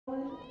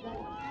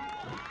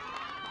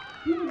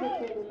Junior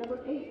midfielder number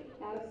 8,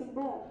 Addison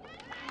Ball.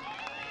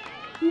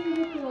 Senior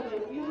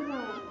midfielder number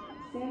 9,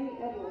 Sammy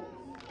Edwards.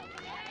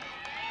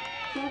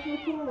 Sophomore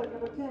forward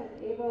number 10,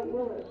 Ava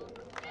Willard.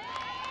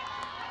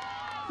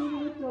 Senior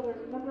midfielder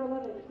number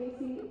 11,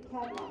 Casey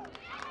Tadlock.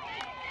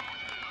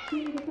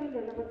 Senior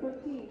defender number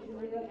 13,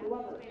 Julia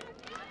Glover.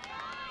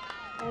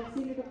 And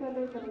senior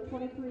defender number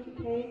 23,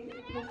 Paige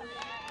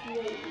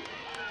Piscioli.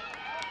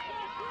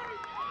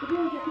 The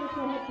Bruins are coached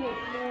by head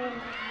coach Nan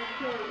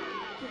McCary,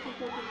 assistant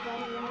coaches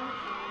Bonnie Young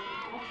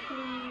and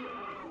Ashley.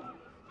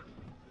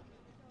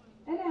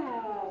 And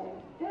now,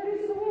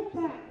 introducing the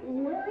Wolfpack,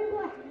 wearing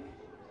black.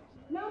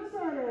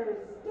 Non-starters,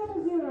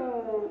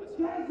 00,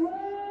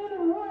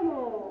 Jasmine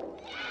Royal.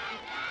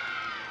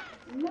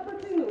 Number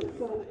 2,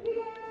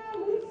 Sophia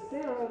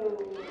Lucero.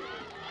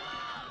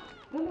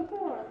 Number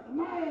 4,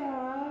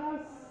 Maya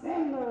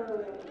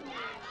Sandler.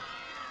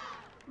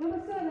 Number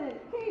 7,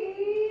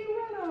 Katie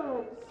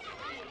Reynolds.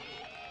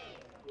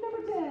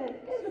 Number 10,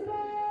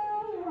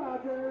 Isabel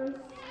Rogers.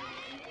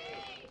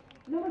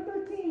 Number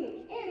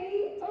 13,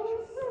 Annie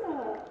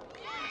Osuna.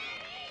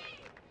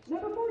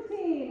 Number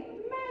 14,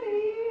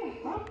 Maddie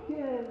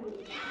Hopkins.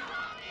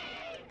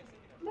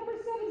 Number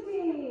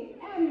 17,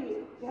 Abby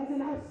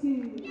Jazanowski.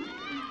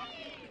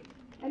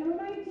 And number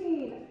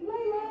 19,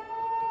 Layla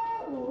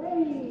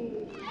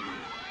Ray.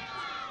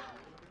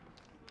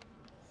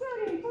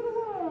 Starting for the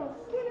Wolves,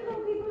 student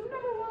goalkeeper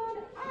number 1,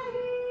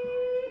 Ivy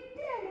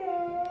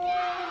Daniel.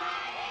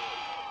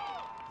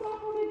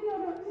 Sophomore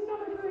midfielder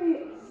number 3,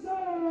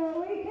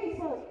 Zoe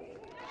Casebolt.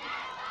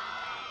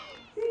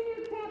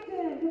 Senior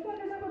captain,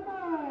 defender number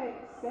 5,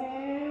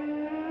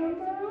 Sam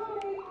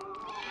Maroney.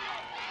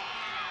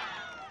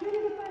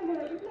 Junior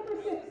defender number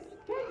 6,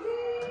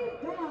 Kenzie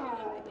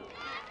Dodd.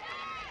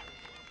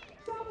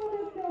 Sophomore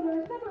midfielder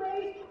number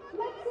 8,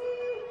 Lexi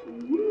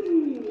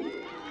Yee.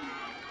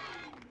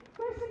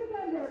 Freshman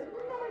defender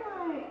number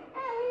 9,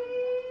 Allie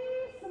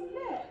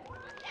Smith.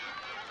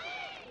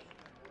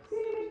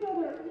 Senior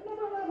midfielder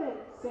number 11,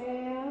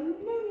 Sam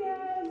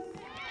Nunez.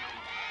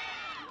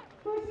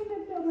 Freshman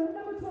midfielder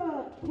number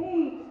 12,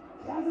 Paige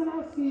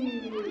Jazanowski.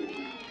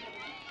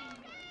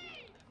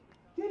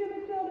 Junior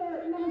midfielder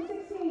number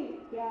 16,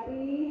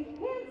 Gabby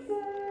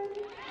Hansen.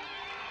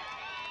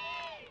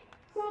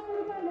 Sophomore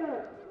defender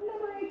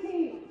number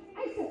 18,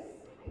 Isis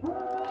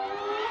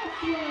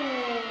Perasway.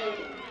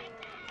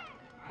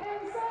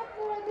 And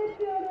sophomore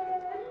midfielder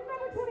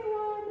number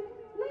 21,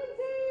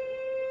 Lindsay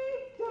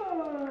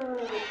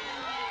George.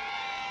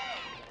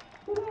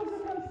 The Wolves are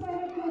coached by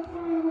head coach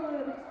Ryan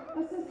Wood,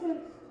 assistant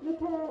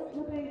Nicole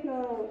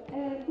Lebenko,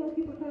 and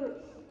goalkeeper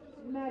coach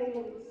Maddie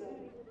Livingston.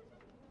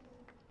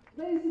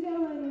 Ladies and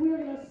gentlemen, we are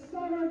going to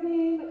start our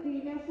game. The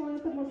national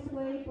anthem was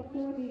played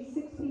before the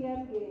 6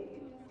 p.m.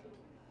 game.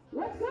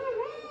 Let's go,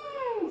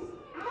 Wolves!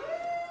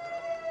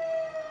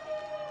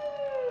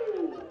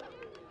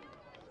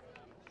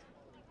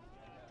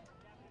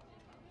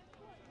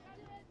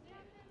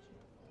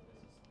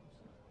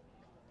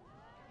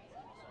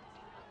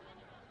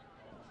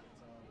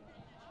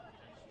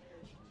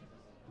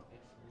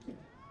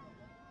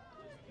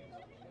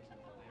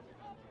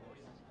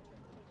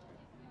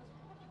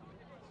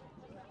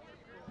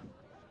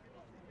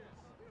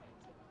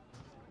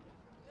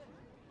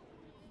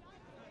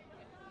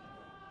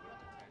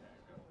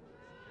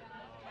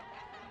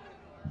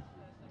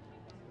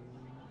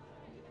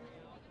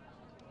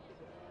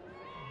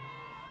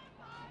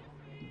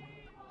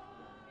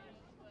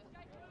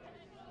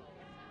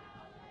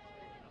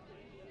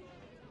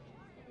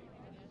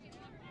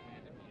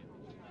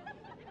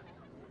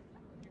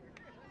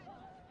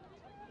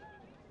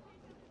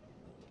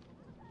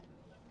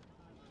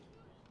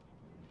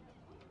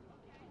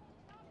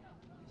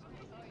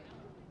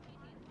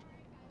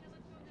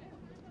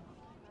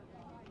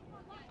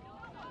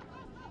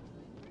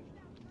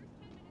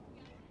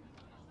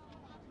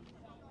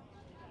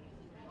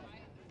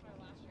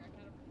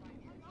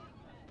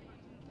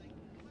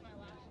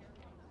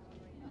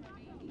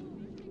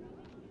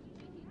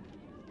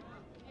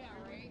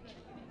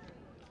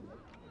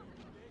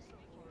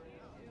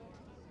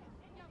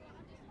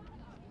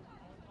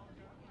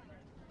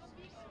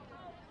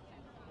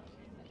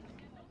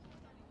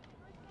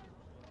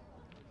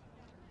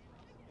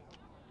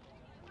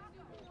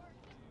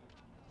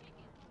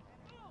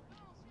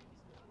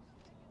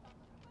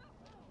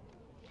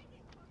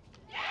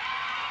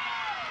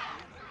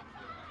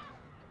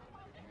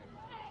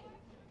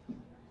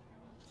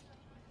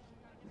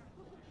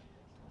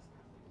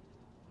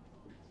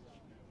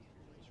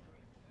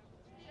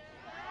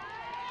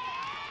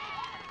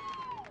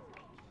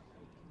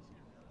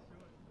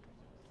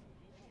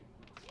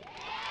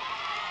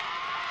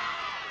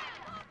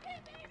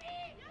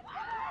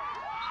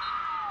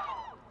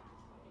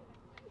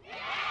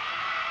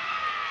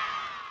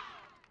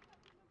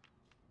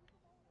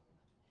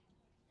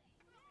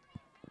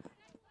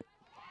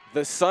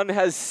 The sun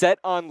has set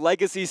on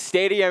Legacy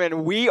Stadium,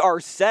 and we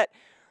are set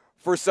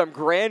for some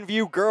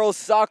Grandview girls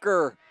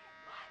soccer.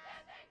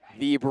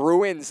 The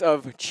Bruins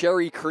of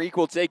Cherry Creek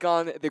will take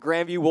on the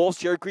Grandview Wolves.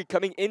 Cherry Creek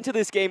coming into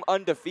this game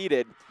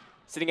undefeated,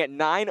 sitting at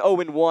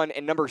 9-0-1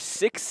 and number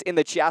 6 in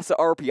the Chassa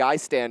RPI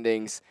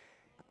standings.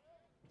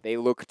 They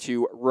look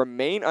to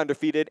remain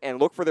undefeated and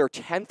look for their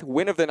 10th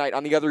win of the night.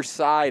 On the other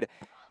side,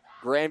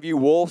 Grandview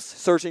Wolves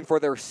searching for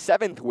their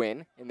 7th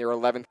win in their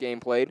 11th game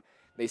played.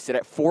 They sit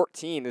at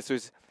 14.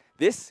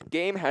 This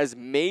game has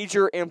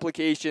major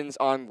implications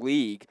on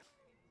league.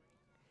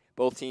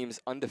 Both teams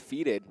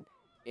undefeated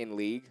in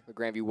league. The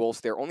Grandview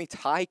Wolves, their only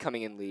tie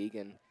coming in league,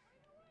 and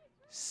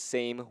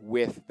same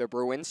with the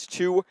Bruins.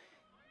 To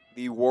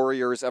the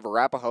Warriors of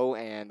Arapahoe,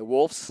 and the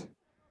Wolves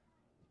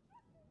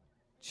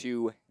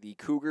to the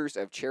Cougars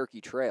of Cherokee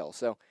Trail.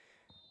 So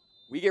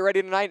we get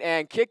ready tonight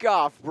and kick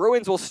off.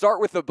 Bruins will start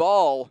with the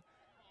ball.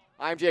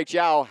 I'm Jake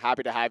Chau.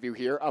 Happy to have you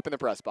here up in the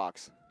press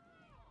box.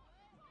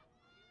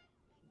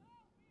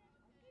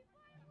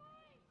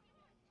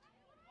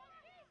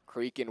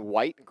 Creek in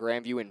white,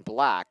 Grandview in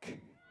black.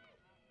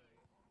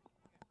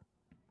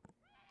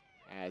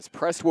 As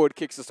Prestwood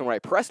kicks this one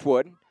right.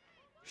 Prestwood,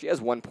 she has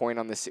 1 point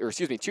on this, or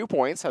excuse me, 2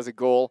 points, has a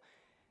goal.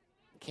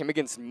 Came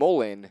against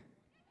Mullen.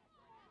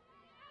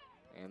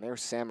 And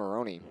there's Sam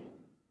Maroney.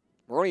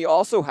 Maroney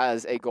also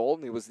has a goal.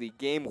 He was the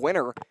game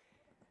winner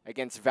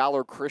against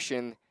Valor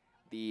Christian,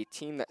 the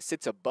team that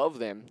sits above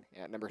them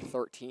at number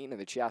 13 in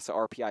the Chassa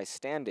RPI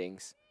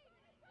standings.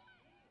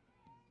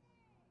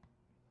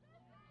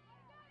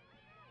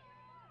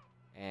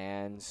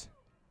 And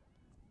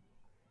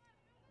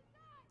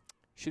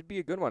should be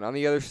a good one. On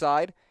the other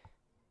side,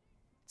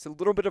 it's a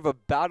little bit of a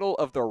battle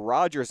of the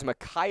Rogers.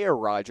 Micaiah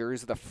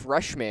Rogers, the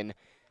freshman,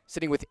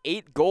 sitting with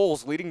 8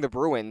 goals, leading the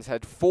Bruins,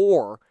 had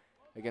 4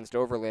 against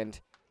Overland.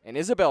 And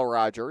Isabel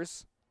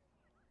Rogers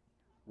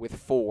with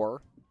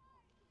 4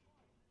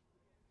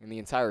 in the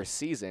entire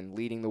season,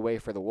 leading the way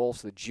for the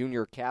Wolves, the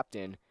junior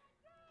captain.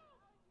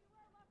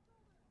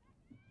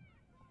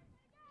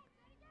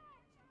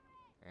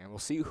 And we'll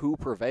see who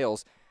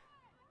prevails.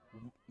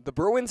 The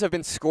Bruins have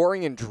been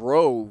scoring in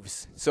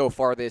droves so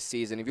far this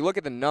season. If you look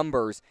at the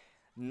numbers,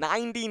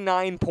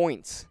 99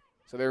 points.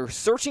 So they're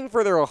searching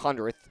for their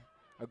 100th.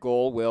 A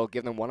goal will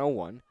give them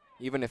 101,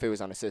 even if it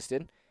was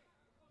unassisted.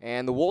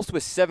 And the Wolves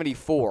with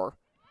 74.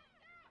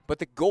 But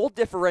the goal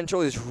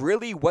differential is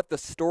really what the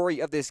story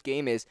of this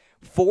game is.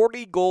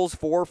 40 goals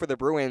for the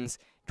Bruins,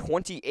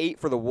 28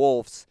 for the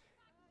Wolves.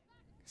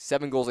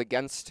 7 goals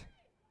against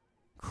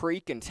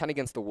Creek and 10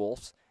 against the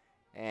Wolves.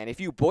 And if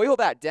you boil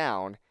that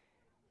down,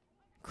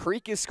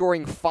 Creek is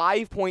scoring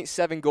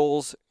 5.7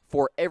 goals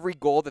for every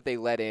goal that they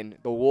let in.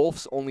 The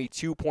Wolves only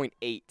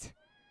 2.8.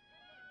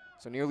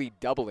 So nearly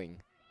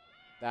doubling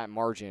that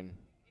margin.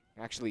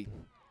 Actually,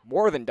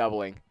 more than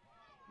doubling,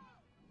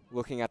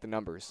 looking at the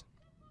numbers.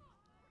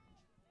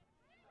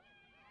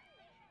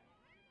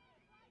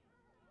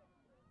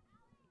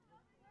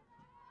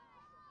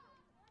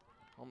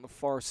 On the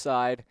far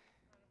side,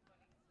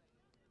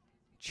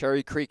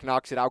 Cherry Creek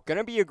knocks it out. Going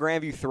to be a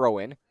Grandview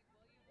throw-in.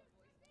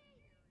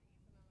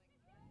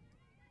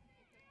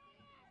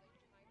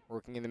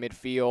 Working in the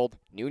midfield.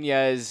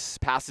 Nunez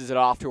passes it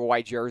off to a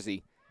white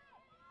jersey.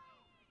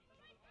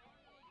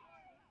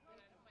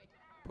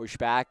 Push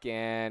back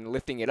and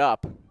lifting it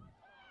up.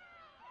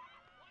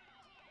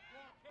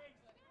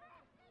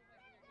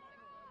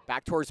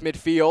 Back towards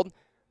midfield.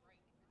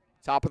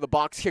 Top of the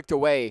box kicked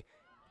away.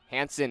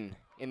 Hansen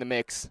in the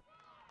mix.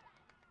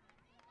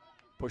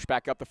 Push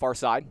back up the far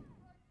side.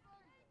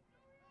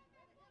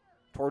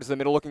 Towards the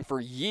middle looking for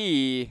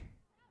Yee.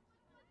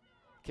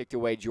 Kicked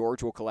away.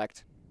 George will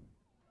collect.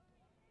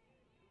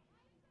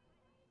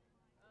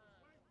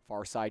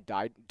 Far side,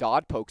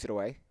 Dodd pokes it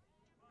away.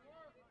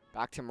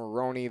 Back to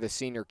Maroney, the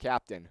senior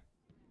captain.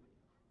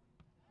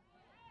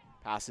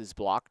 Passes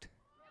blocked.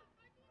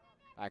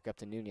 Back up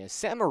to Nunez.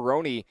 Sam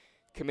Maroney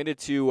committed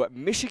to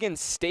Michigan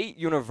State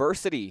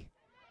University.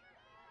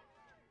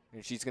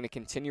 And she's going to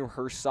continue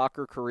her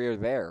soccer career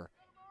there.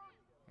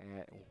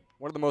 And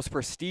one of the most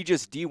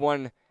prestigious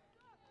D1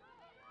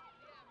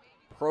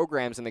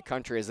 programs in the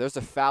country. As there's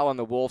a foul on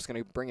the Wolves,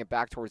 going to bring it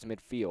back towards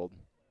midfield.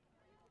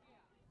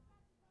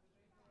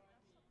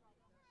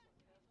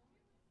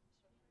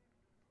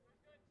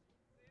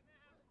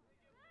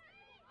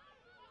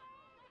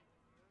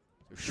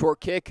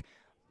 Short kick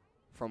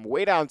from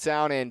way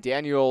downtown, and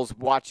Daniels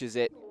watches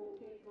it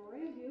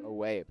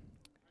away.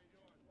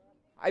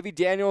 Ivy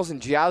Daniels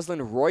and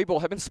Jaslyn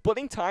Roybal have been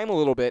splitting time a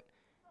little bit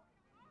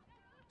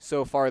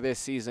so far this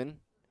season.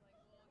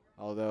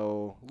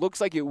 Although, looks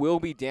like it will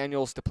be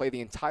Daniels to play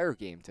the entire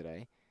game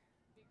today.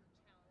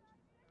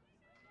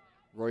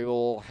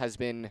 Roybal has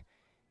been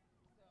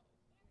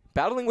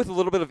battling with a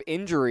little bit of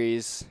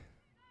injuries,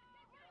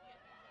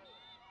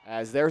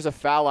 as there's a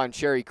foul on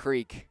Cherry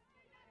Creek.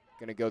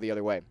 Going to go the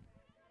other way.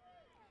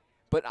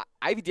 But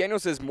Ivy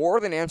Daniels has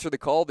more than answered the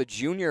call. The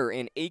junior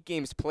in 8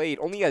 games played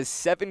only has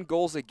 7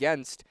 goals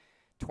against,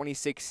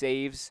 26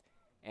 saves,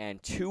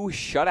 and 2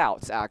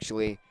 shutouts,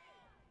 actually.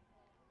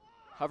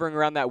 Hovering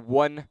around that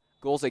 1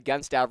 goals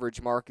against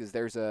average mark, as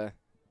there's a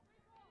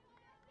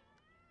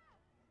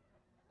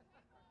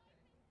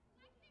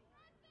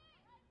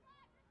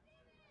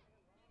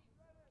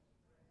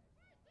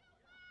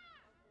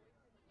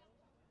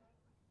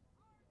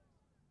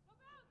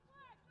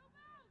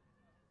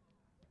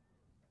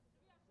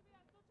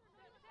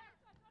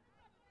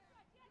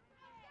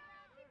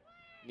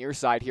Near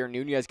side here,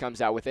 Nunez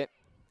comes out with it.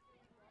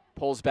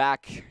 Pulls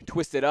back,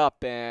 twisted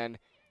up, and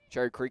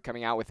Cherry Creek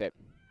coming out with it.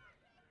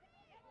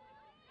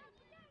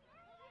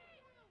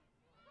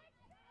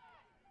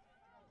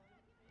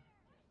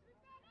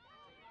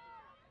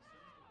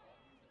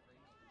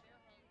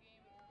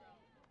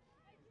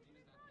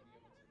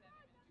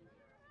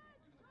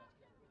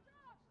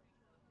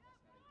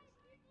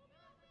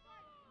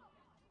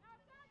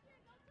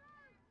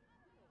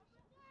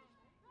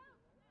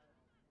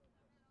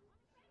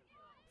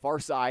 Far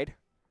side.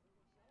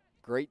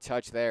 Great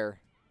touch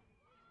there.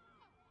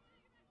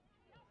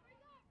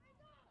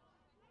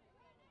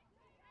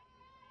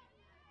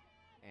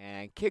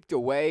 And kicked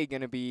away,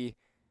 going to be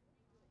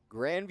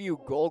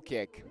Grandview goal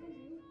kick.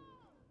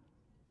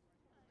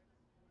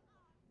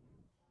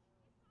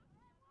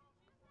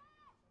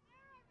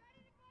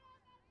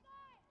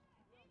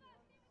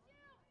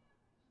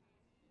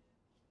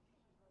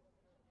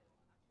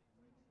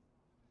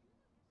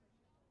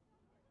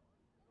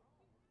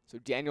 So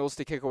Daniels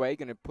to kick away,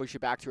 going to push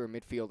it back to her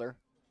midfielder.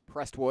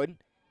 Prestwood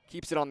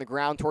keeps it on the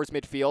ground towards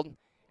midfield,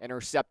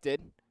 intercepted.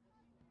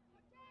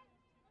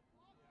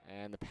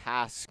 And the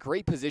pass,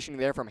 great positioning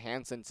there from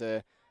Hansen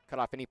to cut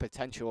off any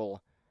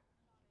potential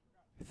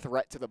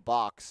threat to the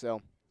box.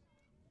 So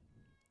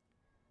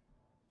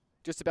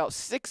just about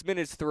 6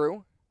 minutes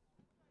through.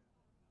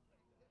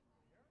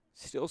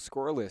 Still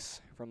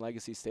scoreless from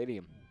Legacy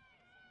Stadium.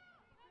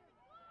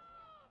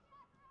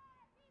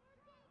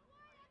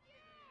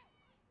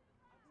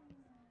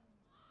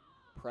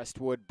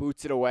 Prestwood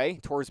boots it away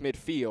towards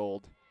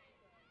midfield.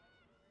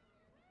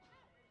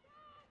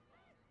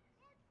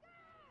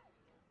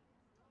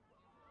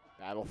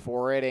 Battle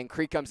for it, and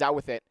Creek comes out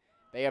with it.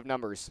 They have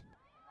numbers.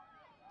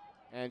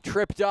 And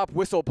tripped up,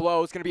 whistle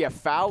blows. Going to be a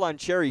foul on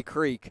Cherry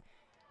Creek.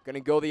 Going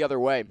to go the other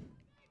way.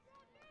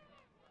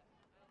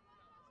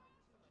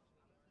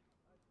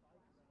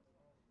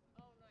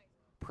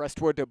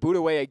 Prestwood to boot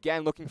away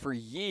again, looking for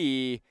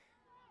Yee.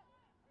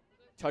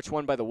 Touch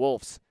one by the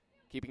Wolves.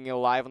 Keeping it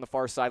alive on the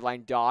far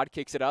sideline. Dodd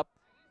kicks it up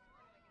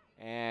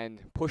and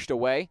pushed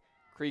away.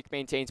 Creek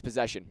maintains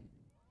possession.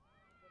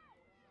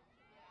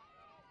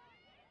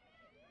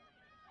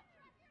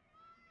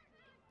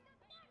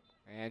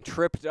 And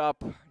tripped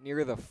up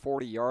near the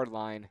 40-yard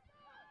line.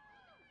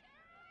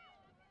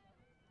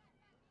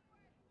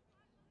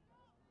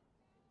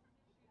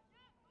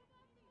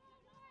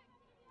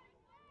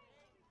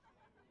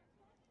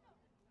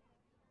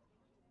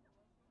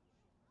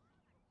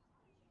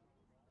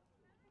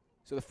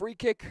 So the free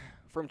kick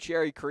from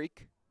Cherry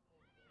Creek.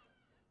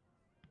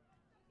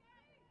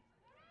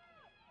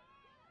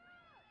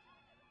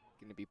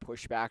 Going to be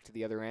pushed back to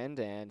the other end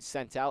and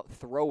sent out.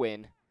 Throw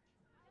in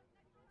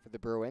for the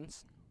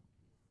Bruins.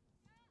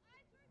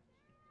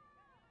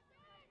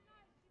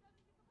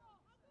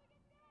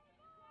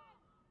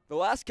 The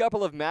last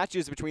couple of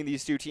matches between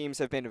these two teams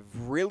have been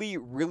really,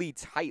 really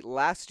tight.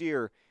 Last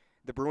year,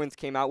 the Bruins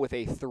came out with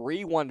a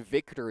 3-1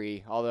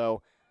 victory,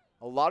 although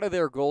a lot of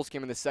their goals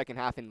came in the second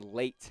half and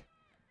late.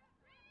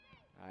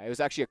 It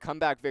was actually a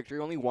comeback victory,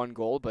 only one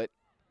goal, but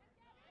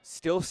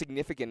still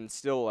significant and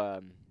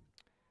still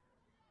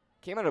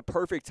came at a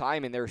perfect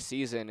time in their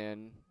season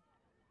and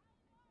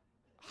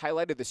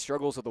highlighted the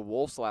struggles of the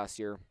Wolves last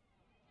year.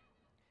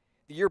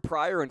 The year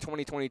prior in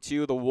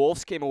 2022, the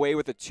Wolves came away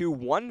with a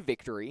 2-1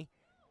 victory.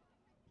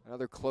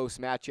 Another close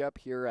matchup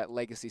here at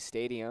Legacy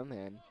Stadium,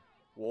 and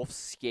Wolves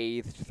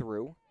scathed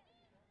through.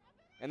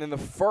 And then the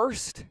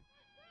first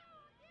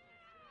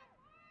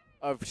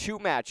of two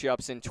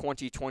matchups in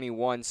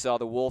 2021 saw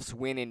the Wolves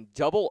win in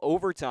double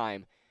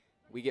overtime.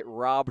 We get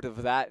robbed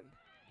of that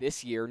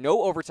this year.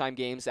 No overtime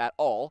games at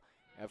all.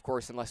 Of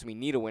course, unless we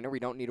need a winner. We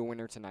don't need a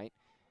winner tonight.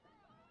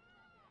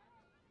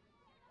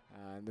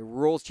 The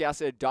rules,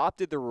 Chassa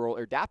adapted the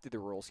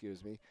rule,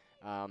 excuse me,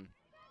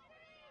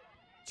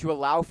 to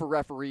allow for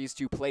referees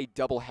to play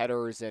double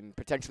headers and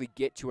potentially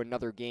get to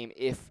another game.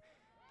 If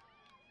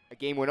a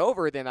game went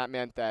over, then that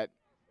meant that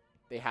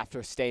they have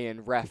to stay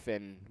in ref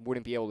and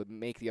wouldn't be able to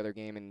make the other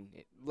game, and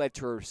it led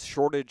to a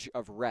shortage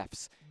of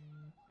refs.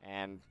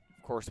 And,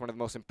 of course, one of the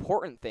most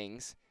important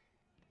things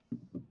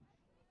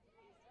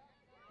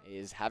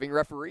is having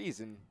referees.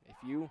 And if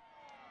you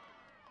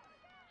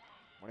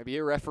want to be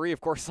a referee,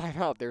 of course, sign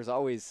up. There's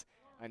always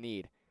a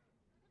need.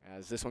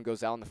 As this one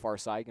goes out on the far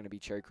side, going to be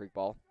Cherry Creek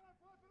ball.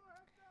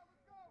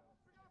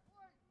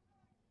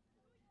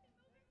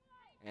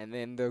 And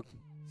then the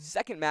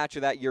second match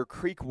of that year,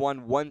 Creek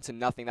won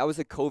 1-0. That was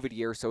a COVID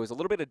year, so it was a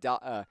little bit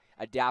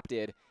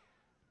adapted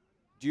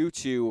due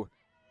to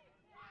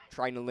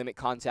trying to limit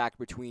contact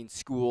between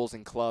schools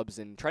and clubs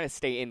and trying to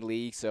stay in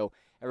league, so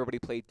everybody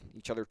played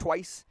each other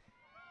twice.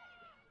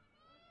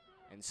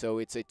 And so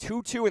it's a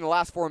 2-2 in the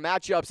last four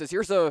matchups, as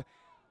here's a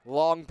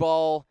long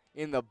ball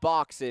in the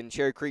box, and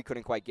Cherry Creek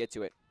couldn't quite get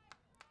to it.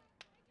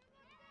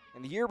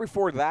 And the year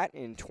before that,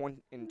 in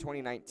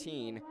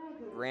 2019,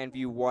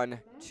 Grandview won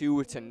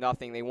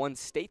 2-0. They won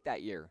state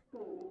that year.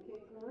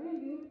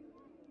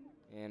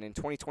 And in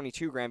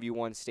 2022, Grandview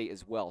won state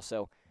as well.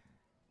 So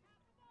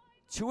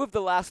two of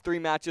the last three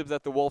matchups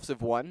that the Wolves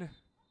have won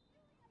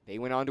they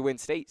went on to win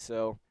state,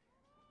 so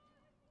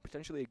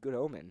potentially a good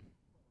omen.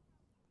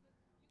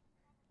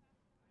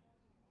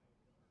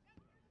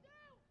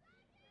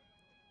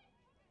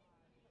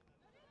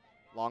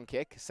 Long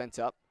kick, sent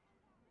up.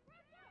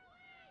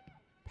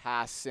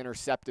 Pass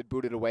intercepted,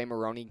 booted away.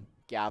 Maroney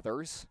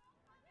gathers.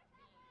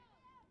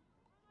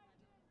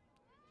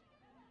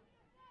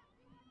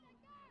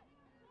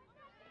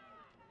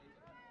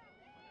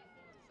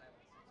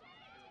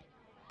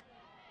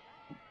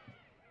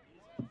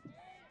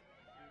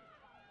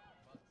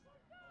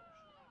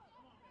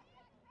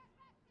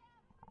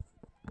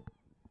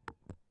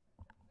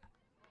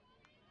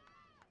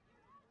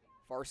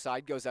 Far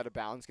side goes out of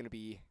bounds. Going to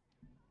be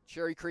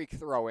Cherry Creek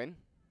throw-in.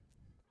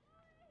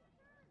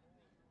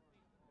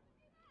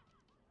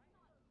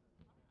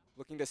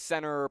 Looking to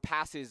center,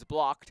 passes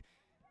blocked.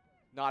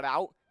 Not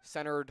out,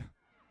 centered,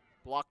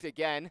 blocked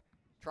again.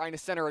 Trying to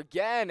center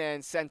again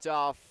and sent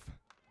off.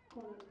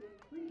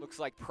 Looks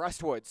like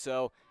Prestwood,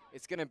 so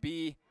it's going to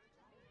be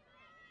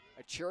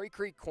a Cherry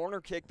Creek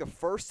corner kick, the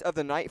first of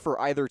the night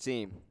for either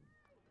team.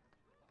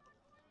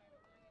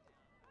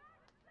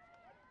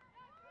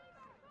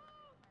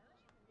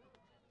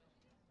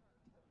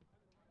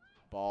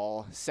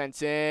 Ball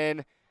sent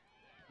in,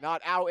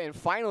 not out, and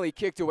finally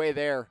kicked away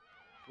there.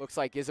 Looks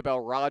like Isabel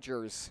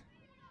Rogers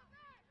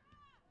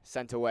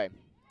sent away.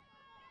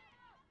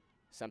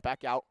 Sent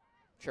back out.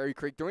 Cherry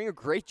Creek doing a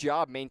great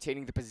job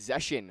maintaining the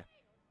possession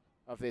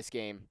of this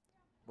game.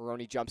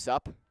 Maroney jumps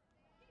up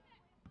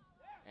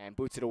and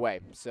boots it away.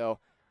 So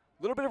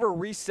a little bit of a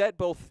reset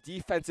both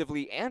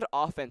defensively and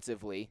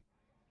offensively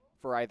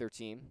for either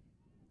team.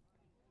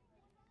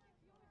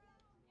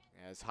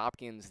 As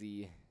Hopkins,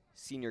 the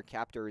senior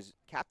captain,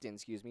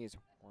 is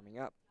warming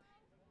up.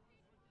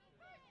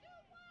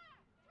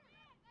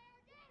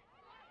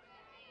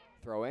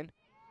 Throw in.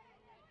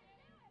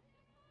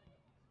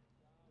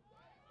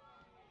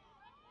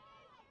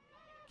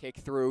 Kick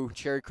through,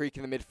 Cherry Creek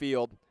in the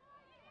midfield.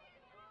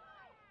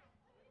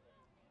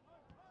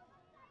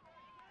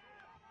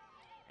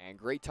 And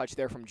great touch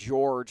there from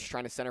George,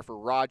 trying to center for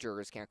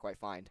Rogers, can't quite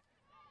find.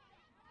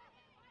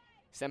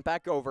 Sent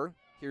back over,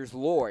 here's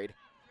Lloyd.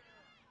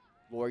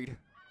 Lloyd,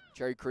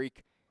 Cherry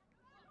Creek.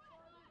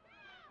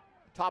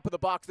 Top of the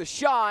box, the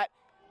shot,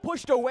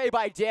 pushed away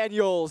by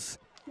Daniels.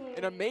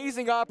 An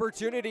amazing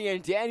opportunity,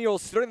 and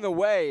Daniels stood in the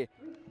way.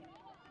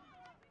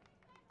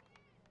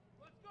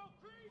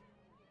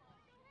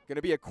 Going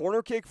to be a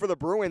corner kick for the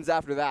Bruins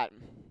after that.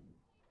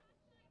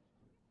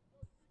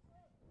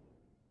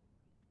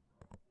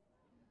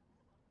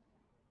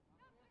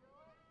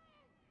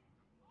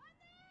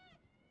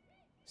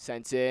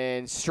 Sent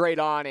in, straight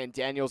on, and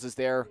Daniels is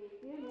there,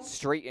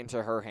 straight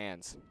into her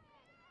hands.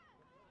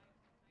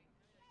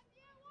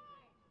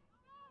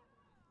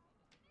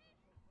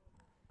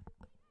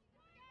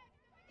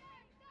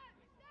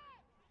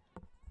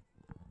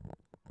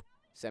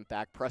 Sent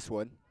back,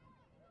 Presswood.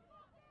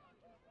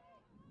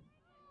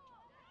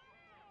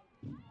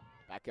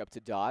 Back up to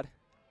Dodd.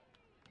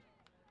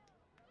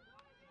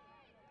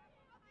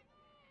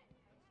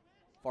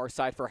 Far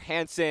side for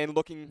Hansen,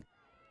 looking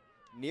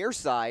near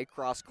side,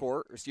 cross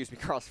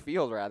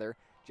field rather.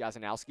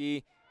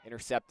 Jasanowski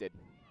intercepted.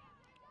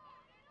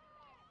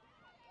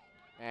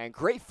 And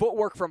great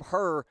footwork from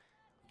her.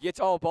 Gets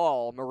all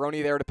ball.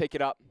 Maroney there to pick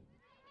it up.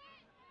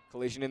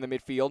 Collision in the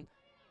midfield.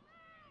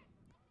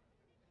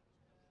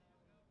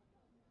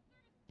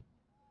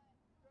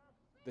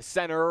 The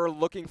center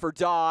looking for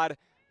Dodd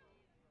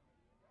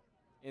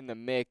in the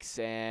mix,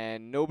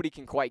 and nobody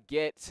can quite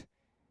get.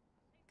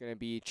 Going to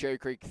be Cherry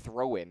Creek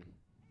throw-in.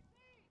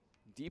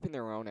 Deep in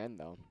their own end,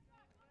 though.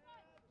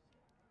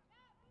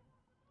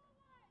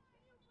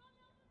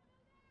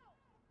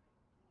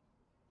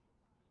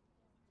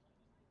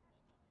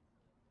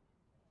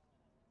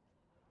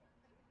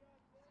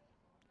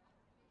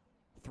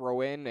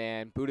 Throw in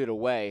and boot it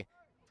away.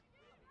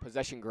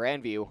 Possession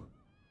Grandview.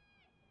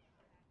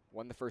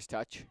 Won the first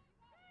touch.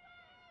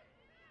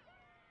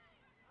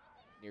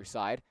 Near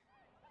side.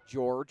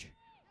 George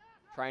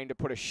trying to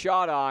put a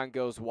shot on,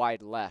 goes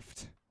wide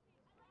left.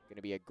 Going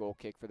to be a goal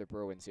kick for the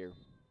Bruins here.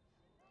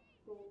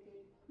 Goal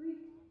kick, Creek.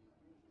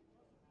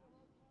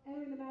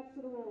 Entering the match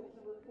for the Wolves,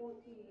 number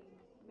 14,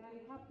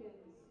 Maddie Hopkins,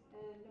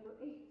 and number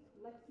 8,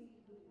 Lexi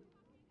Yee.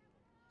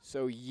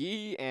 So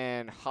Yee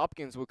and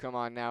Hopkins will come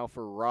on now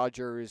for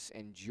Rogers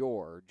and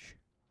George.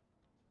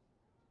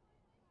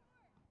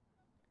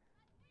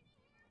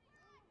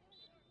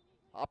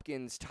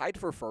 Hopkins tied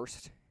for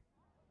first.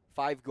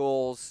 5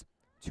 goals,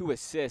 2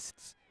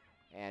 assists,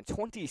 and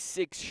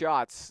 26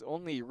 shots,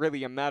 only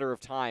really a matter of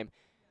time.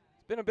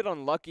 It's been a bit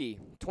unlucky.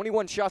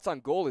 21 shots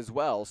on goal as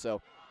well,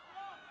 so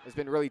it's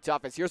been really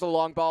tough. As here's a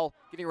long ball,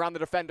 getting around the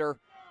defender.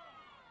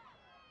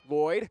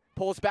 Lloyd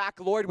pulls back,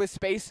 Lloyd with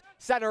space,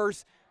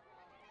 centers.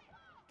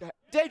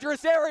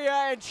 Dangerous area,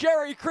 and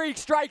Cherry Creek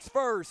strikes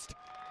first.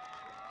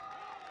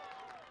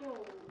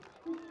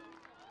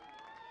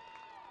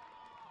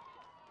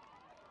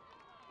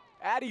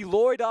 Addie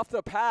Lloyd off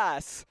the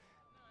pass.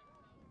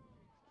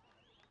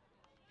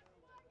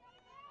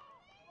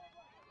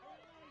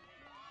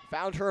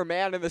 Found her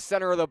man in the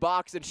center of the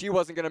box, and she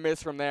wasn't going to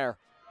miss from there.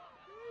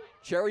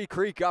 Cherry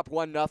Creek up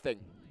 1-0.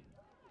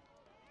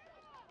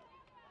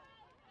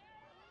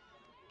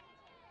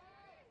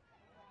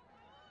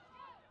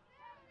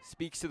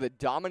 Speaks to the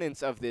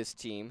dominance of this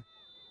team.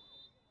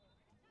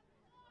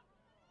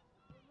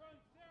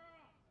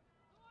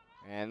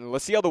 And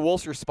let's see how the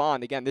Wolves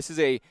respond. Again, this is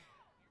a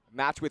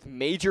match with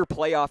major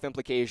playoff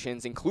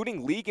implications,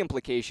 including league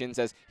implications,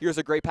 as here's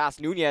a great pass.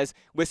 Nunez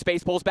with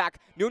space, pulls back.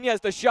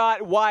 Nunez the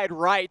shot, wide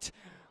right.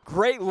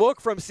 Great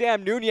look from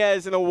Sam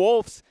Nunez, and the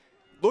Wolves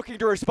looking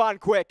to respond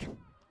quick.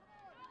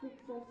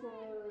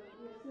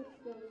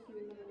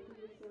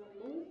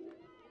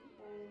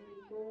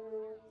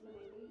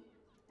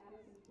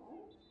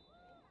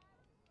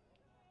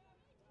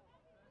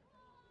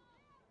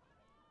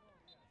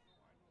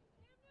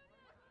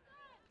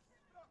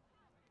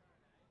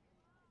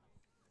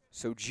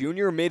 So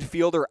junior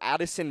midfielder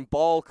Addison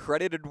Ball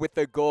credited with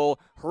the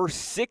goal, her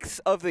 6th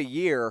of the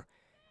year.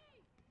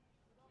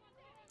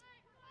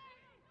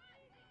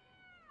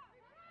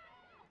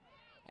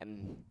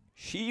 And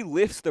she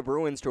lifts the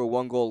Bruins to a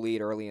 1-goal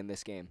lead early in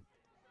this game.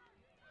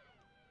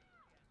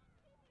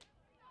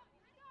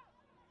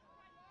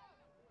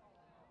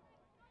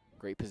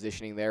 Great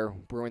positioning there.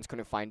 Bruins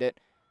couldn't find it.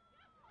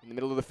 In the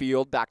middle of the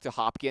field, back to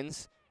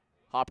Hopkins.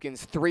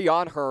 Hopkins 3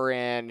 on her,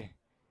 and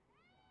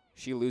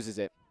she loses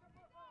it.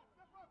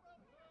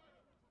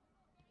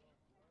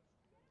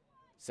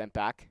 Sent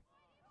back.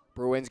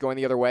 Bruins going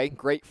the other way.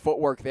 Great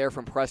footwork there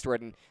from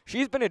Prestwood, and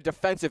she's been a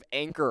defensive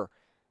anchor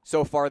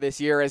so far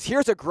this year, as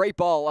here's a great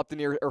ball up the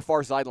near or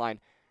far sideline.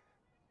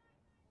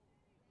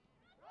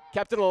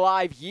 Kept it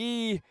alive.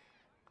 Yee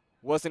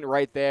wasn't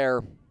right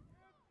there.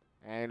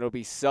 And it'll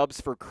be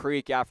subs for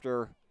Creek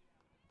after,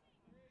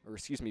 or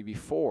excuse me,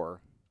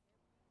 before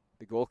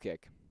the goal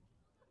kick.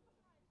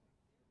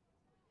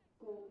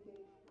 Goal kick,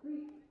 Creek,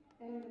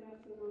 and the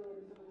match for the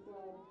Bruins, number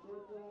 12,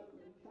 Georgia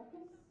Chau,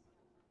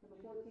 number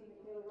 14,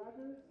 Michaela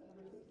Rogers, and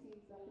number 16,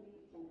 Stephanie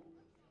Bennett.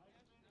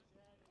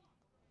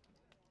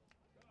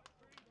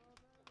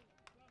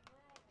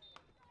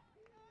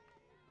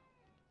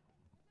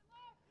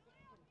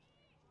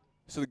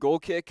 So the goal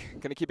kick,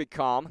 going to keep it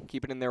calm,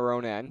 keep it in their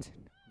own end.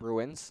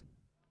 Bruins.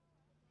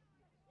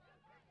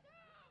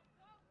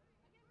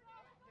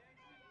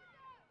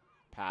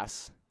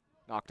 Pass,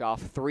 knocked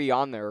off, 3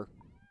 on there.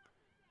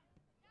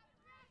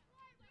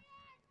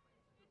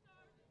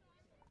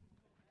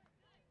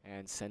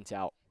 And sent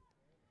out.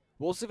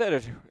 Wolves have had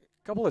a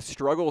couple of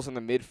struggles in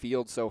the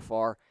midfield so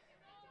far.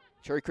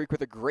 Cherry Creek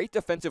with a great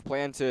defensive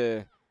plan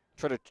to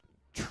try to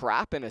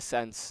trap, in a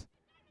sense,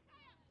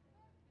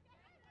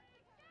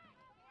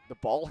 the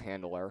ball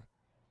handler.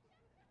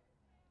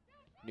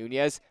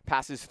 Nunez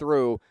passes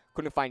through,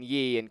 couldn't find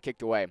Yee, and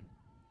kicked away.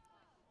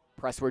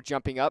 Pressword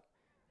jumping up.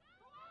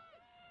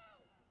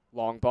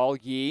 Long ball,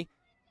 Yee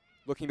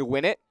looking to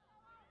win it.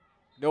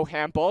 No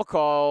handball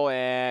call,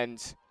 and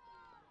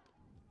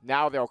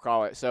now they'll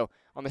call it. So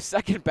on the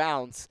second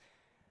bounce,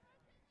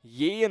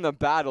 Yee in the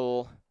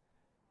battle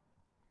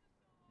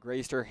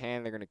grazed her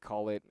hand. They're going to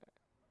call it.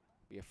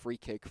 Be a free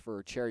kick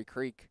for Cherry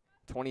Creek.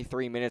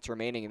 23 minutes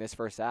remaining in this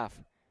first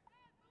half.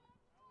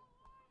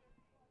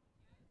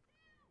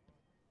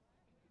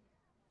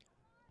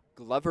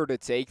 Glover to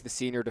take, the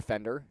senior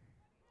defender.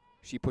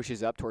 She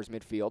pushes up towards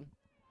midfield.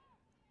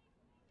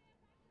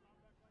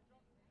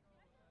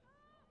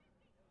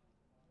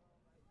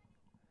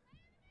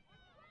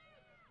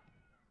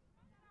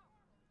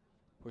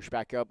 Push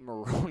back up,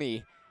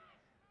 Maroney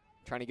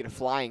trying to get a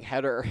flying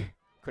header.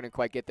 Couldn't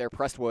quite get there.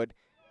 Prestwood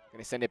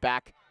going to send it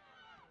back.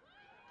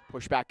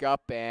 Push back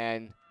up,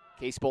 and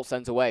Case Bolt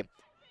sends away.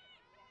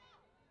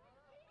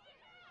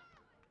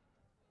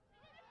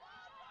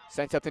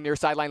 Sent up the near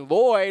sideline.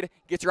 Lloyd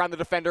gets around the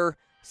defender,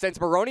 sends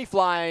Maroney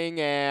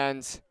flying,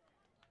 and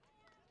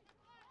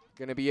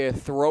going to be a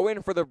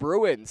throw-in for the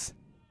Bruins.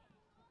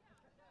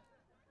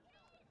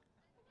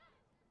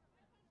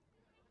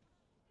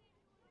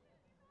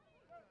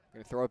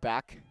 Going to throw it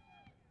back.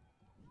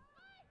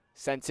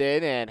 Sent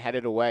in and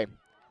headed away.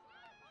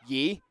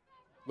 Yee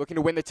looking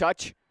to win the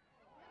touch.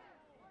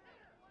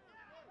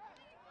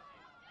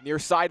 Near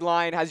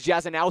sideline has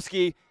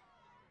Jazanowski.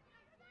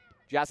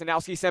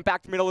 Jazanowski sent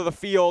back to the middle of the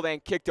field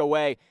and kicked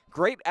away.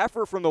 Great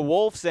effort from the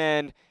Wolves,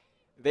 and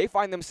they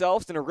find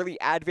themselves in a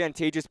really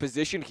advantageous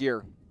position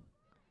here.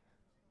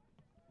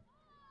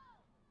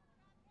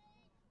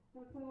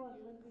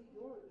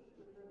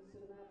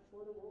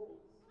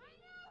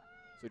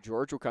 So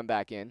George will come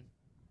back in.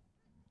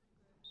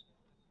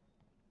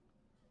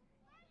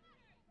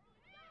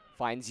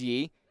 Finds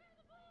Yee.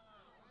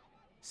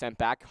 Sent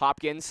back.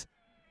 Hopkins.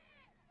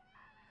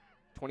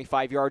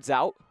 25 yards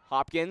out.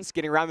 Hopkins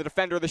getting around the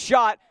defender. The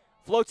shot.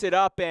 Floats it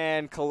up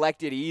and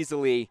collected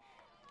easily.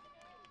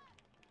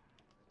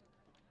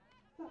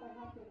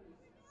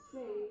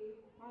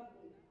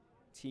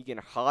 Tegan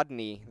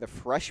Hodney, the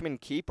freshman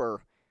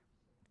keeper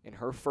in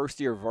her first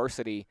year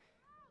varsity,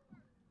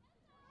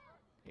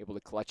 able to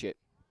clutch it.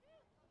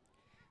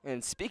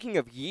 And speaking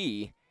of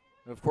Yee,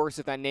 of course,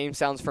 if that name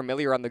sounds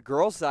familiar, on the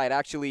girls' side,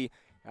 actually,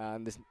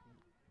 this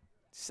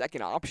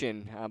second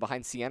option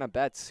behind Sienna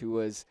Betts, who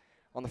was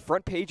on the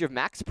front page of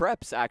Max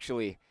Preps,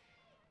 actually,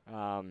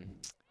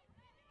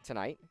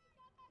 tonight.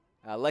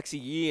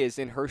 Lexi Yee is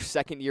in her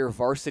second year of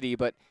varsity,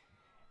 but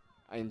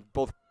in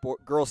both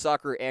girls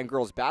soccer and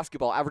girls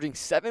basketball, averaging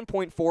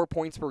 7.4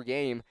 points per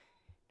game,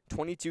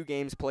 22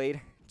 games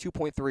played,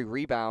 2.3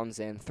 rebounds,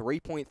 and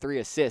 3.3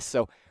 assists.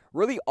 So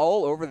really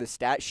all over the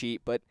stat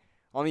sheet. But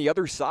on the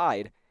other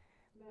side,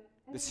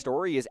 the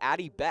story is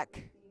Addie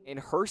Beck in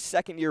her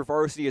second year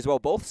varsity as well.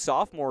 Both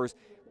sophomores,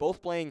 both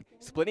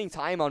splitting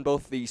time on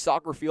both the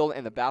soccer field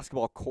and the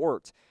basketball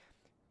court.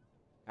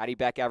 Addie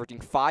Beck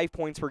averaging 5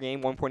 points per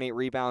game, 1.8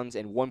 rebounds,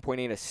 and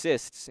 1.8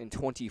 assists in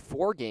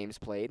 24 games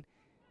played.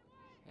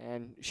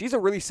 And she's a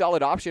really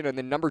solid option in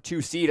the number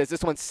 2 seed as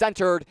this one's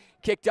centered,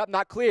 kicked up,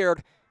 not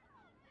cleared.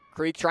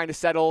 Creek trying to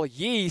settle.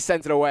 Yee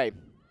sends it away.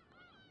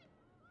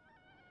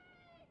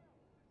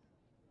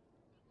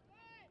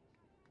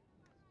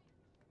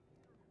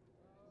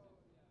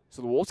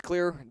 So the Wolves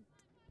clear.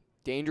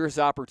 Dangerous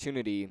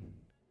opportunity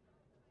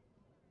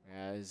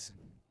as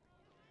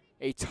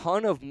a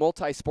ton of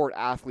multi-sport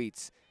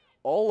athletes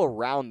all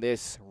around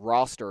this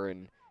roster,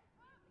 and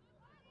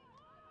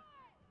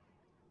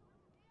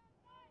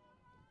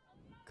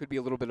could be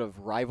a little bit of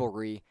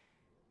rivalry,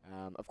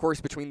 of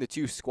course, between the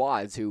two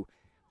squads who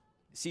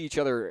see each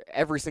other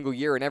every single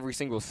year in every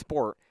single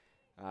sport,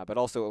 but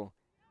also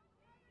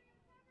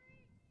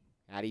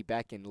Addie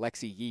Beck and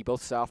Lexi Yee,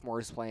 both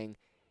sophomores playing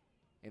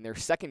in their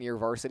second year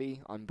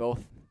varsity on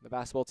both the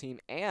basketball team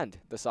and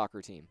the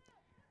soccer team.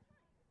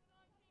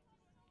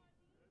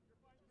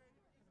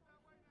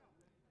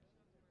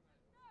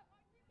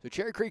 So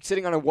Cherry Creek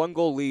sitting on a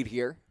 1-goal lead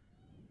here.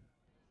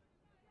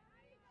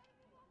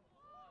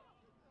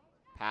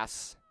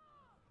 Pass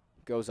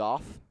goes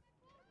off.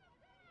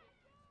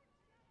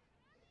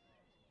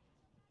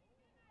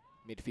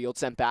 Midfield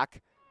sent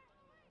back.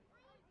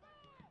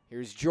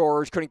 Here's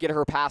George, couldn't get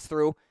her pass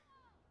through.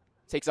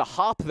 Takes a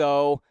hop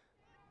though.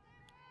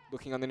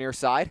 Looking on the near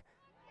side.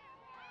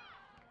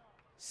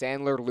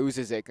 Sandler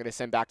loses it, gonna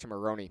send back to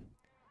Maroney.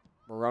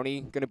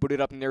 Maroney gonna put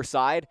it up the near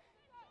side.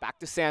 Back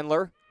to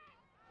Sandler.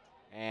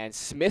 And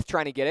Smith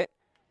trying to get it.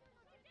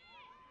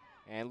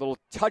 And a little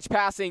touch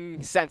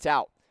passing sent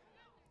out.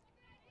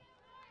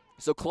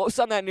 So close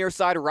on that near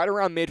side, right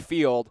around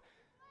midfield.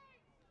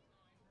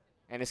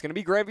 And it's going to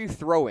be Grandview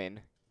throw-in.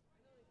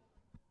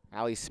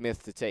 Allie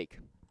Smith to take.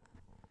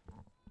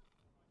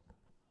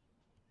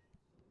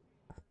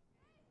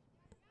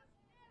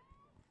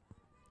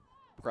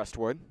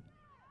 Crestwood.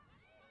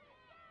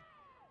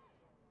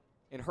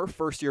 In her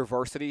first year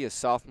varsity as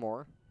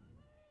sophomore.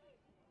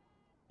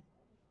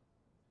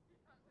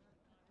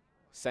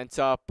 Sent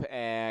up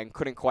and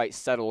couldn't quite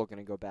settle.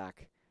 Going to go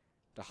back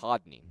to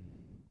Hodney.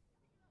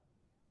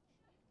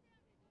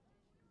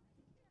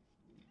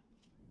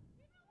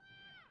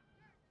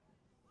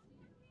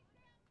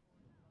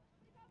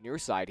 Near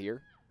side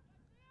here.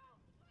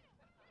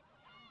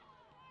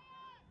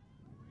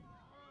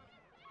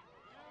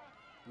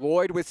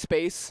 Lloyd with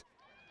space.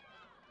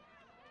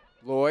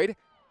 Lloyd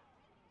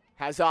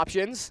has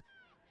options.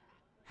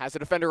 Has a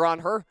defender on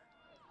her.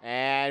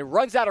 And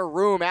runs out of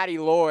room. Addie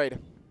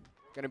Lloyd.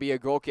 Going to be a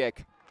goal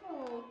kick.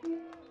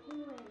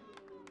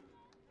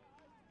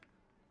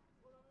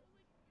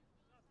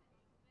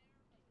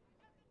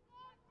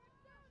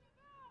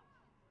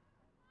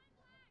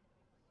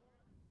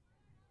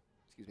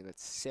 Excuse me,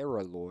 that's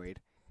Sarah Lloyd.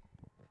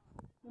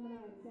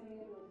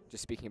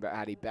 Just speaking about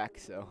Addie Beck,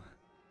 so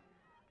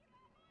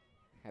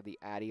had the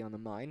Addie on the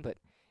mind, but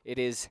it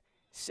is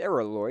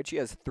Sarah Lloyd. She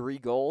has 3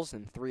 goals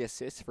and 3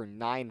 assists for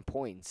 9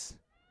 points.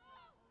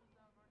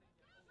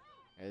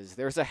 As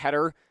there's a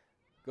header.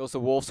 Goes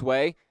the Wolves'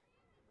 way.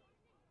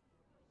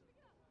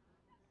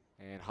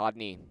 And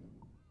Hodney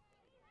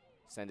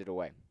send it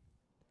away.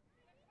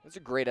 That's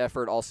a great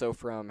effort also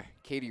from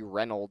Katie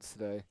Reynolds,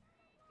 the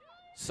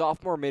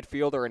sophomore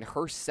midfielder in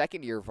her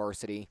second year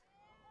varsity.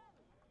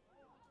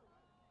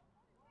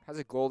 Has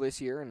a goal this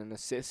year and an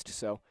assist,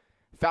 so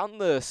found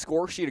the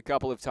score sheet a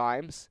couple of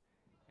times.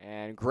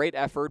 And great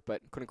effort,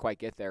 but couldn't quite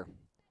get there.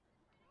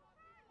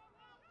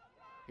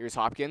 Here's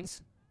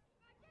Hopkins.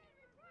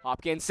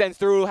 Hopkins sends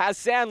through, has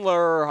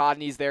Sandler.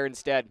 Hodney's there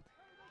instead.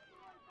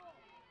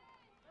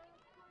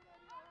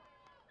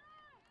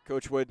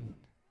 Coach Wood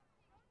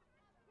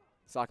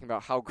is talking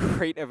about how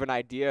great of an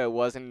idea it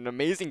was, and an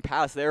amazing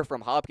pass there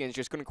from Hopkins,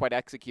 just couldn't quite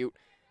execute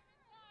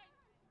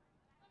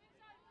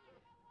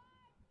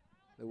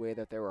the way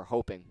that they were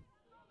hoping.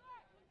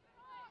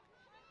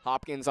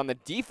 Hopkins on the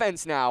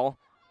defense now.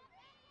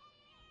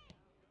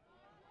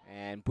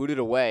 And booted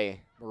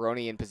away.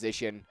 Maroney in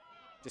position.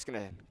 Just going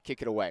to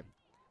kick it away.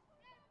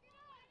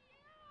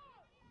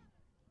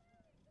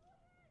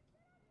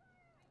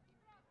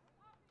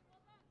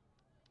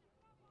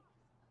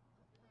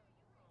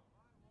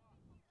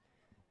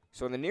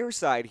 So on the near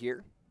side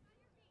here,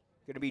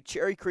 going to be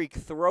Cherry Creek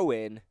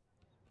throw-in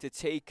to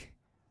take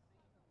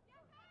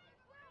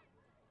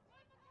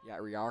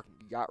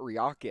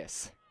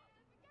Yatriakis.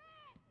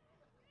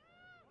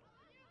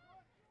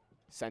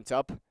 Sent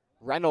up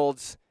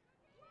Reynolds,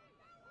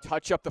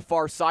 touch up the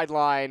far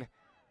sideline,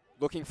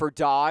 looking for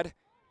Dodd,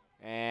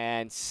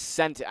 and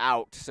sent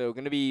out. So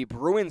going to be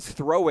Bruins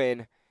throw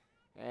in,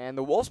 and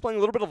the Wolves playing a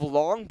little bit of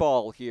long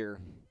ball here.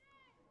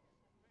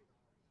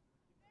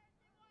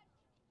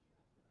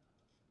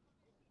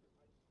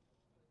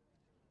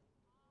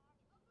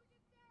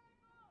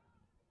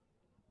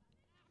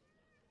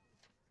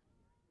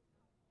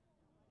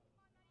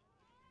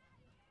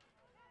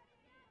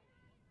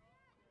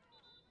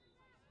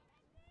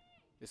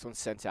 This one's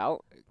sent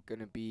out. Going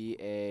to be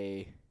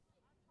a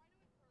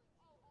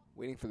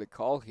waiting for the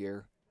call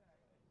here.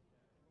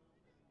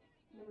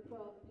 Number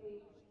 12,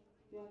 Paige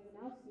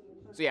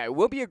Janowski. So yeah, it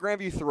will be a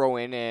Grandview throw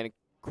in, and a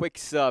quick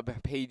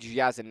sub. Paige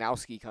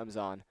Yazanowski comes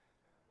on.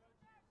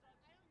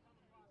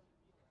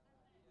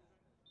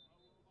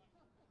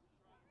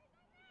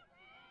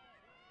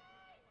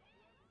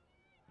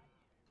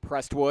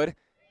 Prestwood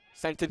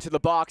sent into the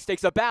box,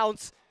 takes a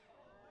bounce.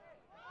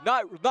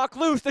 Knocked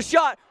loose the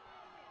shot,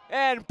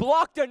 and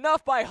blocked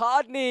enough by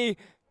Hodney.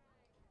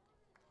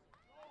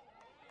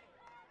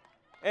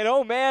 And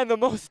oh man, the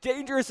most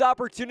dangerous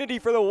opportunity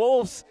for the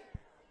Wolves.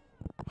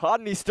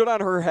 Hodney stood on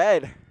her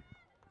head.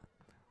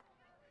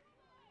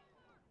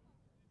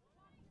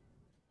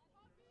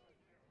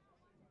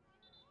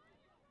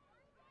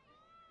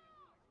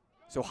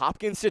 So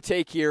Hopkins to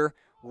take here.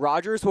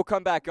 Rogers will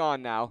come back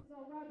on now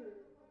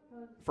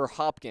for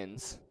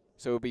Hopkins.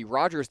 So it'll be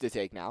Rogers to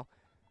take now.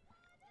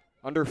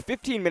 Under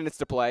 15 minutes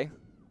to play.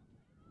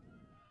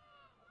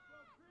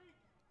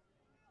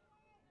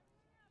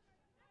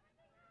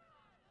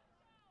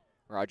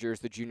 Rogers,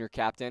 the junior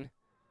captain,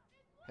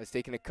 has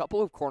taken a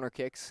couple of corner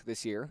kicks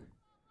this year.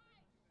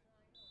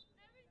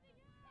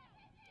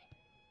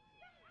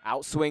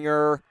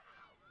 Outswinger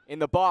in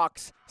the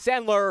box.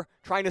 Sandler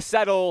trying to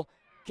settle,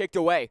 kicked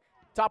away.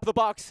 Top of the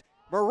box,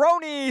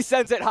 Maroney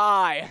sends it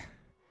high.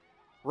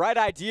 Right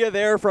idea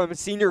there from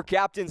senior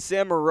captain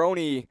Sam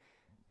Maroney.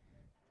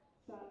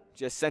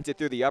 Just sent it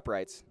through the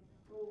uprights.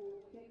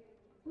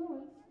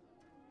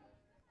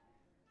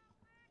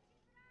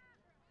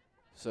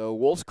 So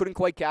Wolves couldn't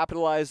quite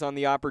capitalize on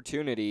the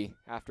opportunity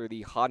after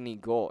the Hodney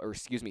goal, or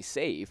excuse me,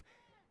 save.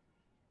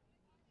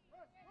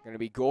 Going to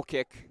be goal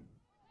kick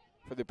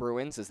for the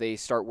Bruins as they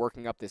start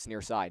working up this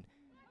near side.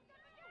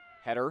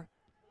 Header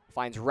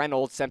finds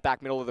Reynolds, sent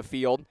back middle of the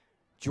field.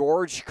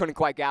 George couldn't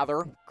quite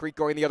gather. Creek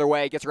going the other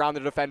way, gets around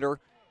the defender.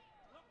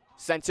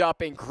 Sent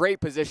up in great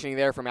positioning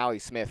there from Allie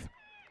Smith.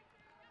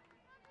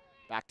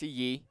 Back to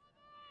Yee.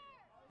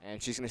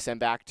 And she's going to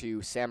send back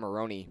to Sam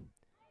Maroney.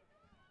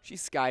 She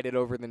skied it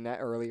over the net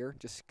earlier,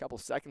 just a couple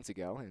seconds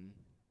ago. And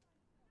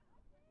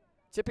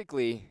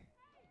typically,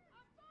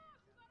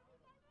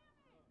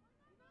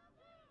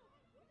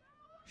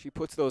 she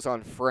puts those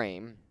on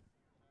frame.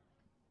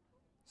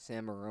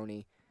 Sam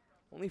Maroney,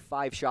 only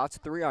 5 shots,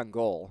 3 on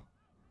goal.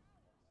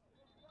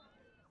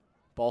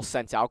 Ball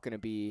sent out, going to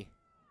be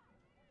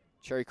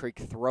Cherry Creek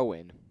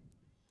throw-in.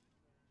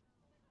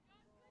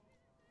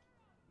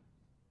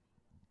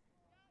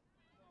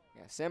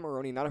 Yeah, Sam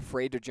Maroney not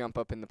afraid to jump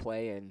up in the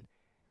play, and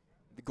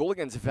the goal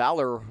against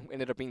Valor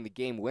ended up being the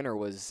game winner.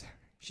 Was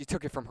she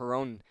took it from her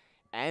own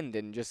end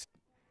and just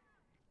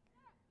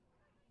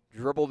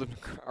dribbled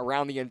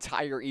around the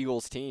entire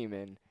Eagles team,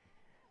 and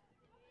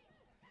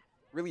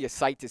really a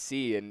sight to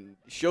see, and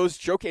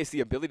showcase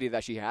the ability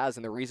that she has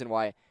and the reason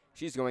why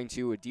she's going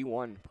to a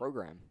D1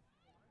 program.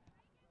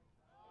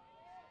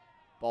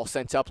 Ball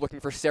sent up, looking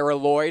for Sarah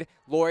Lloyd.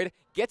 Lloyd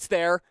gets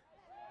there.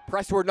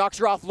 Presswood knocks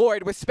her off.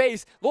 Lloyd with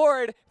space.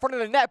 Lloyd in front of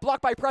the net,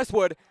 blocked by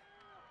Presswood.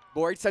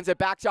 Lloyd sends it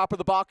back top of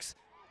the box.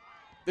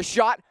 The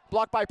shot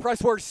blocked by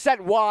Presswood,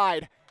 sent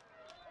wide.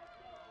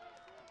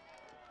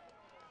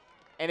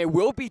 And it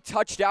will be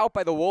touched out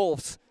by the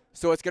Wolves.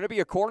 So it's going to be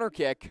a corner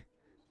kick.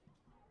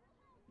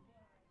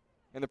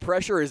 And the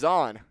pressure is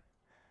on.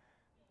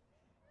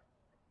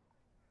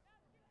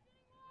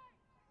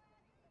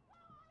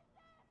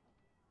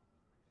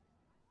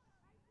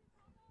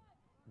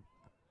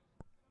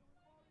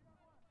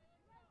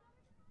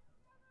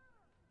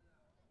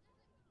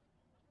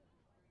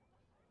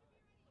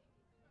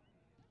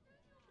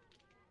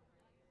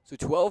 So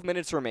 12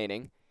 minutes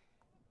remaining.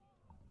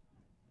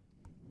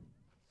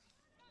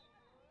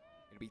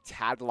 It'll be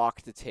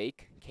Tadlock to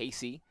take.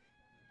 Casey.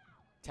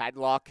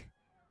 Tadlock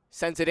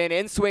sends it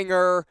in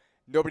swinger.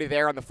 Nobody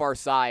there on the far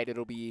side.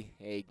 It'll be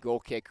a goal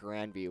kick,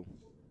 Grandview.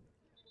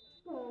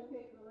 Goal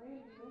kick,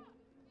 Grandview.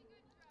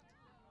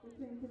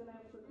 Returning to the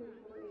match for Creek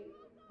number 8,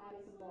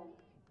 Addison Ball.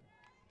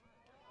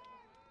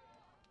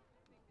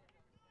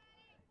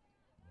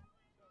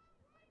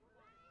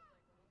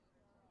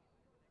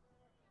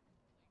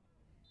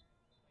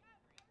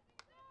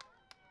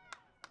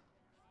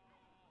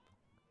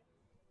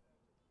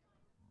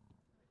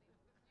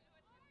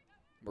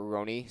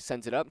 Maroney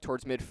sends it up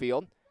towards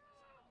midfield.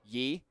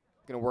 Yee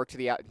going to work to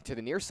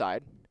the near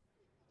side.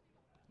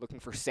 Looking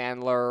for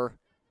Sandler.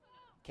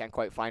 Can't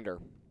quite find her.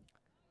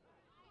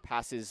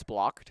 Pass is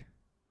blocked.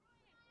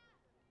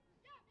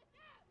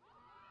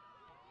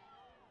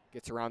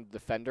 Gets around the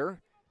defender.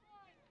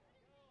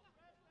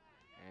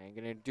 And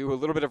going to do a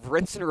little bit of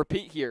rinse and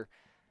repeat here.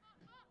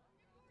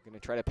 Going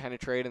to try to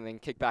penetrate and then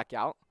kick back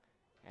out.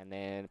 And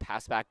then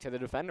pass back to the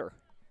defender.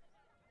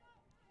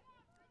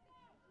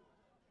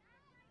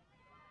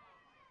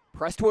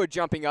 Prestwood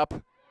jumping up.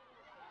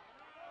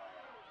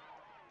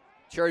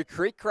 Cherry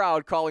Creek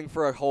crowd calling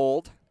for a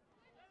hold.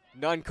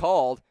 None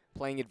called.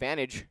 Playing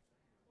advantage.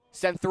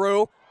 Sent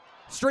through.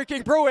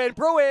 Streaking Bruin.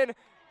 Bruin.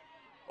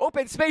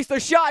 Open space, the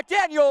shot.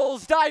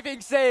 Daniels.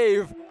 Diving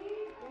save.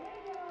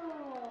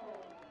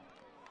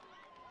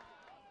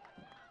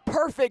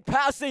 Perfect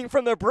passing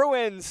from the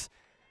Bruins.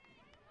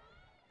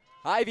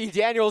 Ivy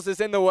Daniels is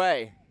in the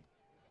way.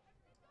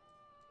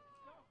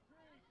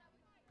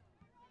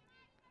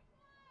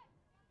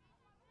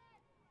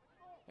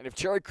 And if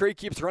Cherry Creek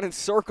keeps running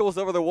circles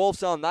over the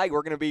Wolves all night,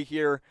 we're going to be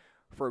here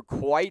for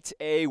quite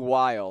a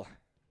while.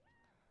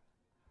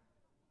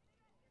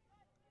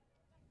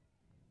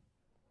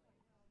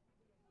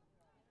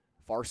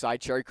 Far side,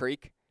 Cherry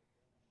Creek.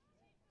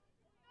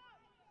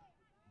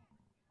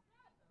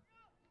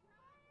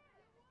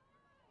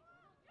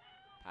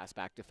 Pass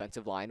back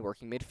defensive line,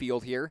 working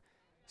midfield here.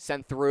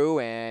 Sent through,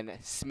 and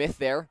Smith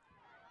there,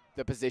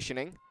 the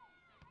positioning.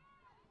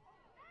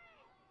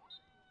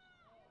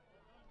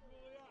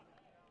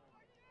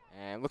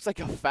 And looks like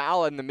a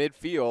foul in the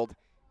midfield.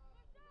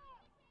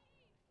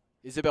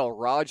 Isabel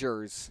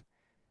Rogers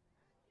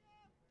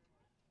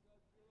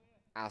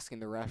asking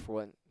the ref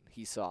what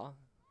he saw.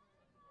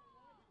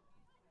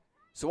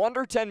 So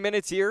under 10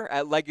 minutes here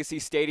at Legacy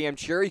Stadium.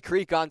 Cherry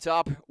Creek on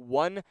top,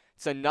 1-0.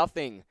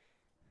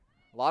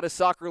 A lot of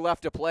soccer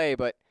left to play,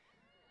 but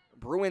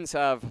Bruins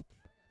have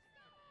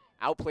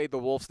outplayed the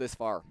Wolves this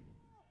far.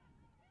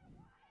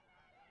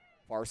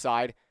 Far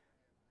side.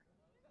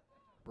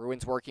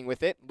 Bruins working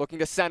with it, looking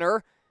to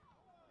center.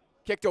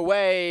 Kicked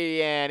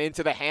away and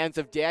into the hands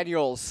of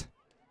Daniels.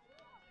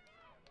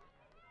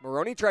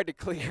 Maroney tried to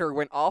clear,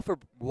 went off a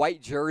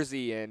white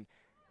jersey, and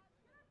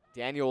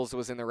Daniels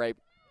was in the right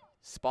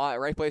spot,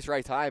 right place,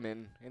 right time,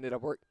 and ended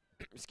up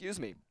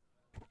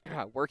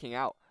working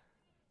out.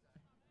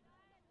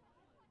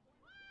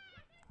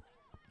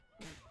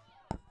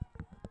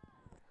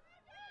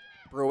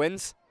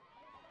 Bruins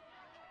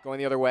going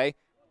the other way.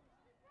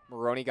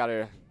 Maroney got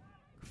a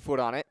foot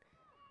on it.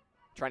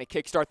 Trying to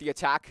kickstart the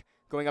attack.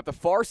 Going up the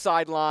far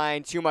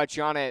sideline. Too much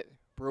on it.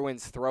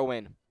 Bruins throw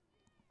in.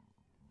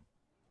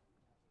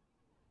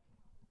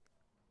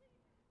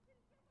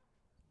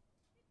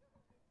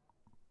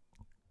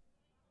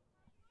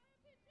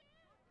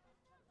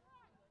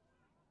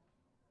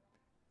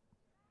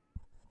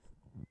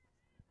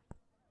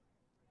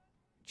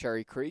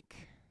 Cherry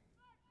Creek.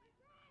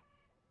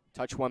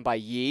 Touch one by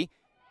Yee.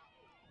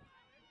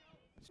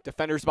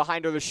 Defenders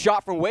behind her. The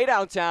shot from way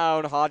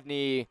downtown.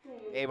 Hodney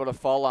able to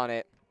fall on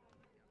it.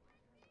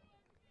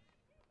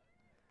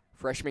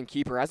 Freshman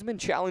keeper hasn't been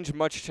challenged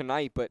much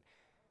tonight, but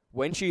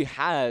when she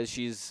has,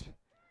 she's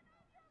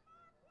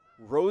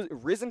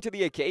risen to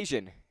the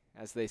occasion,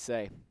 as they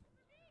say.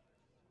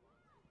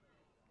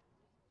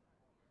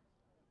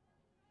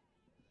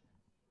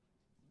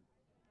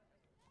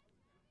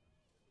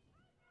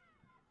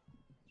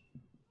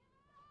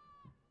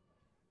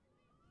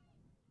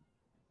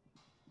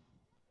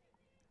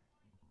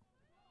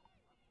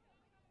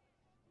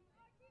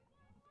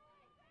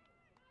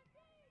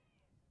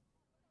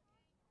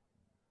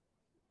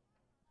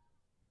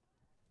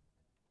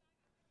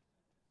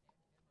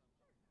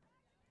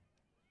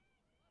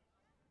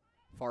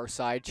 Far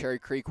side, Cherry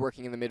Creek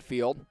working in the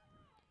midfield.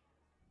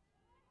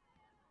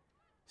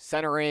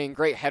 Centering,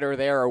 great header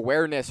there.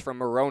 Awareness from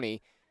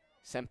Maroney.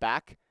 Sent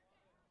back.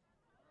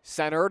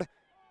 Centered.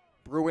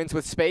 Bruins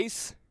with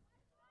space.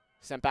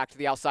 Sent back to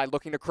the outside,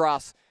 looking to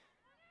cross.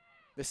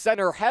 The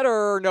center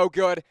header, no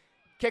good.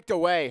 Kicked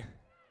away.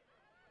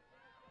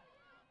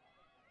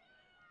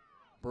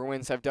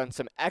 Bruins have done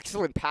some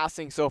excellent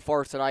passing so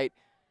far tonight.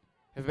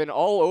 Have been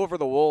all over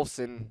the Wolves,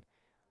 and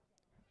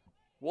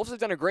Wolves have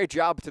done a great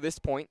job to this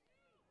point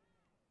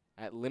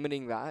at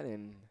limiting that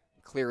and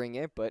clearing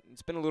it, but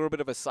it's been a little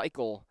bit of a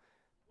cycle.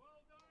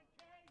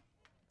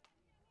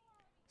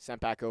 Sent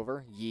back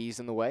over. Yee's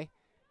in the way.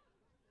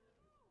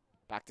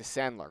 Back to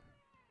Sandler.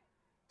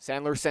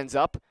 Sandler sends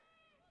up.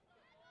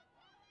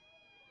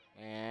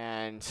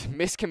 And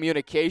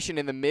miscommunication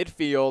in the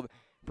midfield.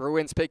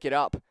 Bruins pick it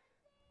up.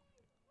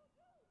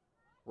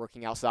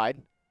 Working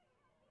outside.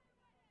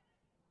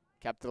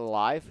 Kept it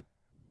alive.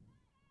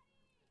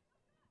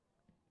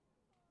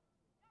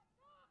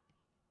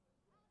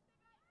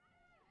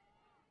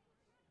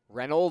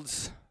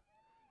 Reynolds.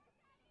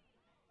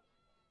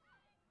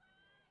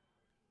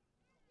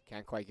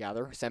 Can't quite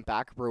gather. Sent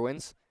back.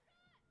 Bruins.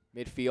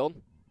 Midfield.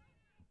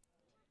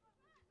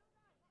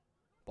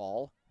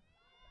 Ball.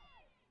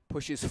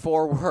 Pushes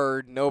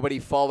forward. Nobody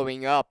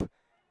following up.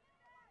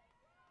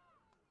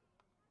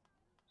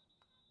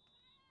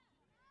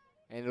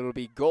 And it'll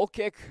be goal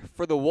kick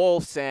for the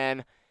Wolves,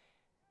 and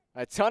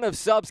a ton of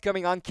subs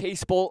coming on.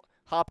 Casebolt,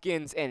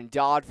 Hopkins, and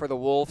Dodd for the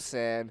Wolves.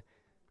 And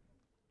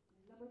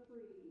Number 3,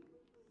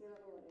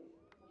 Sarah Lloyd.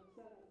 Number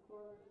 7,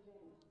 Cora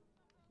James.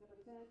 Number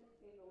 10,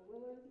 Ava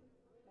Willard.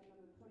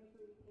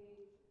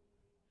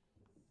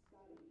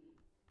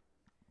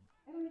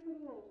 for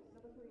the Wolves,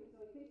 number 3,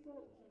 Zoe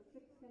Casebolt, number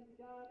 6, Kenzie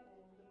Dodd,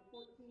 and number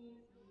 14,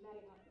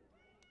 Maddie Hopkins.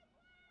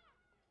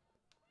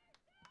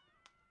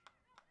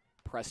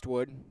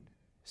 Prestwood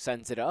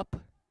sends it up.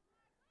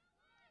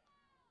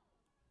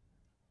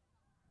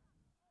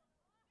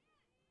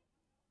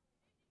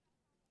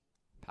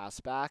 Pass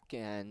back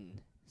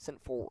and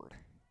sent forward.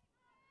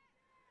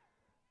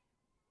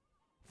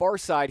 Far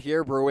side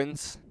here,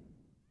 Bruins.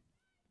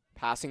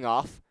 Passing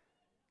off.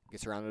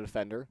 Gets around the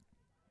defender.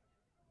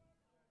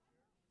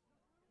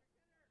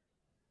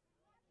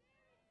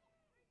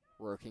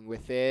 Working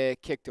with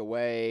it. Kicked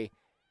away.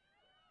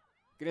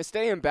 Gonna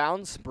stay in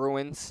bounds.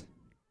 Bruins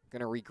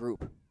gonna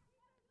regroup.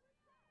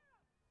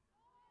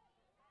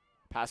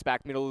 Pass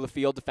back middle of the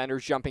field.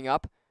 Defenders jumping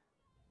up.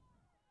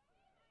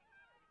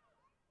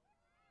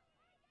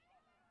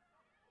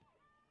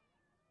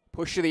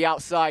 Push to the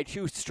outside,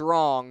 too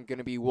strong. Going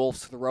to be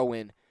Wolves throw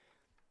in.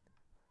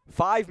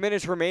 5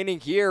 minutes remaining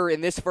here in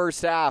this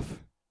first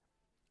half.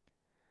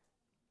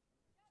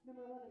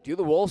 Do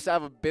the Wolves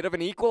have a bit of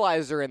an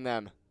equalizer in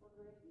them?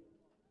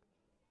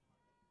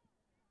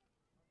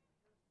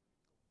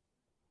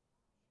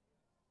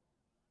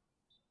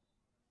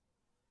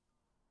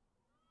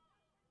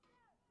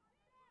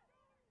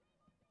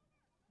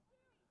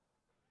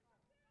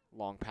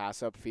 Long pass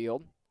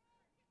upfield.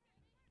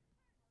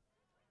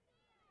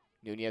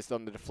 Nunez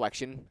on the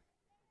deflection,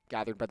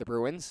 gathered by the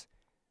Bruins.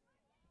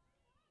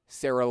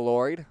 Sarah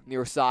Lloyd,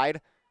 near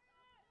side.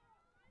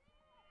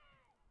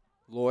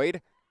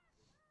 Lloyd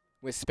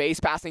with space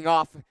passing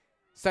off.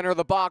 Center of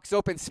the box,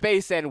 open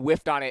space, and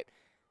whiffed on it.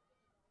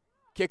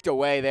 Kicked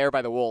away there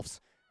by the Wolves.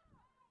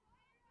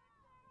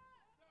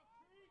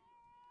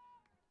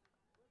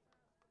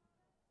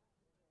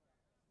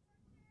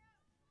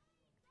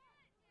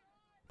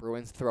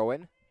 Bruins throw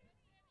in.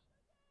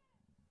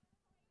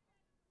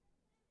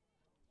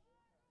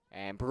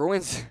 And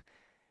Bruins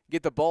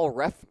get the ball.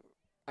 Ref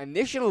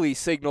initially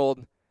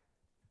signaled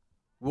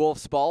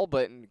Wolves' ball,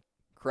 but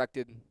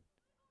corrected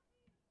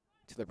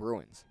to the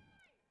Bruins.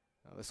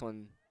 Now this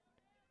one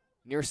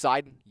near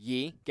side.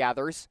 Yee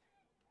gathers.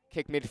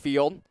 Kick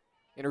midfield.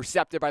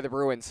 Intercepted by the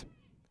Bruins.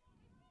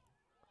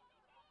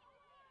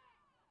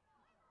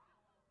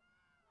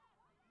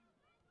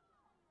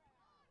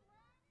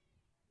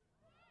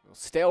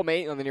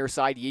 Stalemate on the near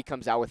side. Yee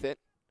comes out with it.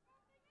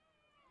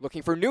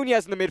 Looking for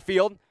Nunez in the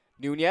midfield.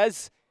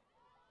 Nunez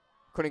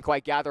couldn't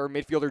quite gather.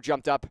 Midfielder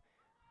jumped up.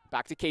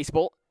 Back to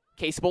Casebolt.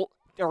 Casebolt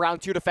around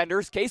 2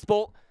 defenders.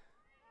 Casebolt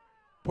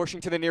pushing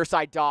to the near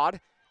side.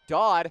 Dodd.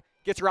 Dodd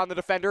gets around the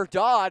defender.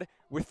 Dodd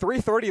with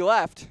 3:30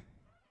 left.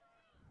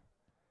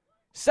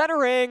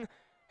 Centering.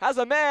 Has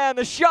a man.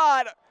 The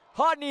shot.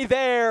 Hodney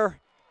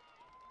there.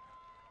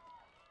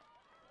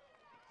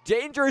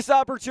 Dangerous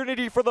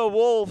opportunity for the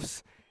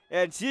Wolves.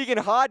 And Tegan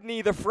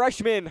Hodney, the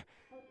freshman.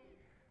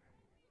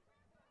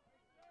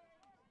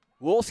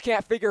 Wolves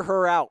can't figure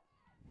her out.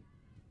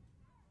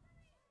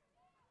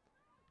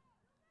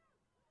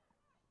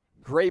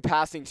 Great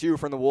passing, too,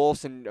 from the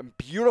Wolves, and a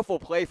beautiful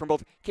play from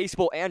both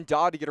Casebolt and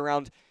Dodd to get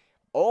around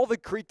all the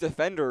Creek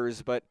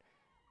defenders, but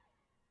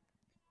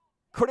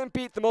couldn't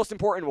beat the most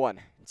important one,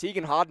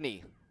 Tegan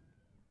Hodney.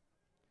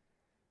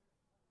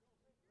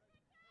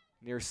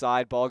 Near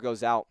side, ball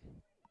goes out.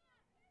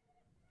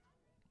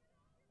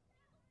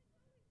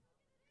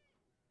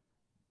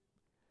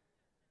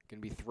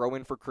 Going to be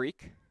throw-in for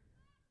Creek.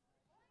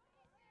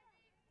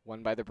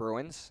 Won by the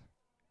Bruins.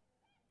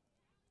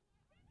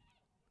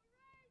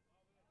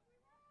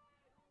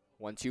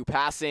 1-2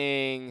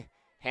 passing.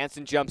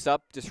 Hansen jumps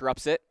up,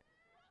 disrupts it.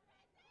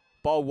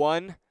 Ball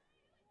won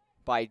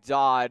by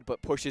Dodd,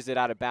 but pushes it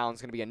out of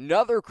bounds. Going to be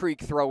another Creek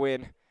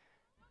throw-in.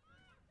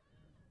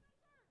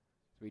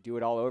 We do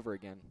it all over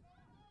again.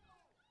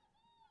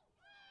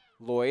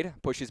 Lloyd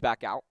pushes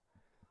back out.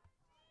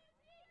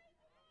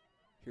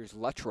 Here's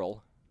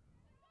Luttrell.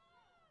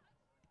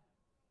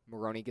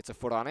 Maroney gets a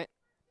foot on it.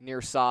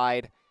 Near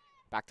side,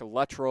 back to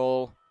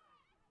Luttrell.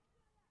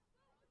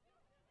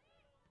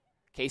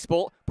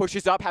 Casebolt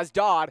pushes up, has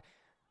Dodd.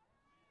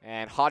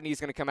 And Hodney's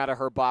going to come out of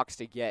her box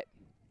to get.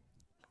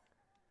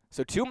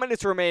 So 2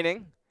 minutes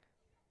remaining.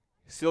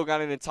 Still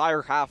got an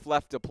entire half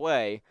left to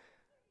play.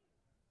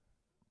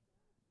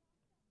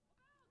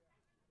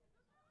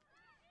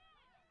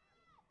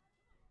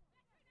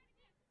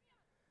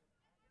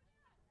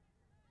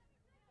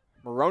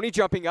 Maroney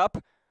jumping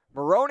up.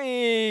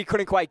 Maroney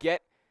couldn't quite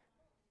get.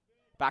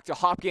 Back to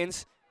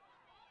Hopkins.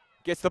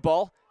 Gets the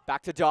ball.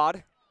 Back to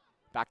Dodd.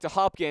 Back to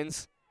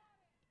Hopkins.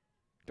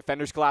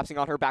 Defenders collapsing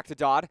on her. Back to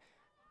Dodd.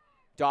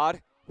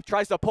 Dodd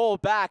tries to pull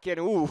back,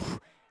 and ooh,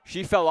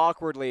 she fell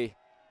awkwardly.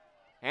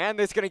 And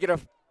it's going to get a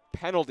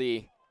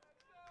penalty.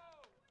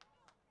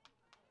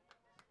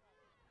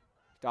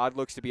 Dodd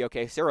looks to be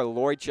okay. Sarah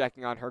Lloyd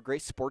checking on her.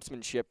 Great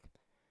sportsmanship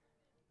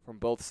from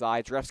both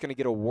sides. Ref's going to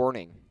get a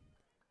warning.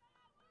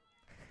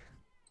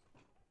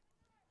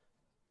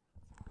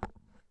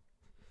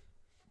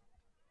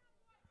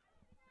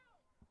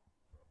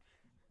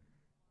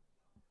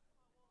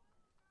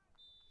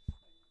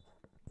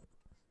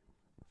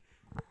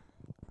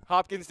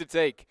 Hopkins to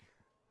take.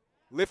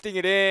 Lifting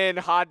it in,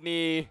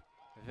 Hodney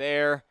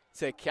there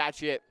to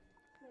catch it.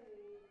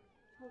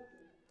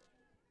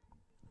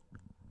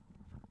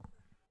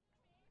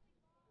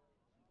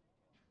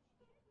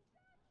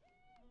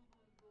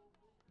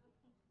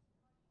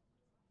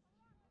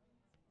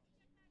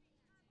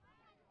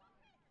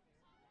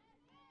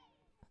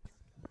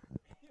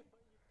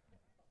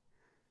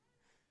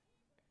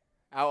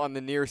 Out on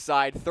the near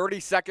side,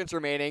 30 seconds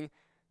remaining.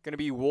 Going to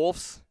be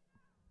Wolves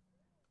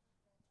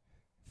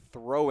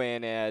throw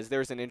in as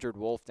there's an injured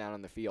Wolf down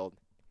on the field.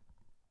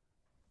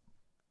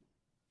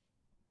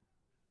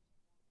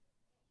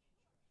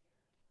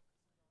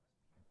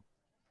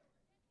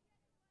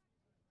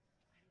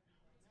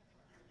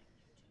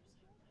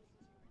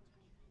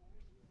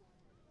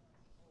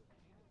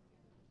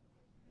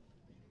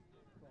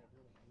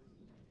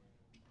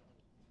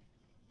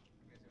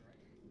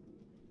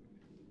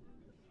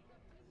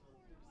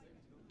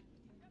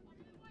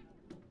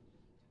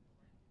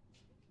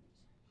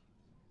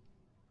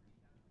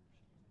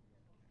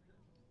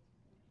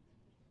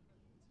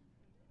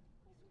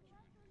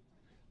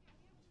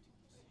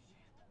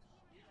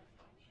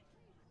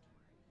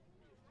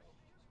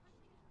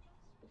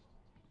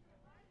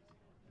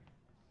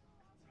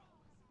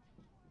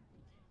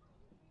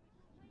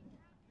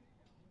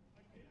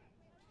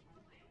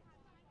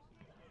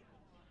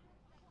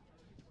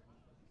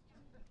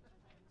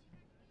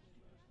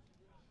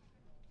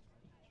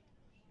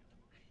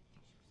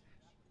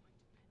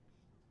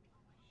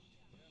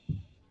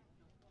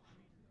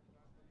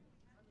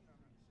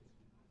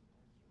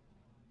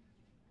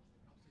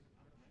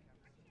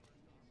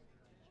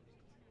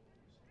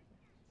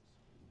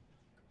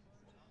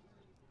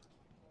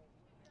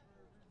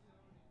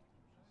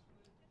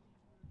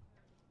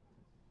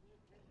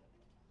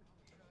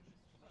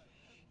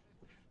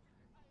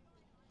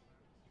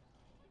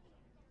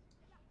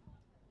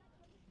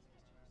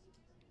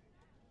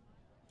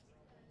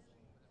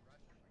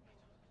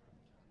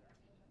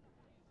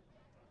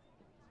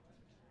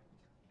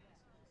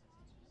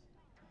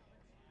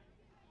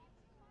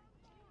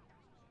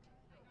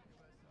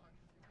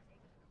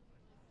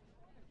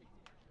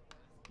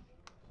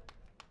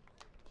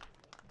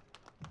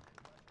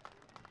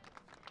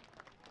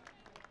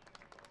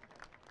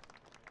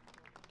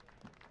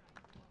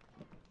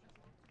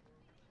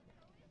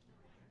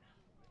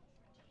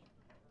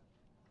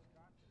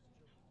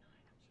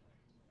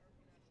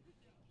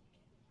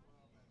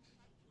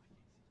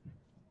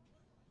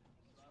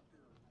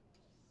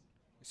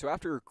 So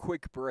after a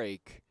quick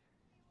break,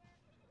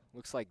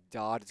 looks like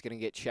Dodd is going to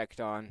get checked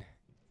on.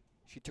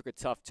 She took a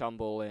tough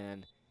tumble,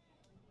 and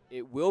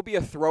it will be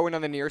a throw-in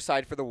on the near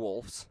side for the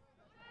Wolves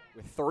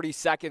with 30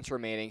 seconds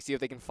remaining. See if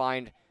they can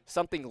find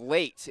something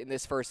late in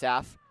this first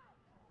half.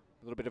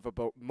 A little bit of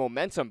a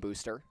momentum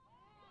booster.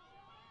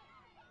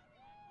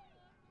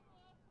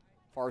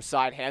 Far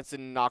side,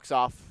 Hansen knocks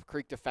off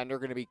Creek defender.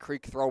 Going to be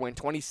Creek throw-in.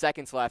 20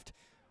 seconds left.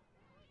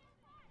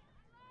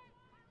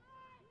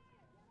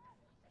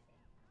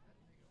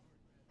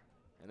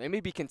 And they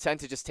may be content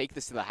to just take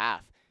this to the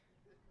half.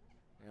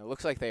 And it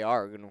looks like they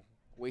are. Going to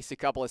waste a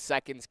couple of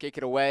seconds, kick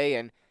it away,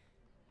 and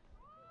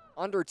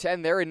under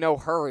 10, they're in no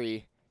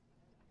hurry.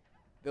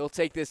 They'll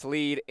take this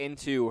lead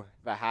into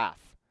the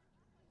half.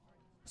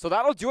 So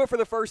that'll do it for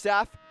the first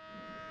half.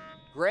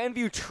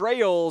 Grandview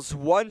trails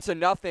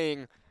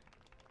 1-0.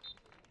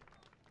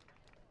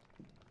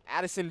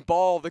 Addison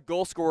Ball, the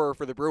goal scorer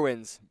for the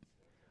Bruins.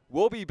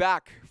 We'll be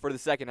back for the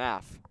second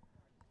half.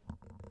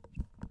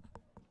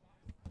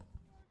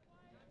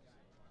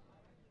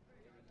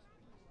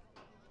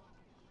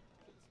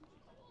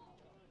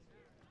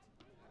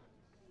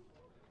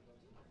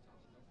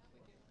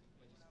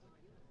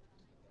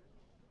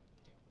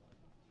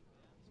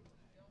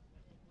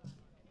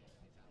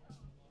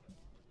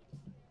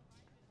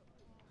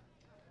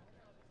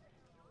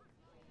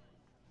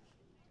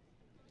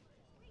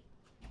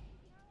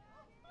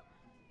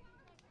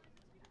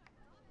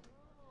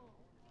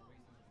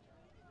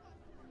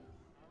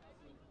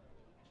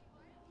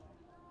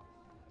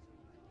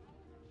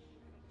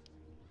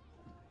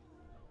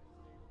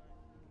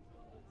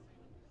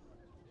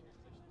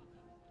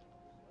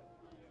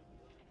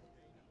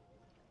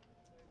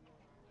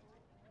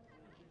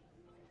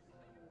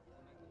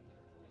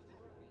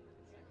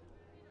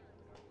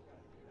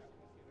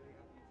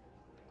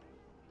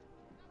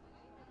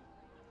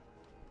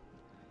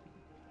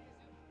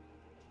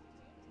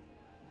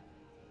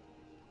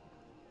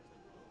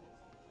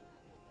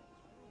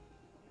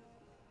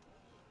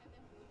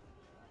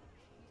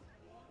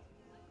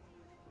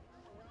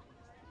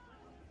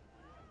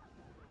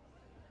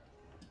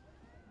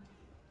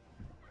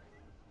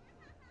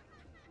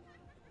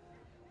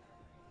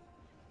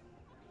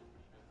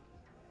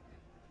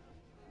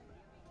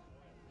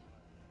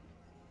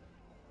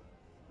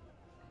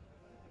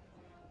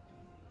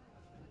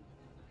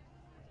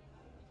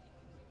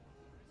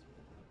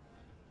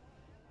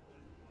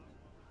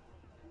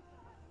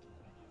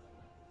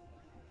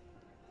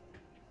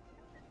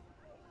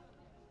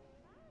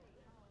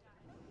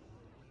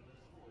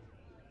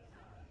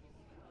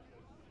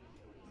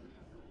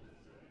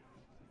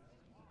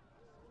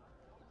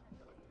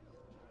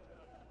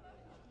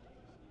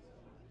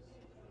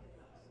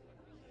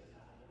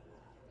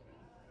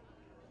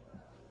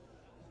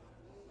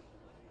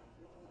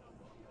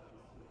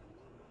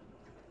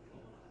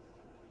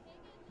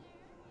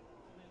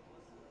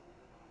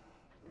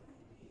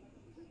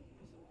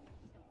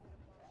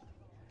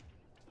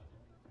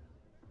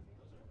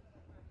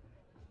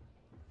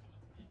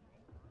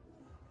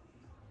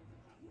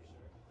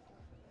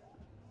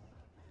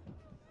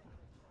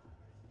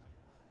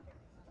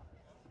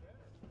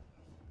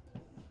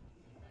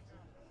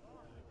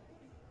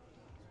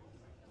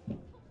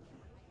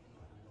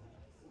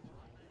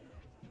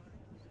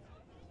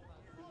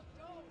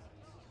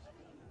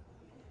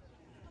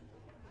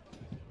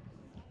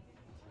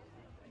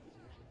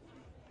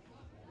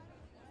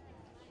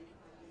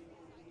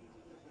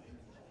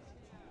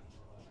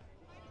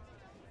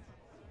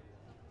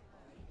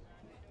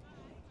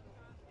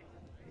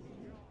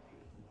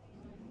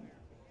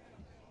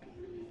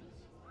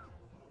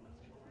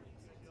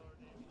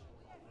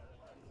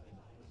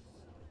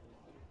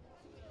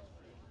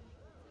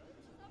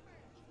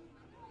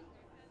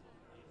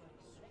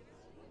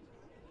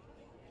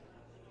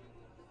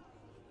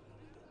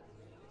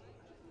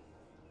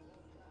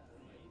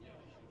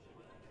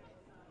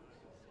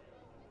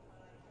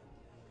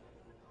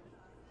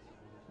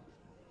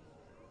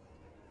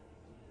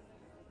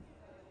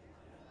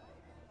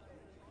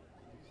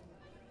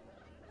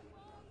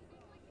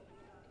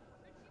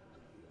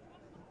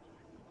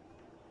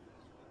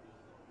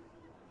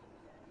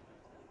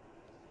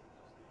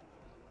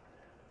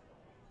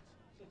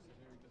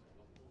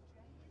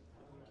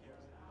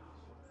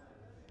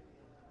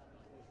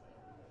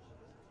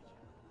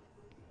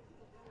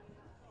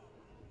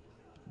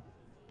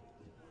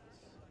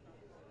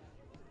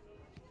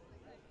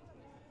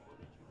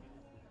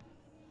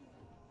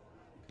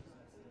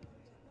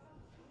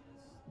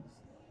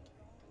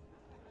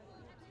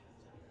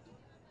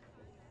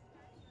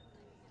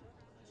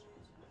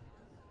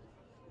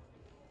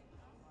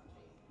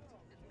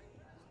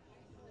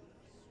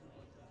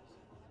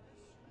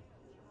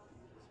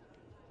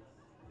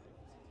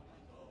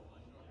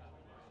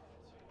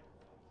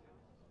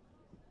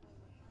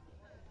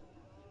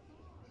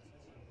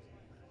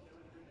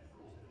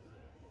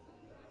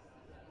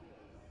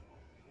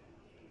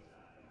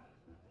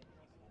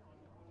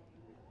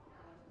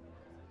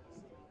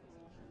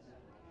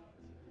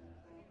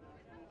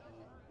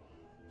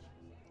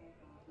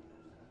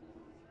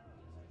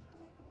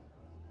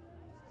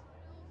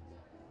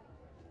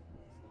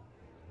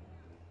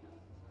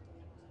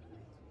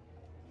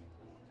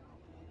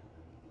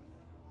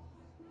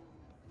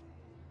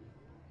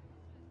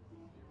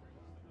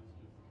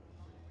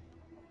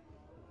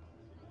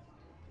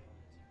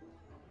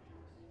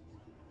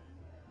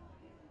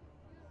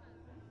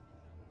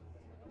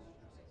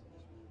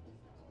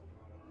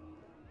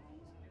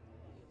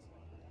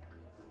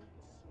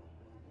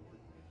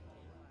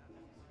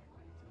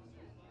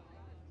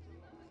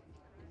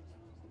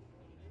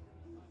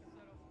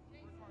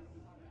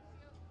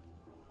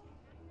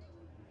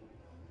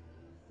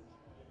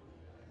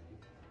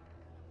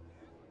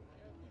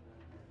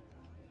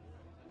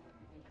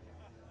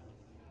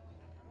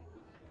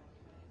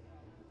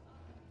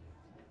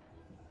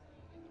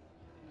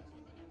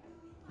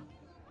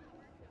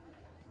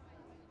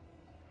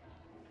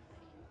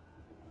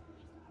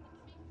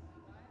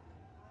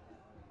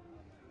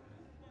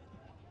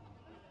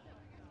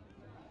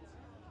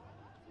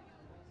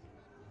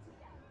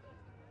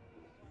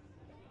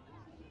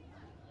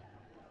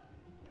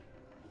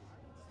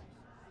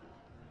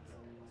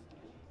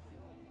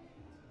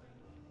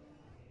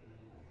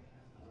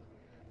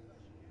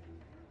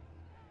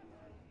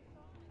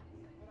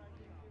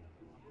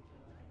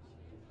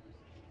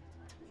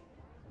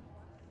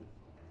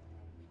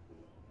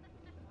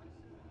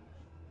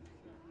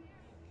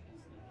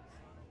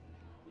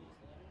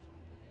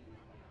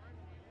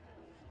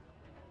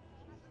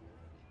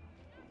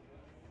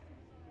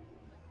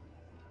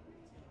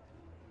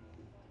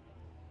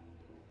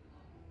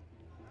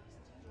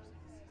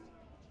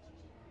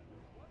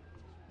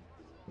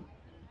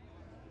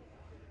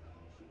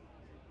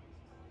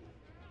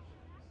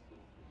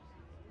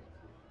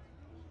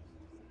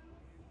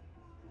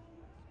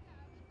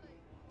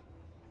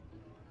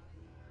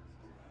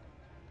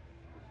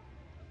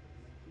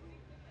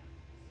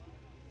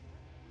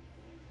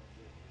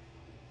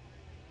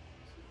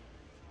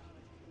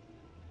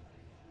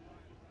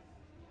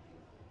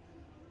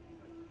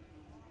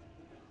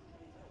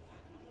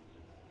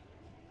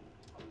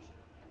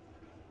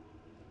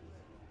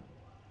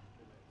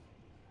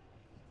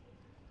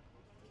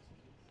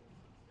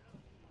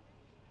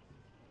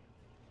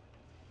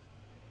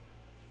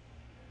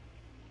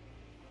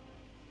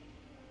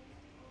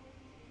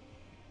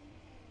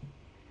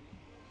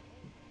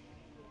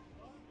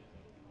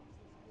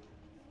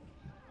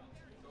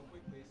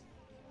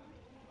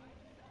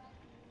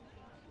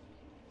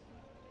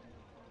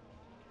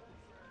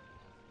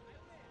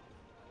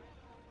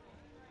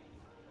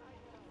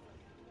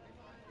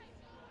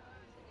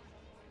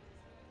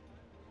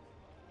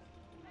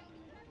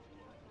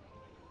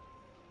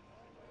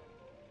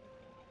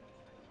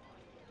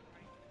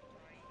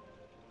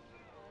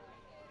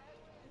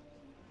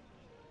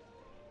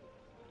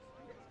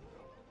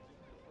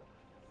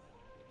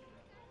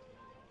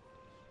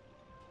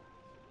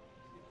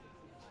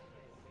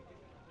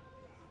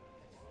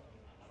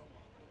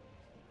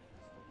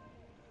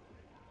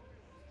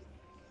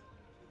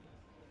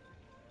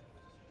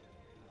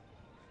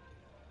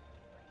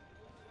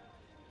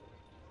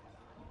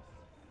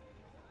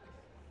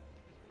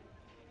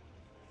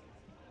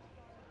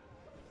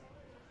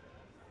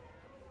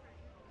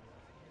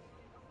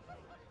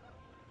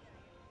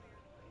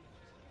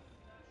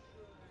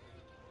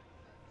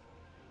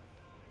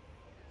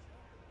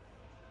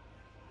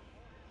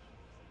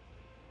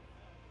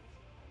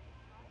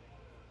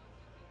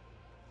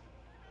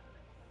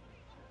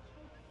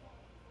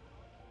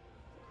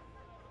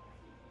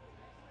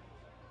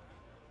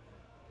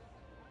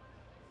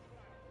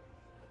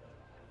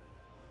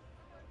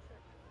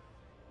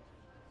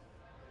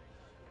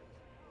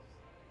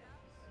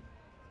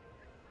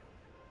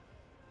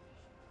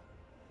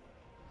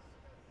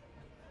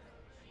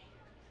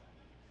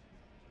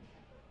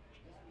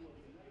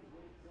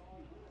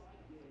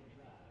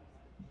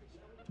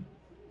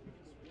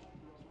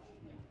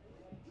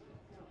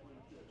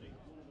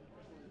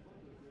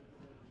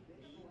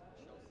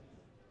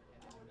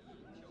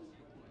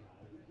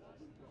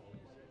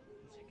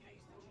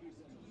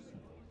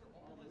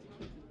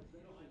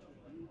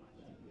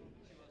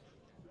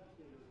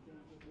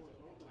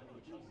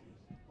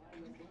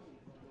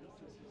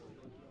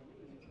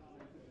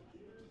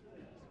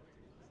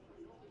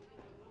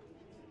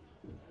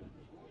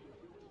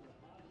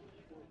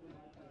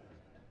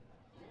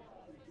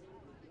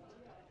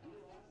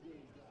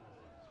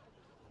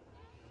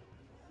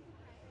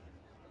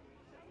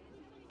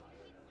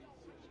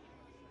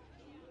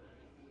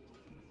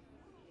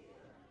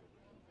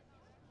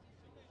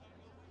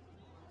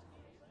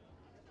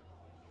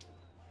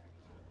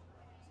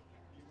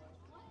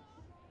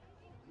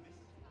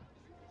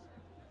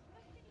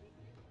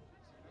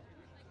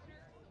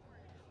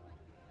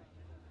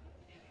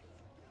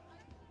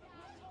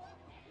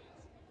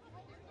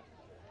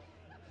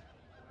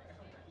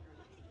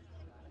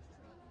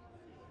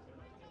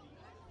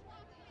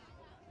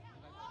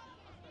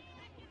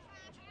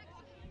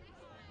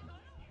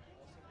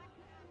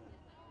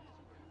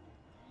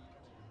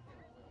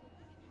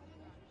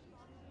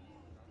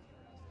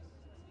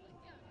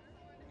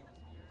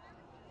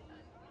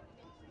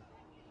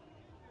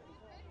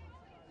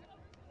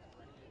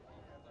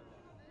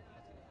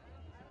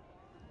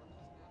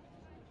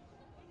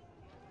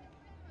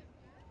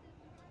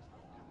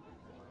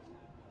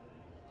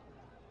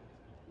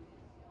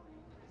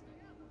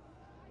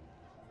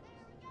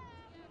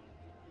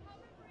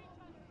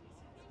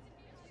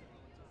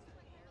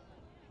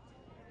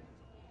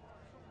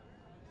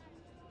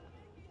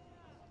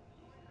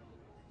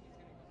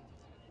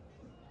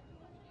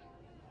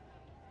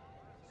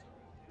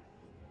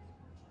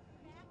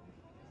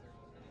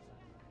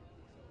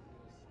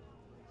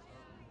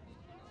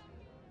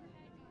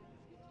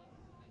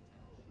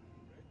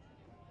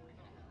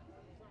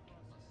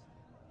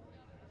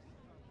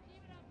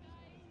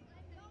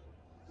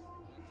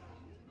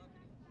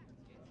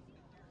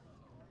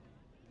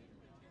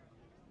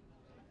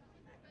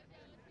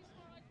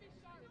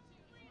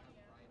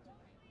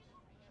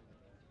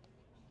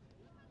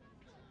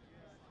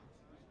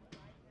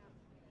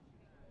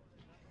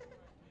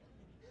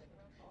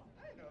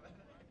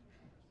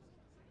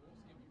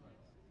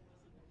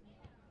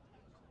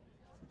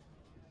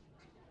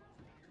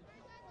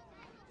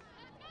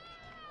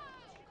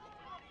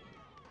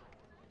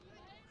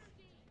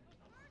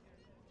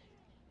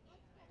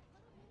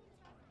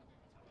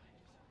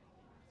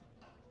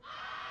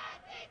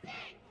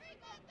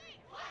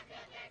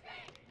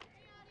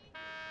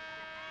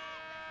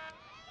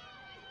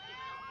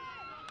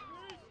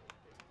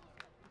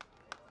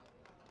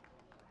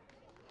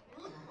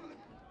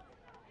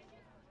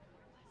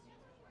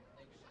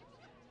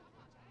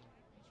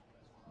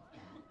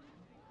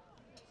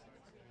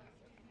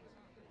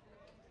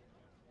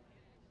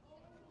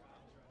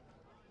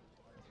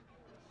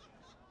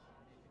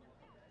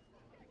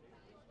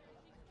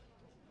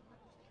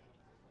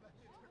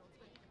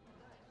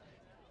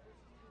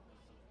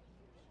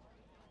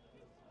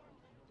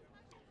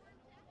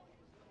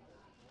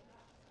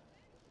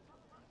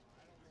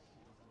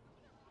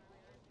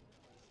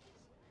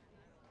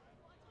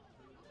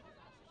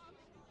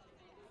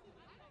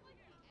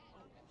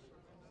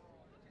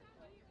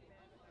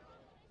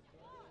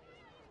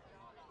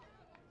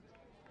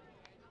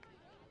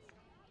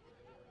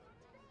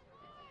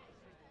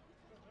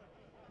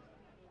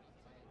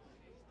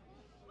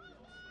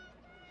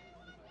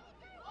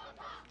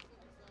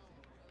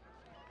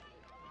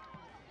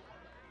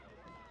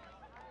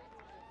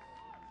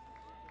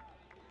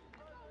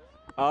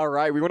 All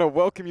right, we want to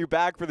welcome you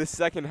back for the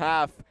second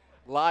half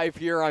live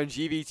here on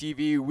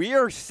GVTV. We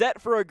are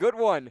set for a good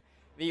one.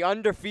 The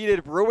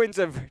undefeated Bruins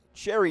of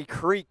Cherry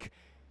Creek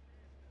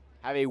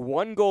have a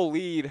 1-goal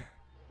lead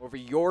over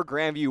your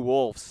Grandview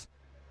Wolves.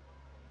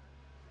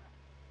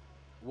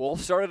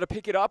 Wolves started to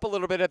pick it up a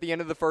little bit at the end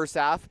of the first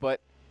half,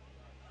 but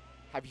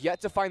have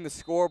yet to find the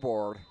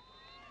scoreboard.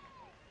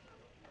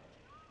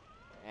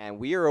 And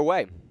we are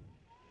away.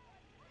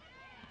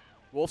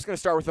 Wolves going to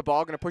start with the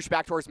ball, going to push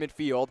back towards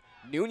midfield.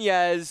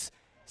 Nunez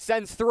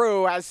sends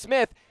through as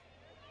Smith.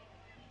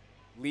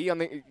 Yee on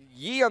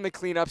the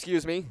cleanup,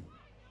 excuse me.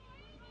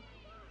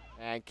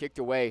 And kicked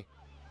away.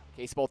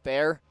 Case Bolt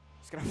there.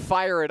 He's going to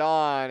fire it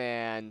on,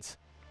 and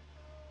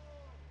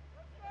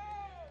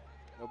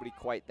nobody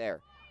quite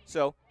there.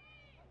 So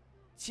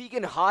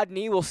Tegan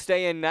Hodney will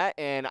stay in net,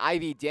 and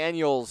Ivy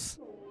Daniels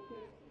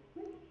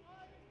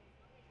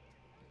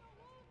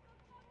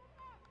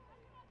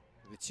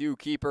the two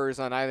keepers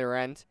on either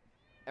end.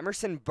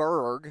 Emerson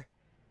Berg,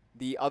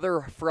 the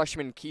other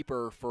freshman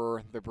keeper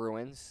for the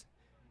Bruins,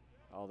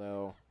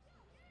 although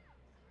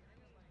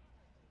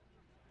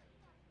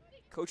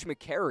Coach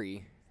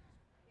McCary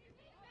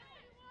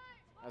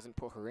hasn't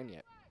put her in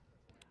yet.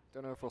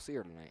 Don't know if we'll see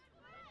her tonight.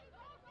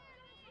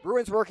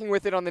 Bruins working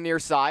with it on the near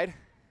side.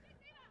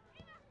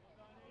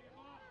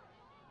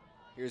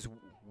 Here's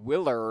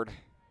Willard.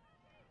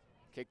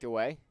 Kicked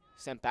away.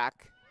 Sent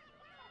back.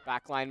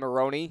 Backline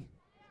Maroney.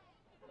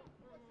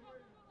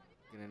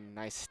 And a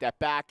nice step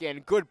back,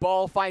 and good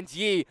ball finds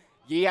Yee.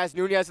 Yee has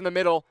Nunez in the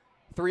middle.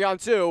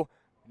 3-on-2.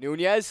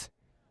 Nunez.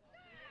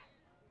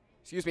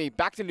 Excuse me,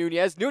 back to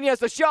Nunez. Nunez,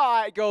 the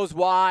shot goes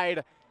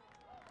wide.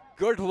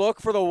 Good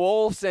look for the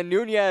Wolves, and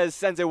Nunez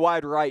sends it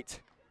wide right.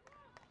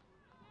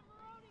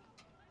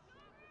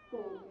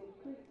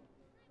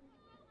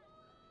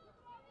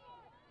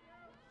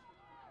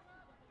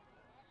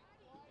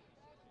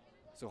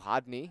 So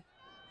Hodney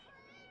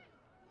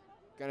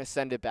gonna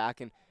send it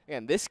back, and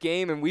again, this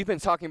game, and we've been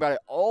talking about it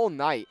all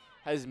night,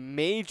 has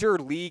major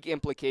league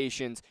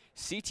implications.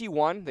 CT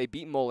won, they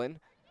beat Mullen,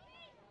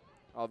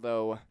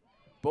 although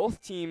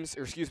both teams,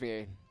 or excuse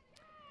me,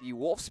 the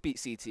Wolves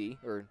beat CT,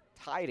 or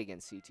tied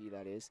against CT,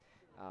 that is.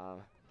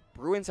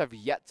 Bruins have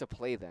yet to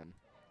play them.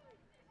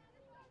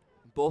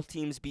 Both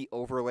teams beat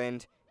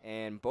Overland,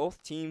 and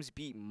both teams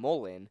beat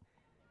Mullen.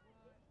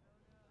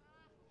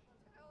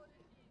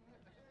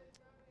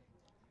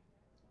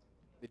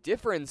 The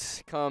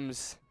difference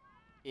comes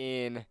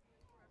in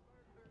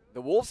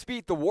the Wolves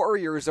beat the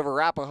Warriors of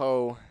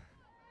Arapahoe.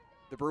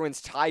 The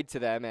Bruins tied to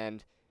them,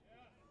 and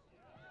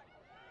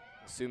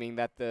assuming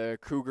that the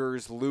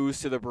Cougars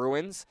lose to the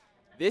Bruins,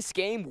 this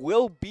game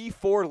will be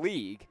for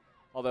league,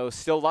 although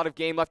still a lot of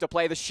game left to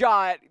play. The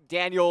shot,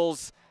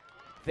 Daniels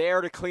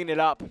there to clean it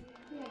up.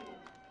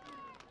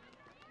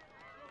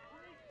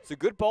 So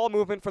good ball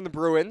movement from the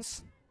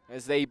Bruins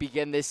as they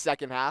begin this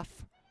second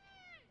half.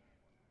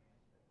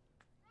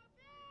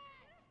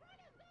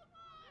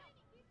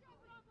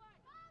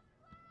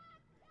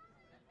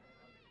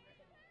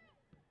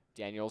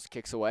 Daniels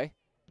kicks away.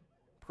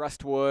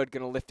 Prestwood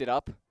gonna lift it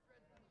up.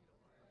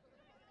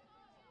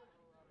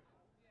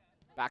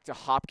 Back to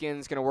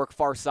Hopkins, gonna work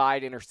far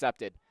side,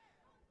 intercepted.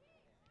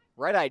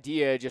 Right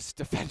idea, just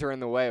defender in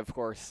the way, of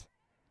course.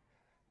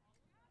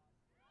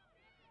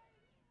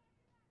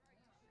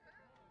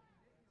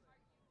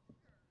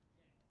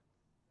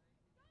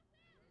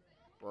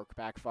 Work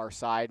back far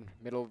side,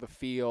 middle of the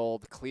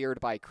field, cleared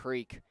by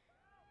Creek.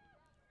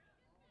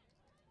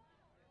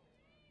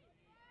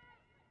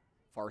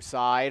 Far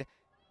side,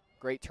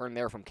 great turn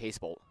there from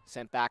Casebolt.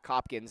 Sent back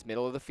Hopkins,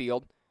 middle of the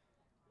field.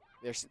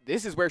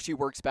 This is where she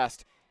works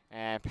best.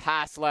 And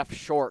pass left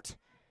short.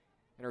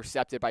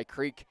 Intercepted by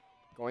Creek.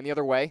 Going the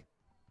other way.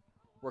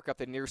 Work up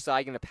the near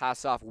side, going to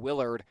pass off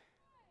Willard.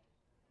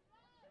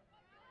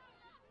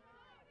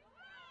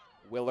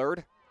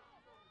 Willard.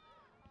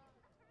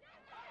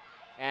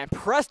 And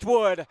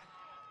Prestwood,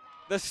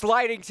 the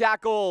sliding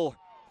tackle,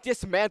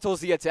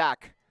 dismantles the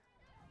attack.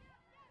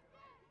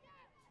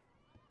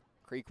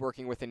 Creek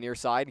working with the near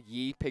side.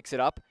 Yee picks it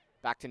up.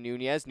 Back to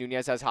Nunez.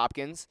 Nunez has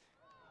Hopkins.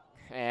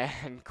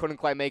 And couldn't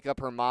quite make up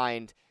her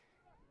mind.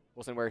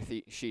 Wasn't where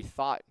she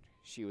thought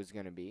she was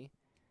going to be.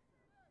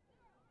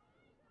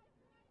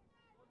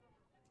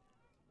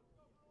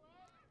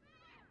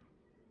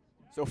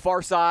 So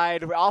far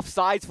side,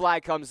 offsides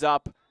flag comes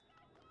up.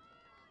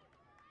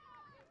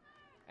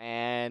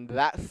 And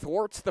that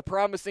thwarts the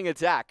promising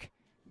attack.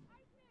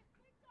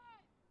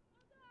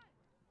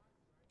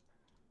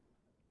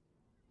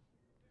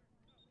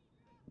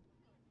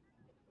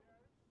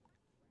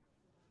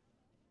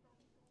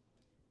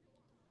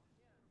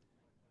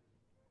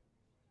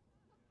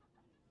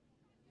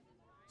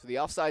 So the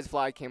offsides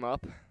flag came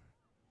up.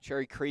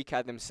 Cherry Creek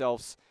had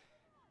themselves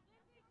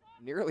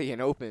nearly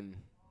an open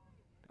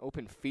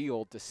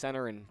field to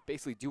center and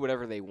basically do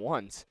whatever they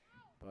want.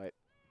 But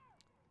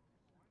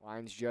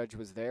Lions judge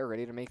was there,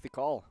 ready to make the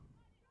call.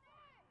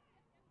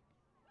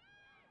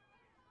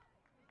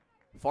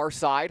 Far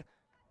side.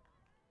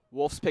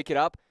 Wolves pick it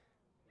up.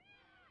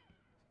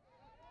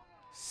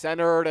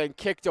 Centered and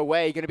kicked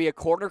away. Going to be a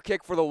corner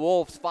kick for the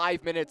Wolves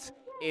 5 minutes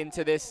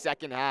into this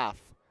second half.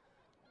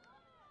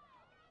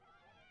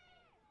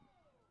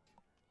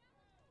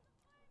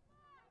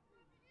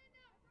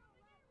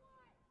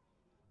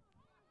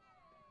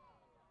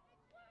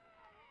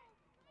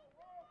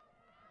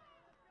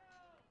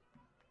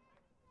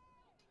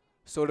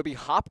 So it'll be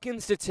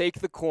Hopkins to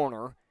take the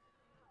corner.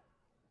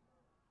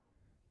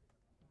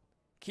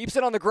 Keeps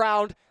it on the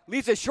ground.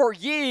 Leaves it short.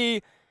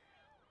 Yee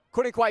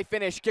couldn't quite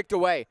finish. Kicked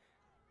away.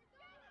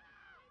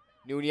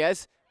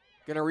 Nunez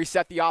going to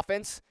reset the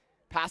offense.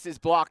 Pass is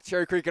blocked.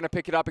 Cherry Creek going to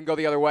pick it up and go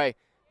the other way.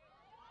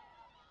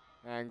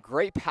 And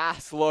great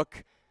pass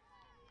look.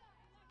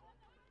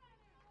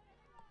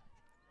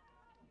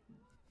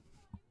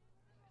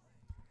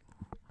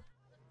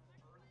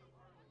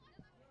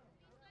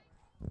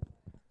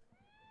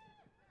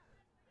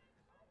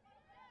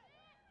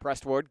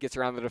 Prestwood gets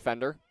around the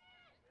defender.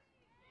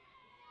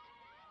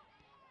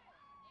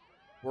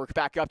 Work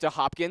back up to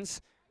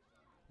Hopkins.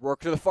 Work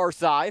to the far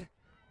side.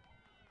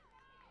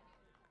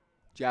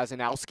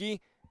 Jasanowski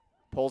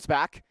pulls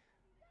back.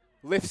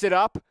 Lifts it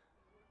up.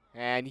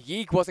 And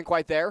Yeek wasn't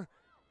quite there.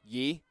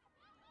 Yee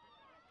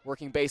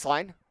working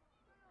baseline.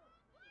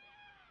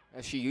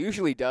 As she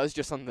usually does,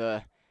 just on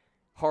the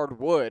hard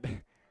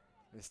wood.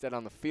 Instead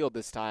on the field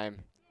this time.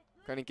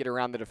 Trying to get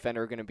around the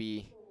defender. Going to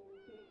be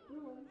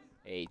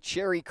a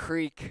Cherry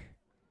Creek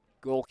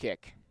goal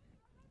kick.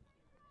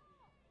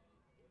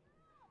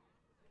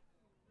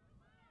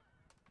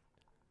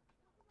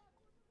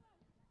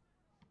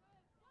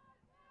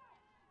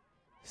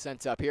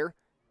 Sent up here.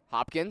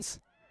 Hopkins.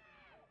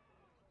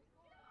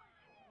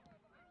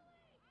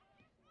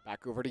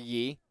 Back over to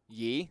Yee.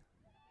 Yee.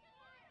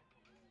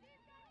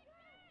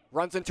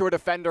 Runs into a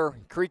defender.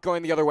 Creek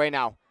going the other way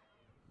now.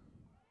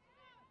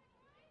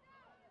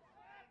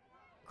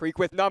 Creek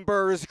with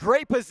numbers.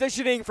 Great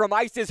positioning from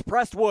Ice's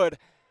Prestwood.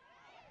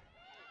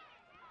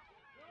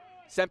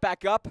 Sent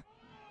back up.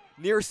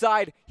 Near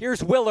side.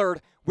 Here's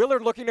Willard.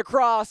 Willard looking to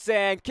cross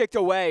and kicked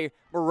away.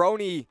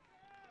 Maroney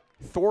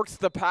thwarts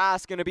the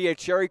pass. Going to be a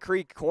Cherry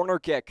Creek corner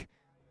kick.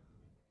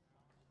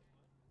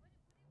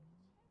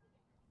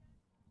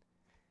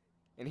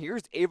 And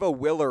here's Ava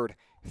Willard.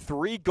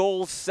 3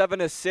 goals,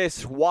 7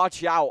 assists.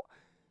 Watch out.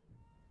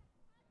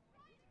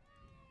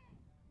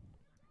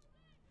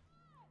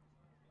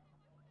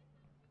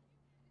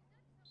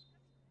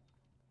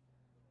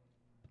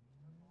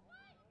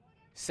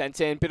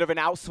 Sent in, bit of an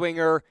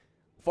outswinger.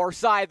 Far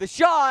side, the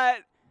shot.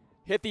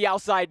 Hit the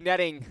outside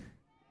netting.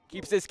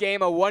 Keeps this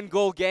game a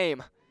 1-goal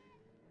game.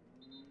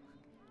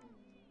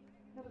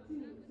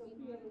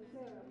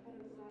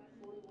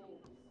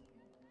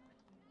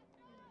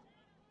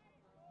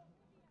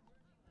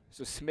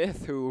 So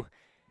Smith, who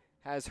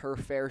has her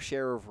fair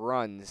share of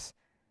runs,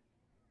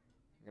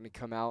 going to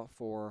come out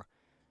for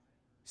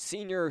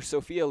senior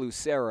Sophia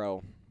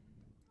Lucero.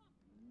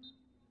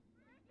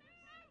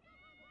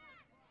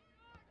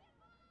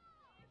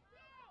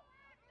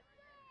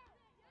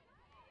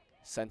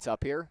 Sent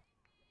up here.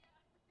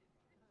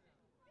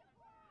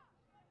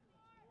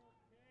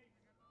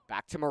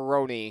 Back to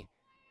Maroney.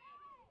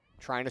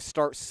 Trying to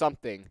start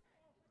something.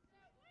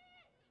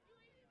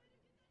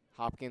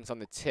 Hopkins on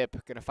the tip.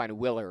 Going to find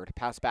Willard.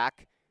 Pass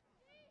back.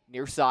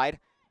 Near side.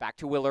 Back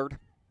to Willard.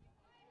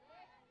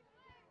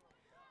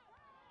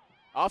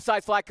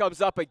 Offside flag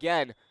comes up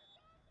again.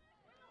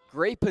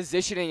 Great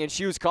positioning, and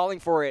she was calling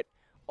for it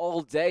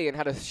all day and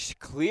had a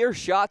clear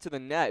shot to the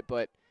net,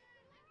 but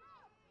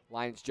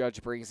Lions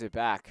judge brings it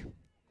back.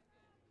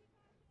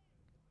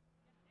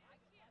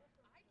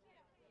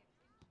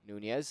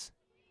 Nunez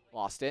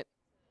lost it.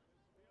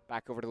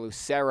 Back over to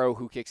Lucero,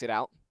 who kicks it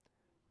out.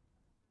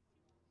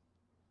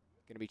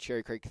 Going to be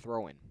Cherry Creek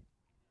throw-in.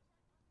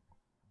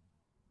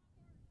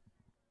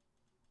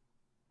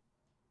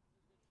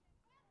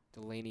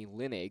 Delaney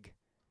Linig,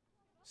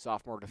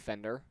 sophomore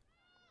defender.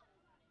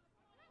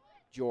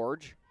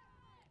 George.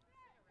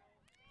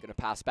 Going to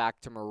pass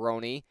back to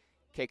Maroney.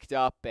 Kicked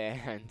up,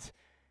 and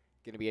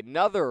going to be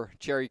another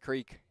Cherry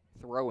Creek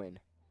throw-in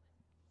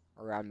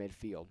around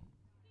midfield.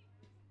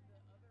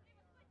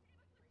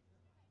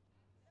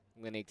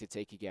 Linig to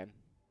take again.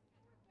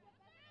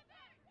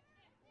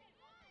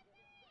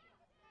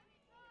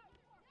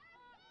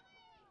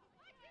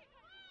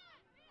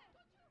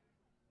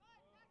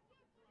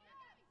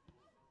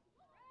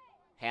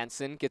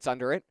 Hansen gets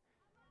under it.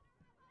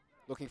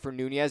 Looking for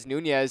Nunez.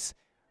 Nunez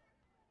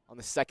on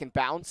the second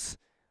bounce.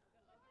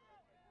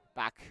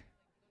 Back.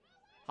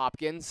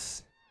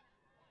 Hopkins.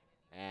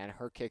 And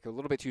her kick a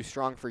little bit too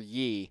strong for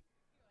Yee.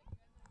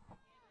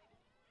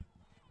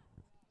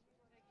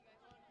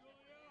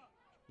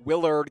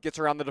 Willard gets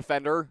around the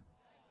defender.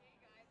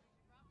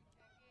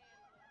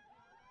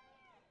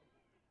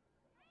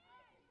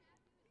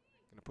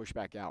 Gonna push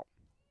back out.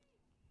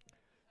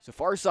 So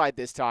far side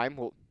this time.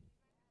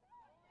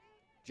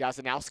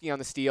 Jasanowski on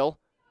the steal.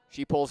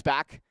 She pulls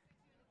back.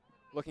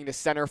 Looking to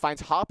center,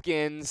 finds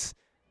Hopkins.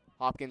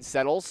 Hopkins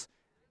settles.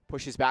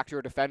 Pushes back to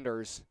her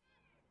defenders.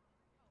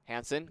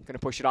 Hansen gonna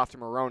push it off to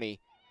Maroney.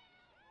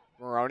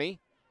 Maroney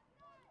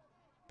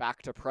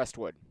back to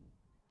Prestwood.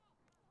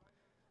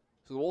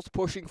 So the Wolves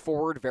pushing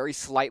forward very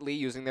slightly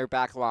using their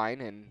back line,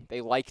 and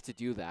they like to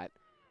do that.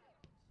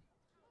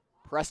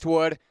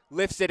 Prestwood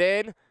lifts it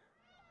in.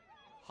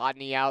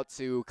 Hodney out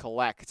to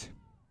collect.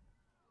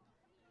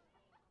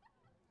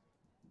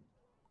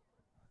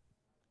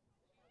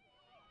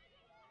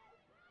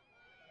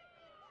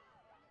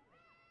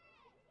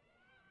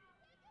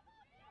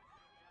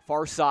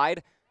 Far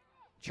side,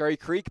 Cherry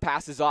Creek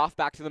passes off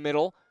back to the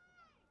middle.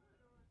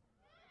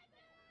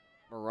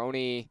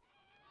 Maroney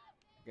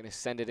going to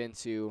send it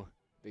into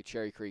the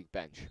Cherry Creek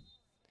bench.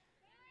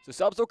 So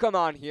subs will come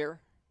on here.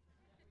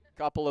 A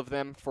couple of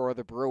them for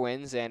the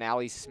Bruins, and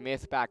Allie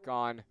Smith back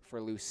on for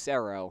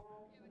Lucero.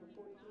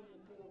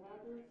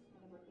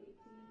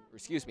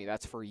 Excuse me,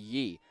 that's for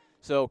Yee.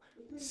 So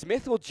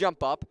Smith will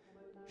jump up.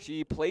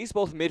 She plays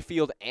both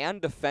midfield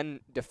and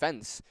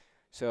defense.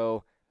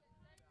 So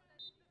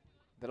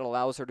that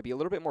allows her to be a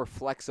little bit more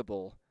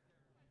flexible.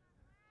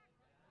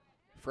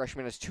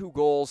 Freshman has 2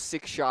 goals,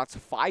 6 shots,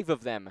 5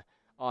 of them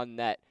on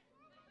net.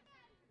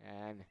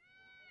 And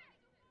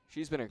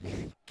she's been a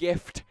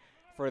gift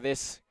for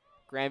this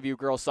Grandview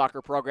girls soccer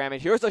program.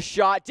 And here's a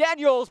shot.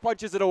 Daniels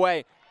punches it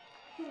away.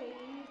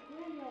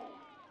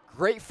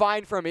 Great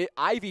find from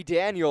Ivy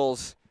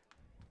Daniels.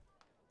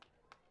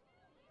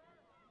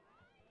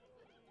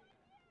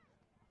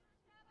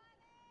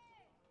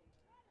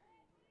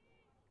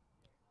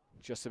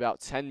 Just about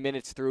 10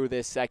 minutes through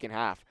this second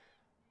half.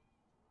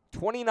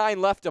 29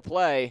 left to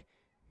play.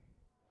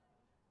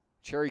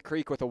 Cherry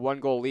Creek with a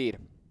 1-goal lead.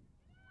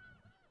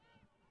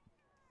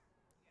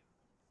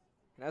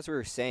 And as we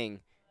were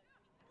saying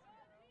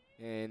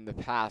in the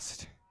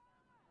past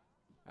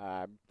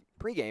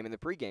pregame,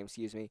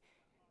 excuse me,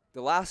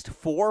 the last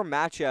 4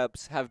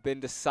 matchups have been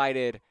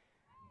decided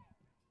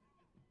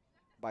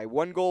by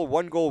 1 goal,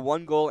 1 goal,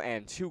 1 goal,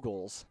 and 2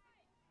 goals.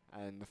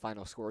 And the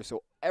final score.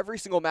 So every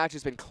single match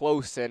has been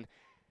close, and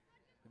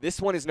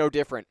this one is no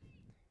different.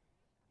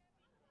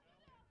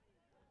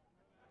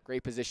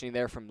 Great positioning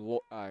there from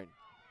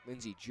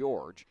Lindsey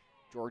George.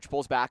 George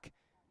pulls back,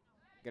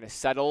 going to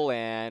settle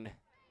and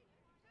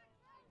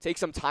take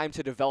some time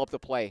to develop the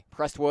play.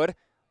 Prestwood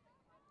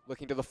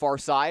looking to the far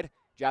side.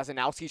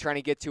 Jazanowski trying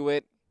to get to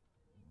it.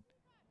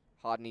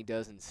 Hodney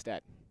does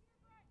instead.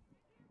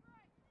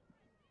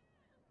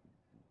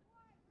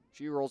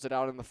 She rolls it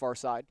out on the far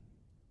side.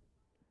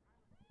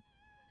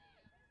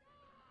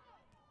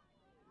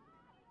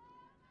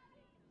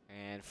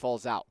 And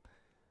falls out.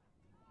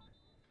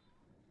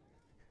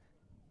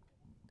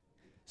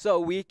 So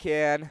we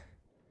can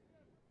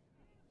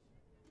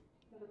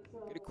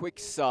get a quick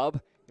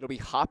sub. It'll be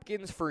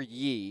Hopkins for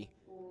Yee.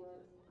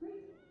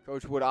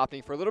 Coach Wood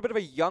opting for a little bit of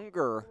a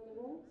younger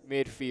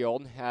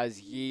midfield. Has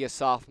Yee a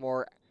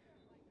sophomore,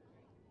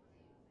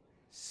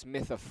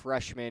 Smith a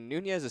freshman,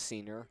 Nunez a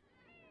senior.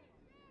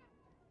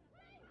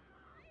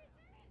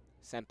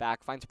 Sent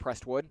back, finds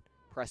Prestwood.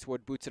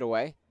 Prestwood boots it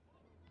away.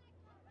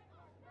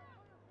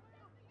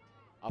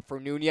 Up for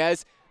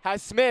Nunez,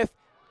 has Smith.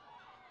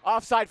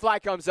 Offside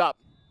flag comes up.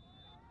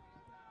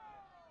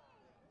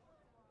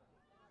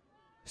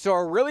 So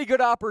a really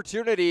good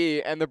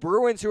opportunity, and the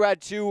Bruins, who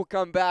had 2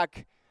 come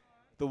back,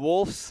 the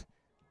Wolves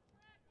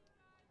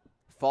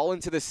fall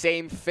into the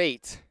same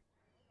fate,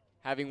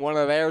 having one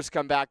of theirs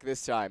come back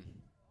this time.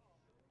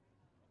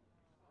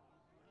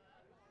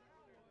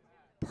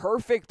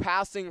 Perfect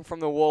passing from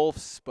the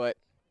Wolves, but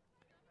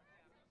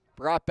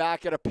brought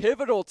back at a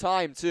pivotal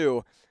time,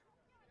 too.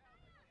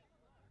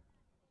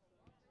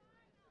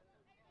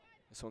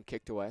 This one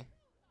kicked away.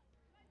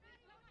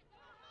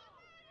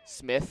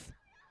 Smith.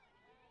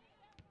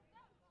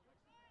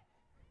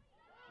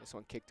 This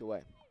one kicked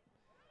away.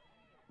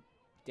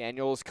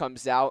 Daniels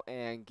comes out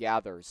and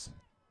gathers.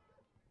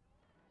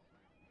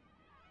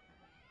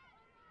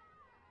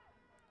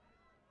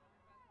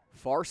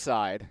 Far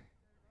side.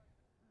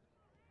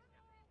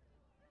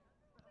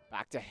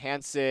 Back to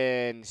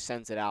Hansen,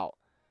 sends it out.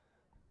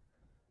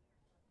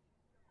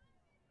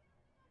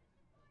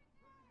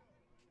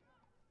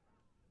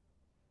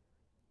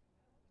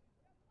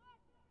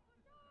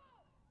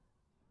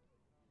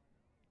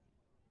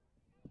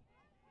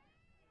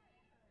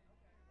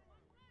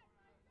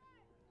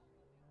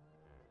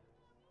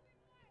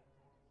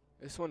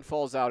 This one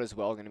falls out as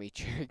well. Going to be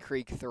Cherry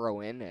Creek throw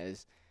in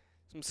as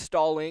some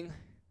stalling.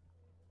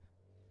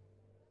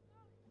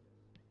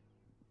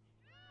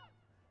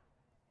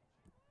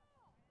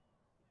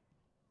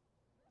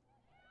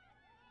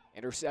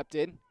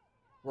 Intercepted.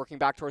 Working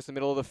back towards the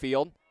middle of the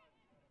field.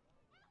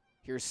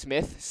 Here's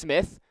Smith.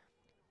 Smith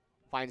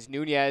finds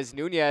Nunez.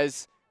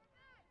 Nunez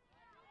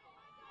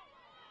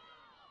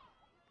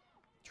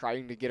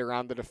trying to get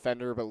around the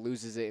defender, but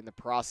loses it in the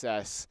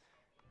process.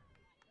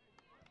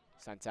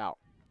 Sent out.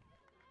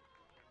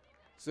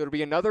 So it'll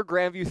be another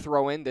Grandview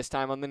throw-in, this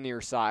time on the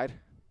near side.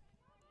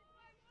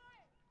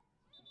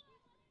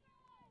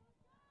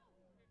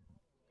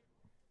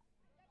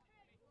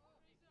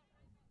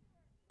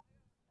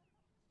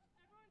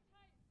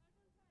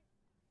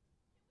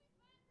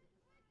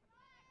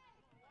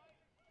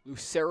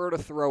 Lucero to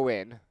throw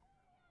in.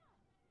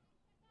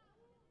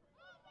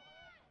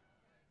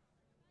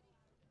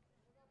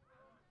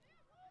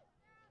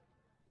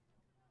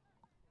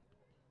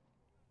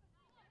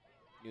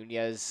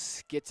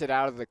 Nunez gets it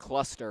out of the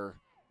cluster.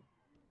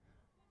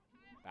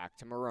 Back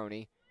to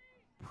Maroney.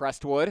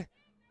 Prestwood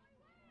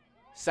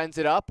sends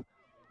it up.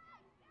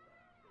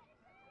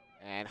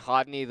 And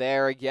Hodney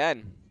there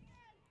again.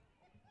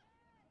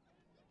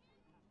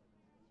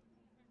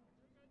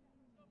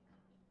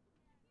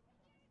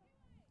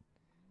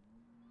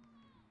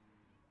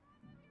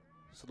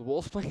 So the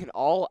Wolves playing an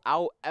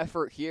all-out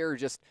effort here,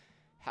 just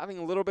having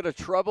a little bit of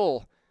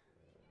trouble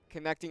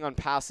connecting on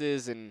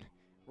passes and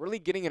really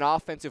getting an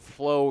offensive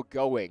flow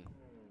going.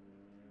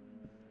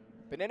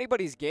 Been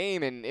anybody's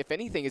game, and if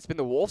anything, it's been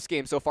the Wolves'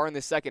 game so far in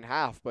this second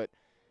half, but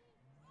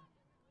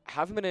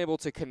haven't been able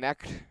to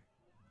connect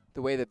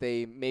the way that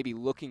they may be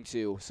looking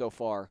to so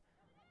far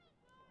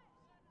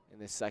in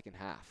this second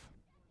half.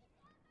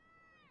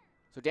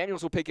 So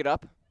Daniels will pick it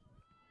up,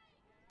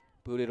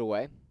 boot it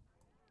away.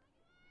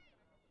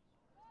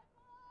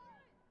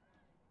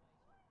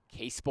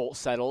 Casebolt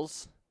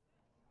settles,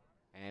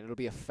 and it'll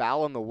be a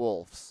foul on the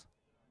Wolves.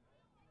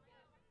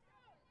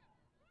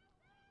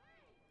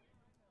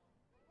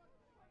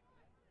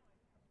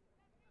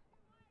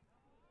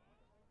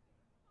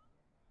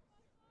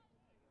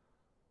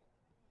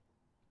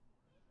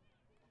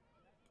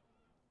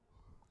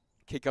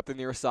 Kick up the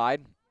near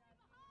side.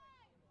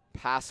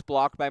 Pass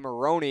blocked by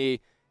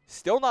Maroney.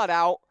 Still not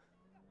out.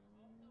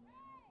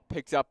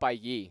 Picked up by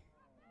Yee.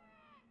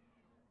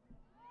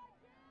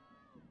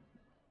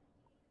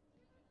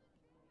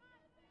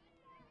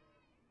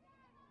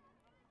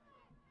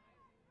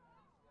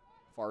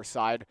 Far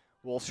side.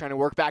 Wolves trying to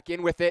work back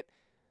in with it.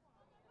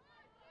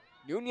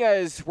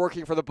 Nunez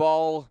working for the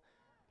ball.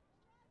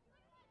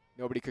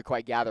 Nobody could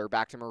quite gather.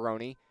 Back to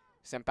Maroney.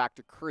 Sent back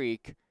to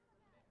Creek.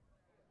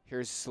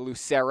 Here's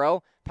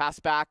Lucero. Pass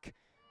back.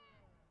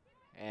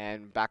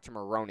 And back to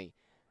Maroney.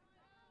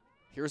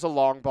 Here's a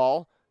long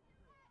ball.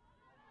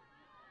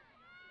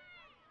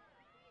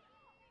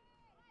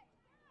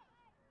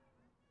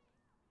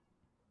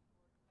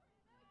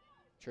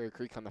 Cherry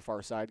Creek on the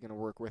far side, going to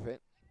work with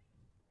it.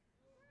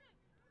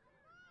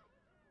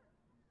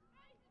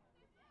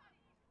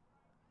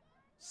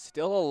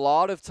 Still a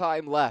lot of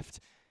time left.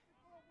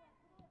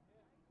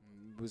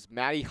 It was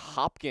Matty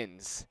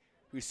Hopkins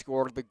who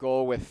scored the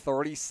goal with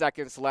 30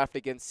 seconds left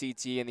against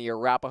CT in the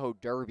Arapahoe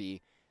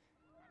Derby.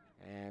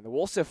 And the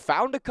Wolves have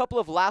found a couple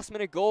of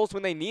last-minute goals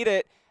when they need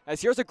it,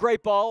 as here's a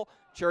great ball.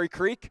 Cherry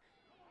Creek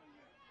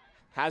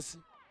has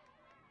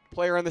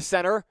player in the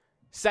center.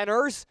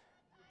 Centers.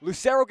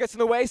 Lucero gets in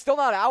the way, still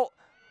not out.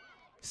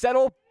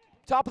 Settle,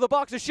 top of the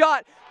box, a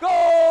shot.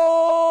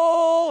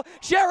 Goal!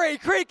 Cherry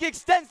Creek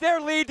extends their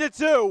lead to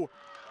 2.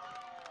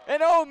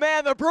 And oh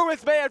man, the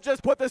Bruins may have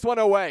just put this one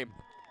away.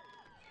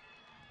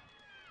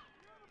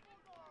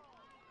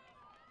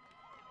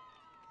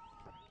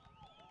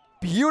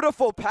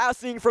 Beautiful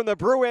passing from the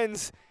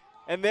Bruins,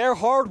 and their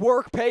hard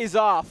work pays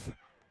off.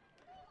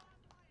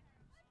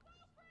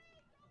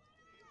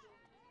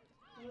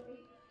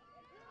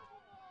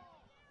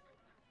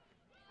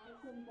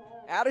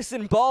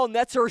 Addison Ball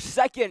nets her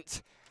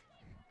second.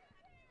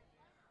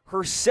 Her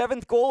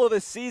 7th goal of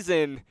the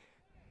season.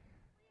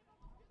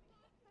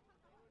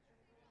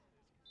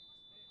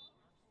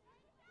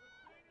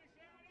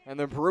 And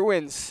the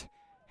Bruins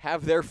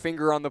have their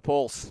finger on the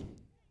pulse.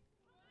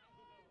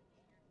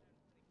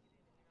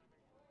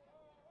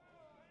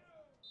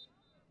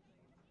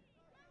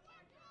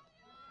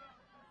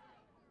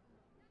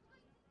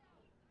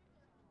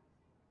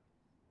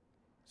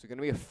 So going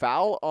to be a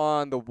foul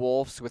on the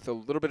Wolves with a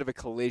little bit of a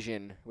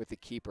collision with the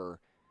keeper.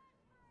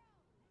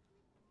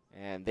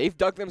 And they've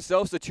dug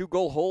themselves a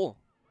 2-goal hole.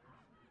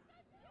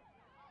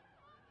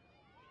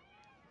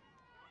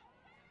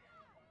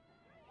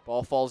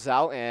 Ball falls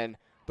out, and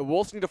the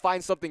Wolves need to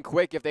find something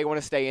quick if they want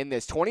to stay in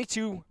this.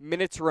 22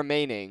 minutes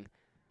remaining.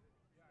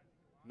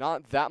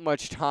 Not that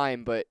much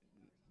time, but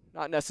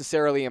not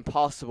necessarily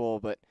impossible,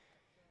 but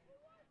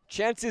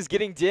chances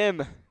getting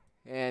dim,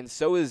 and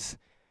so is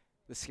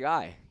the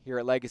sky here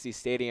at Legacy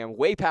Stadium.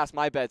 Way past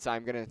my bedtime,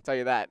 I'm going to tell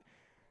you that.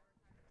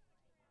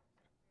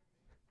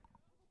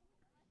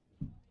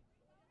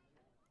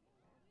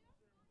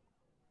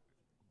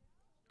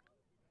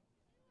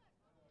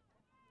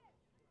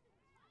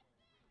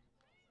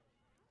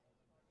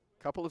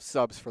 Couple of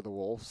subs for the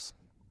Wolves.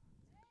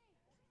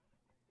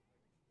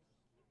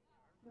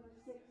 Number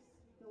 6,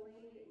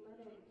 Delaney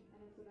Lennon,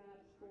 and it's a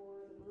match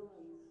for the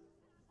Bruins.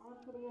 On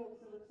for the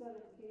Wolves, number 7,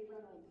 Kay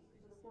Reynolds,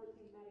 number 14,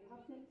 Maddie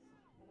Hopkins,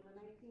 and number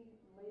 19,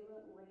 Layla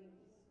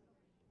Raines.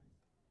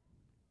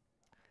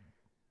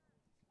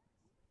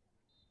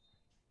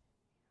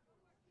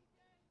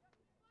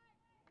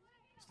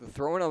 So the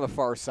throw in on the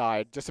far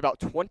side, just about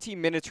 20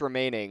 minutes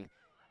remaining.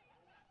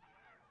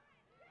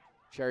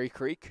 Cherry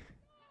Creek.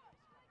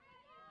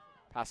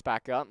 Pass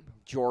back up.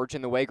 George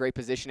in the way, great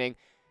positioning.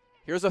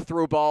 Here's a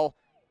through ball.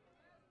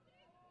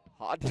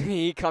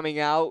 Hodney coming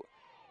out.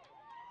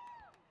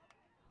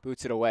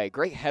 Boots it away.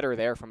 Great header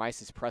there from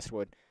Isis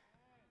Prestwood.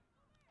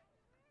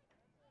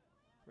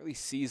 Really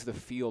sees the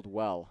field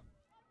well.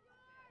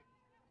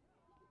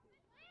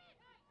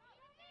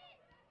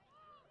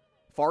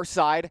 Far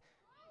side.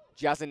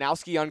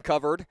 Jasanowski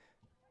uncovered.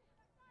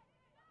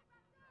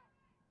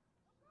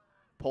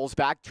 Pulls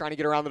back, trying to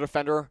get around the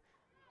defender.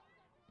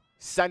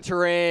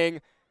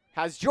 Centering.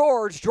 Has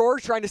George.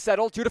 George trying to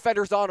settle. 2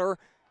 defenders on her.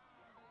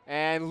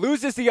 And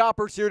loses the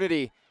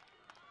opportunity.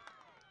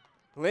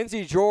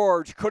 Lindsey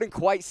George couldn't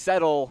quite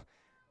settle.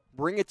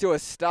 Bring it to a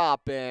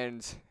stop,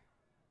 and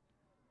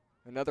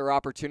another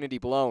opportunity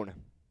blown.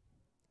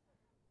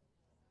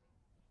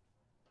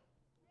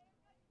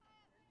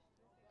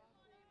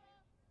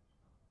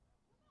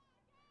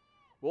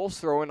 Wolves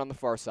throw in on the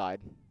far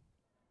side.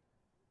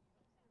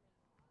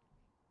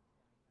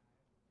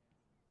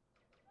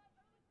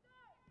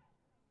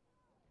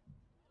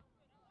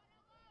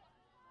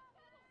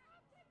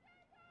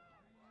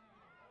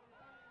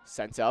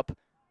 Sent up.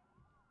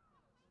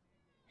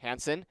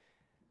 Hansen.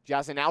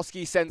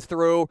 Jasanowski sends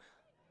through.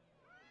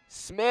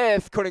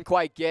 Smith couldn't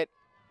quite get.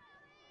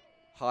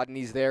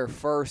 Hodney's there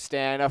first,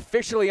 and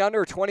officially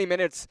under 20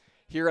 minutes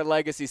here at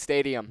Legacy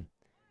Stadium.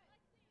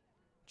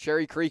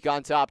 Cherry Creek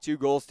on top,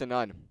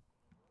 2-0.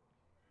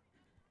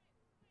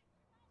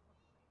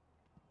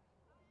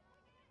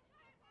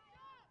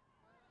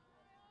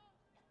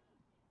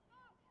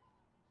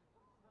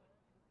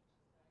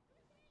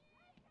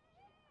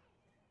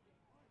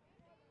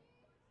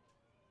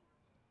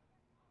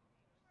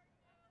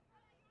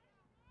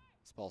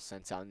 This ball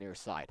sent out near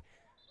side.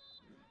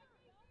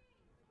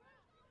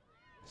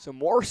 So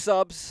more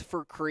subs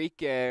for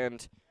Creek,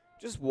 and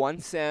just one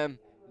Sam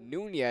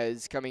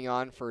Nunez coming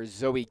on for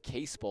Zoe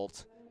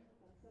Casebolt.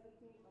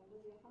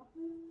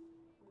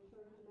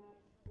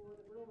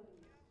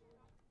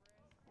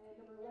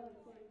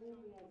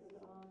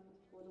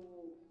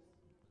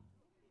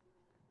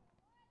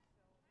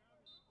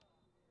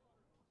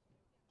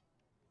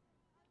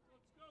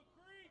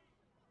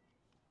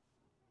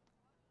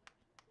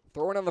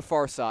 Throwing on the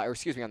far side, or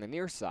excuse me, on the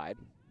near side.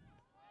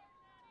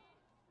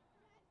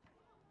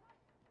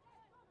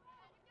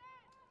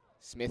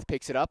 Smith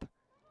picks it up.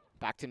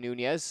 Back to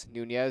Nunez.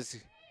 Nunez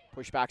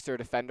pushbacks to her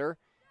defender.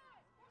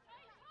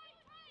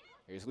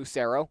 Here's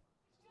Lucero.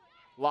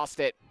 Lost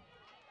it.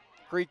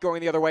 Creek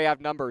going the other way,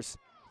 have numbers.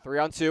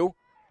 3-on-2.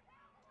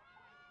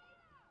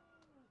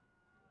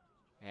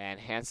 And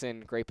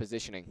Hansen, great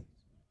positioning.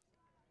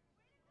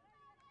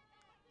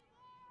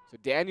 So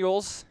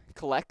Daniels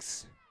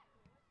collects.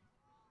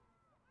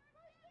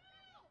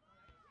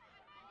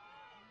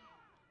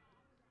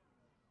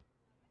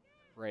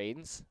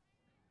 Rains.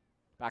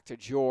 Back to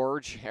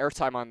George.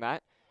 Airtime on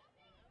that.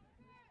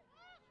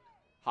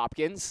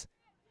 Hopkins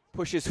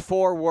pushes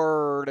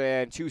forward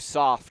and too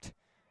soft.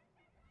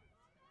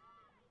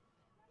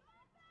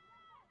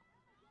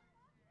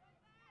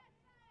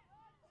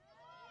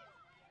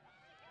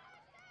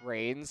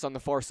 Rains on the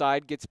far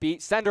side gets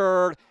beat.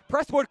 Centered.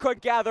 Presswood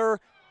couldn't gather,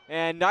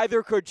 and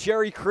neither could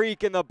Cherry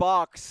Creek in the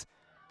box.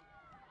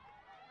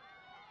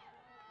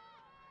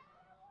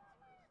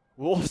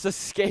 Wolves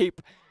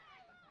escape.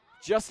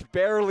 Just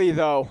barely,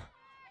 though.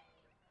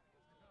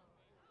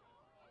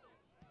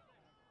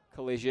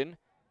 Collision.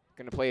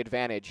 Going to play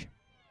advantage.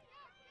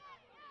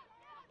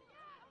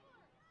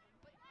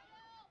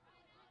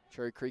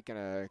 Cherry Creek going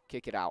to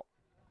kick it out.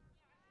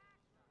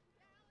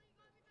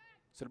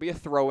 So it'll be a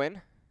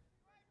throw-in.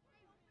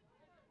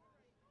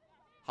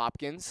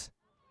 Hopkins.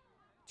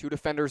 2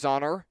 defenders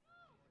on her.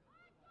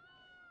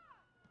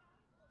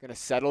 Going to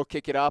settle,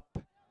 kick it up.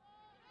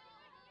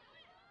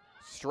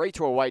 Straight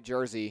to a white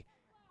jersey.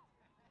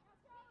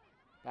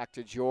 Back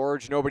to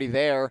George. Nobody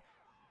there.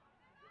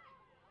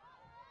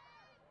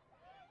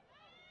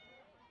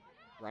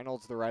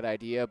 Reynolds the right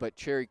idea, but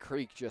Cherry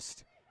Creek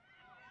just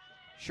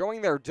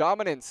showing their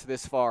dominance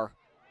this far.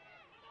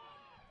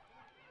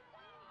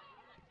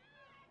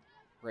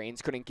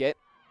 Rains couldn't get.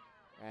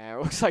 And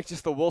it looks like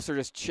just the Wolves are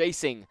just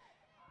chasing.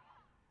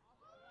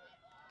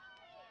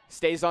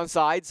 Stays on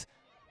sides.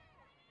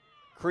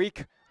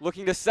 Creek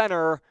looking to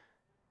center.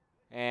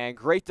 And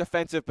great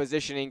defensive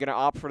positioning. Going to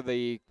opt for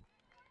the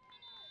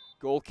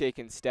goal kick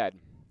instead.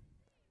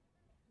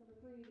 Number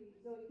 3,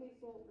 Zoe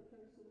Casebolt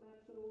returns to the match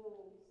for the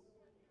Wolves.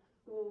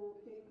 Goal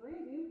kick,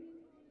 Grandview.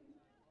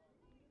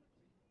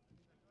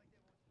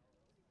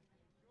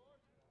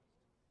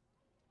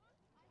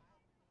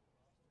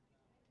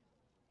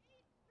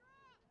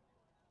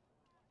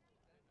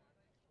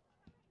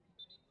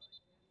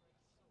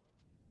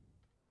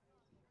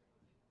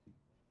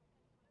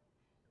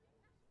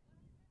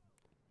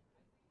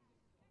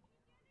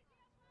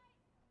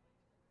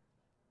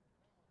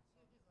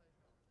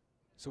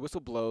 So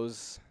whistle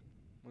blows.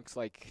 Looks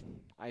like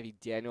Ivy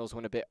Daniels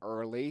went a bit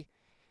early.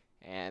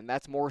 And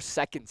that's more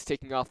seconds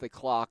ticking off the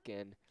clock.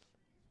 And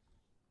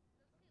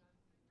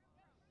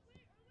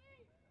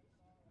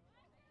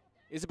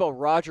Isabel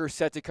Rogers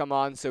set to come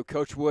on, so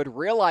Coach Wood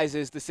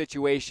realizes the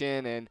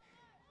situation and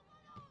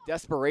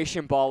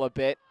desperation ball a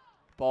bit.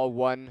 Ball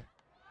 1.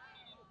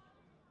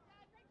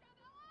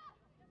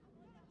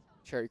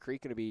 Cherry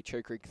Creek going to be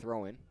Cherry Creek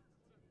throw-in.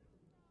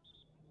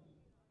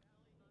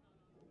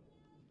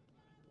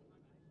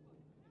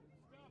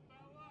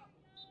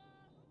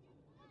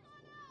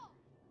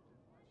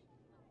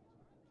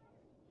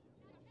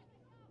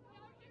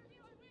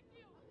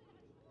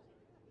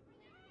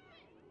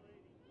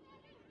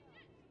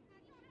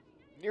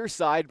 Near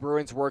side,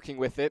 Bruins working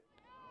with it.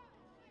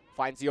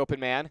 Finds the open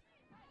man,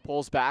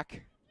 pulls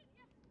back.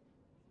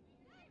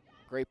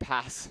 Great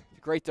pass,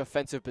 great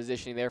defensive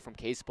positioning there from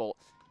Casebolt.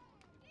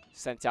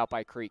 Sent out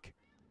by Creek.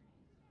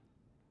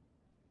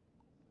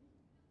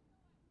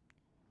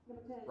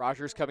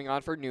 Rogers coming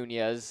on for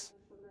Nunez.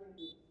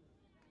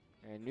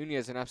 And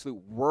Nunez, an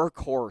absolute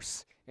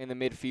workhorse in the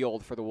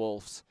midfield for the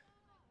Wolves.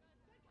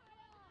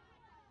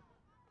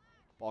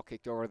 Ball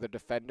kicked over the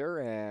defender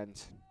and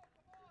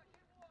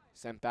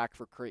sent back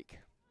for Creek.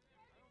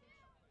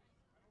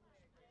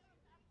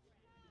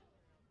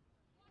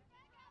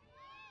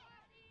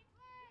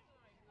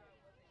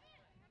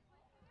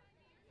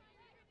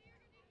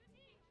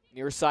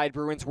 Near side,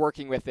 Bruins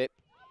working with it.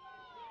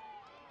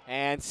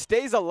 And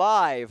stays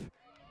alive.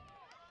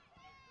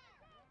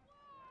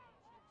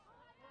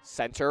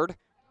 Centered.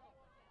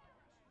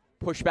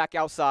 Push back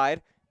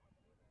outside.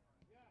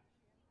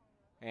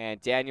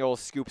 And Daniel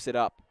scoops it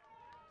up.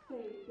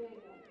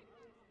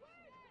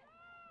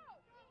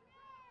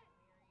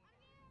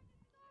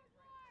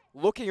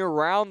 Looking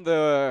around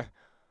the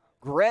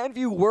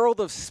Grandview world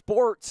of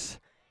sports,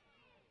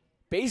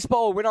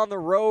 baseball went on the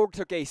road,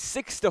 took a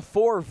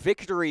 6-4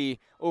 victory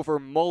over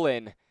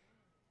Mullen.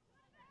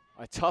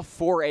 A tough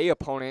 4A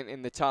opponent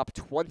in the top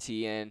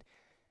 20 and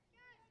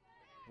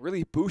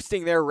really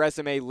boosting their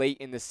resume late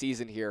in the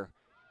season here.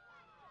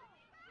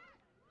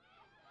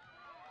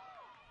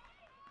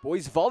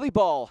 Boys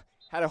volleyball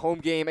had a home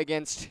game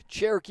against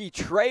Cherokee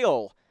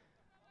Trail.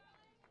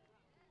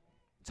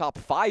 Top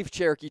 5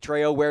 Cherokee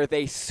Trail, where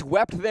they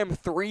swept them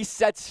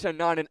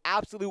 3-0. An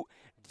absolute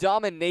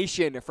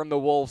domination from the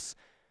Wolves.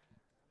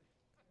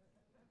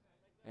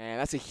 And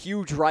that's a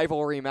huge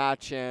rivalry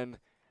match, and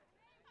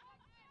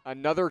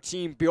another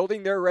team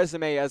building their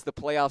resume as the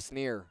playoffs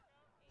near.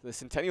 The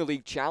Centennial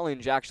League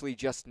Challenge actually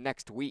just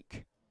next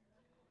week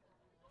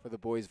for the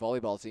boys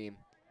volleyball team.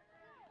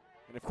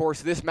 And of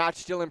course, this match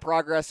still in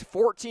progress.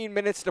 14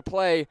 minutes to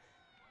play.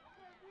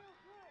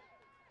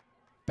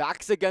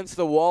 Backs against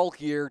the wall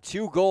here.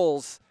 2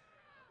 goals.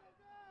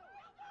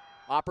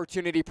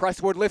 Opportunity.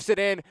 Presswood lifts it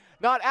in.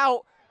 Not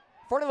out.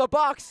 Front of the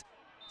box.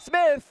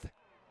 Smith.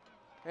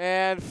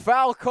 And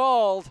foul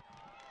called.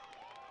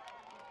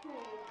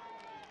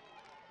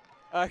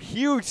 A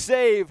huge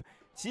save.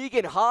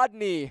 Tegan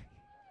Hodney.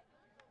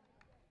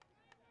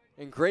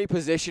 In great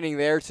positioning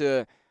there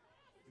to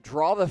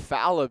draw the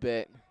foul a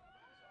bit.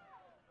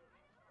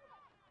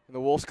 And the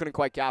Wolves couldn't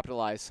quite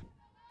capitalize.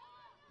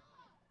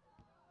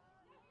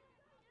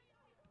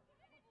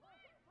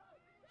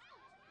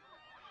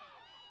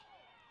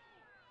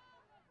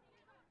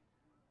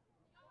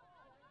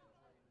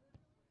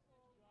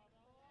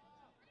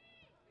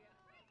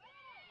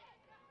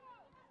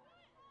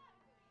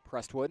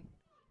 Prestwood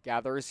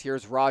gathers.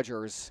 Here's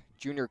Rogers,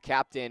 junior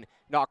captain,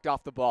 knocked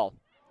off the ball.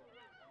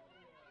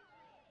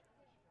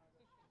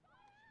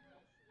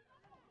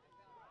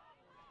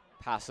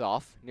 Pass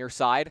off, near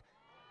side.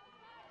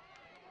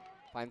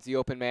 Finds the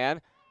open man.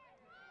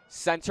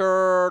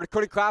 Centered,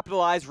 couldn't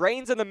capitalize.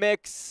 Reigns in the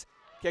mix,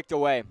 kicked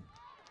away.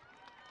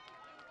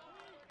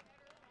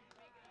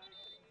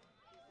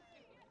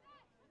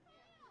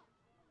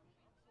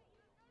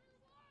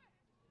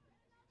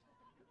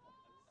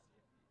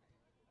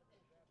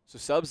 So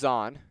subs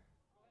on.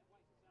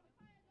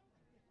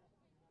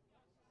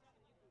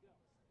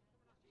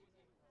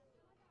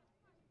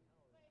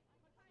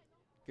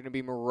 Going to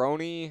be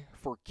Maroney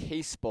for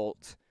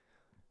Casebolt.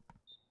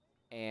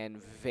 And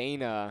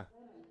Vena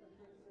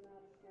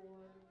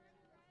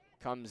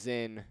comes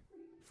in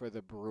for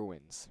the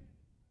Bruins.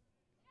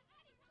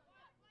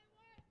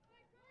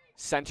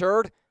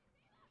 Centered.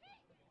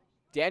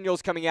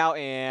 Daniels coming out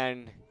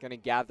and going to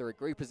gather a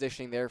great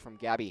positioning there from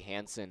Gabby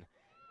Hansen,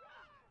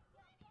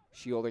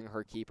 shielding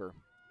her keeper.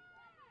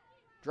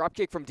 Drop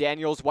kick from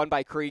Daniels, won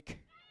by Creek.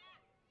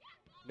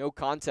 No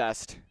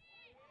contest.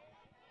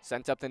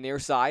 Sent up the near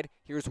side.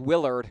 Here's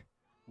Willard.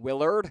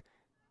 Willard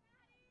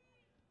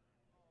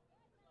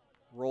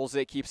rolls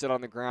it, keeps it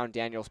on the ground.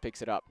 Daniels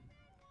picks it up.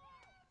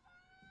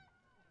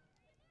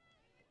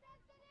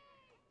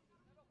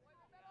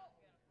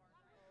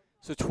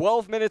 So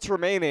 12 minutes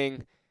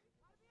remaining.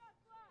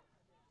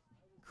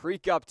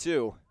 Creek up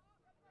 2.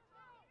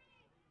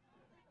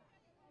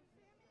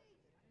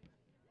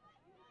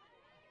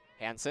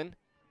 Hansen.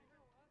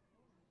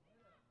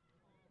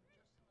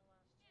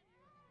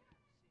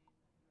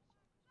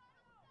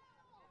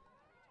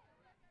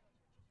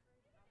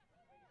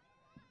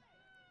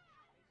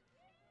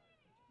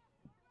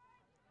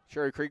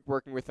 Cherry Creek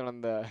working with it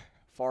on the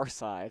far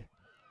side.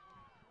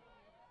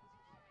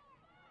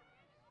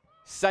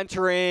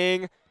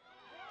 Centering.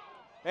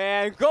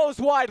 And goes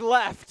wide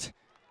left.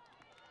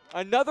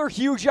 Another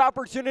huge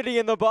opportunity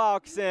in the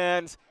box,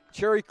 and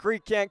Cherry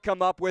Creek can't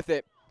come up with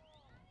it.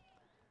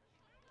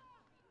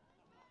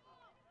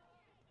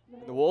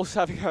 The Wolves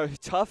having a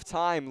tough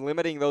time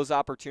limiting those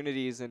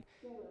opportunities and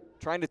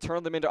trying to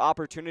turn them into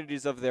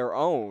opportunities of their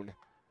own.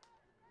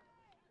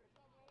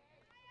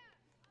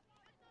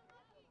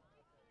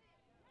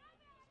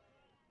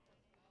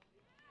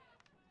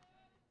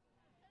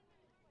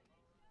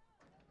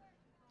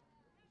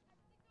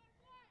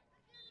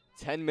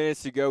 10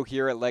 minutes to go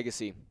here at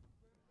Legacy.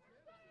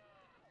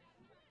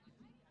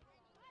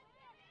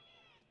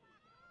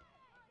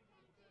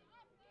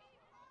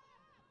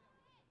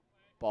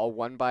 Ball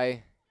won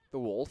by the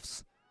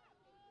Wolves.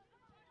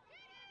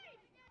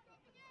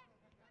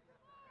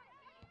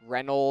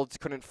 Reynolds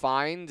couldn't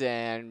find,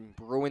 and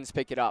Bruins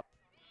pick it up.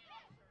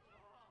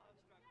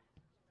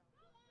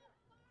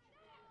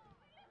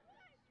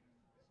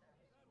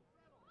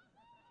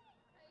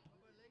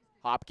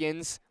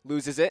 Hopkins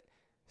loses it,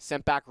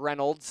 sent back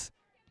Reynolds,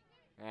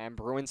 and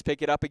Bruins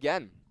pick it up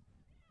again.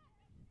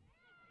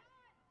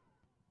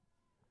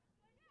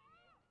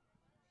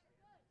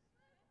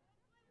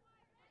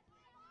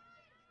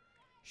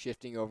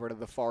 Shifting over to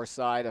the far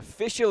side,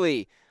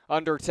 officially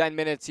under 10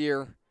 minutes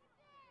here.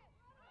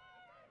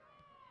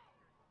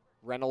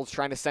 Reynolds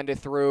trying to send it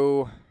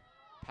through,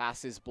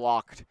 pass is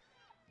blocked.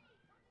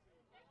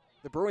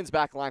 The Bruins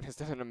back line has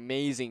done an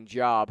amazing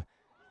job.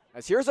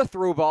 As here's a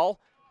through ball.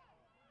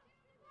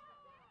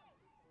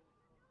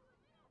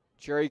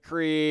 Cherry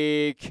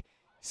Creek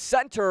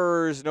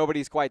centers,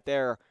 nobody's quite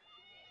there.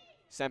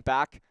 Sent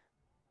back.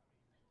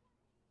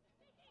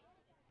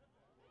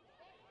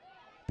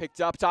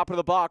 Picked up, top of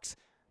the box.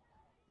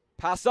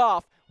 Pass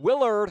off,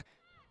 Willard.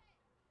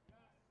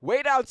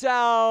 Way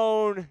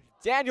downtown.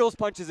 Daniels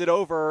punches it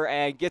over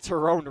and gets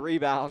her own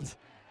rebound.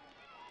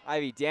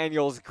 Ivy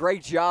Daniels,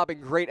 great job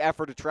and great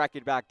effort to track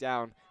it back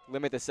down.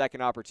 Limit the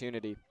second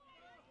opportunity.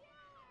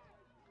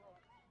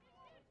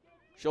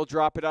 She'll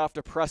drop it off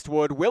to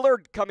Prestwood.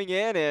 Willard coming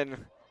in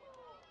and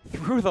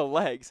through the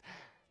legs.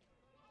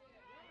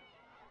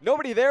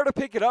 Nobody there to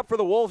pick it up for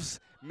the Wolves.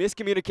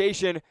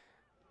 Miscommunication.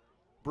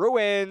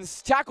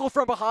 Bruins tackle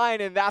from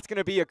behind, and that's going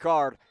to be a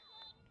card.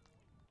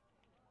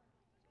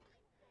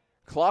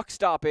 Clock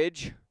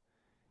stoppage.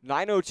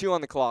 9:02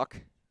 on the clock.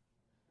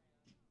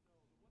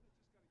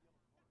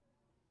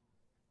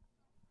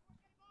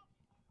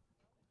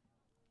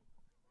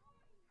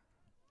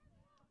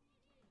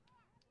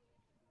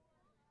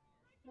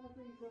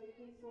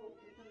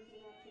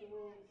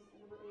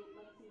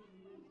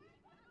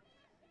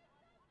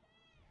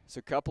 So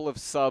a couple of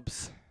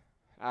subs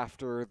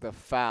after the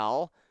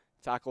foul.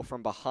 Tackle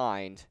from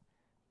behind.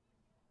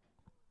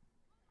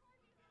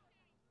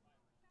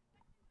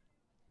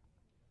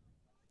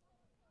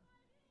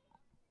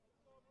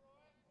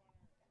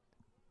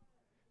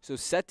 So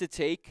set to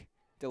take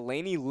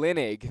Delaney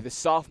Linig, the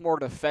sophomore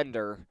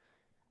defender.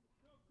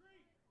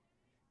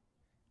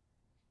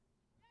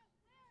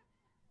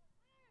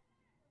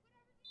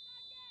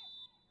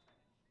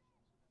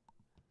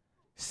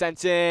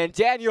 Sent in,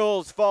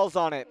 Daniels falls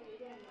on it.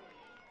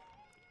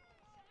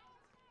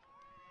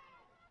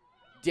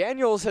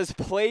 Daniels has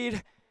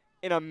played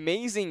an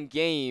amazing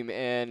game,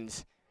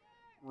 and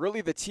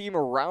really the team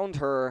around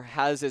her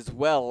has as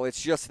well.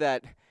 It's just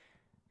that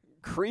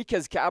Creek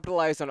has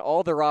capitalized on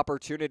all their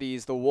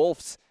opportunities. The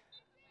Wolves,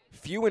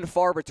 few and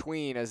far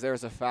between, as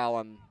there's a foul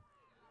on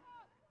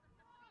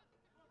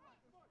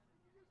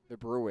the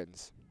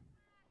Bruins.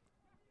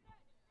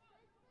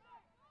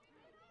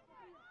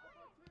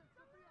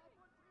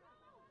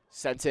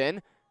 Sent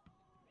in.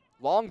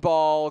 Long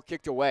ball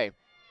kicked away.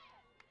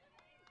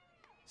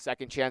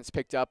 Second chance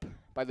picked up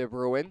by the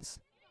Bruins.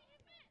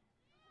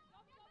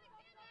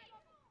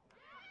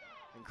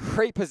 And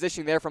great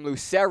position there from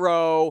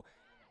Lucero.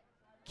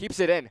 Keeps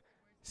it in.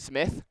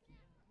 Smith.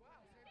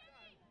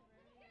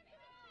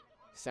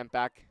 Sent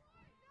back.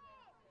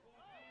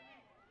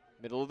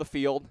 Middle of the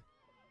field.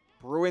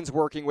 Bruins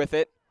working with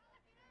it.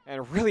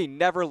 And really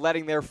never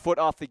letting their foot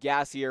off the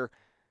gas here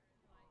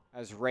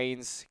as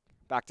Reigns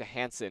back to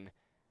Hansen.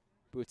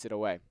 Boots it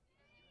away.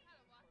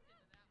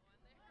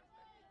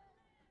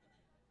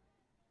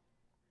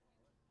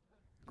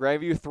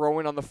 Grandview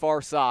throwing on the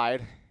far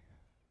side.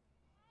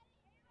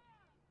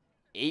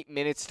 8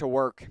 minutes to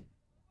work.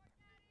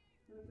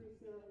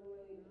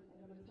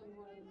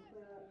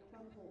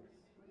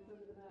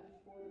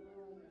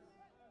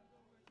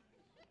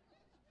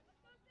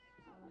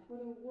 For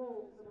the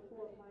Wolves, number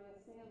 4, Maya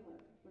Sandler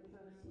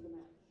returns to the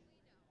match.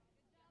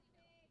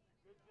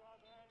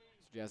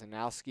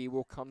 Jasanowski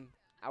will come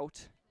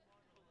out.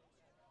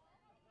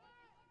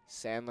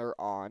 Sandler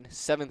on.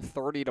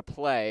 7:30 to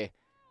play.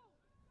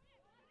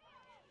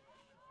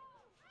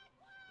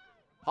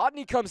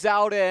 Hodney comes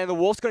out, and the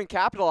Wolves couldn't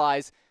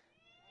capitalize.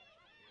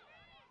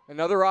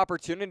 Another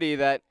opportunity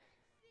that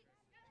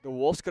the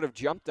Wolves could have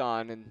jumped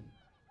on, and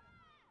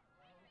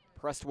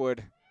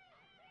Prestwood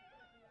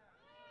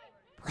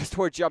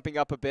jumping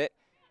up a bit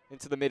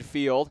into the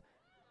midfield.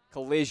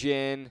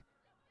 Collision.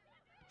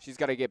 She's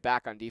got to get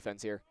back on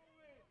defense here.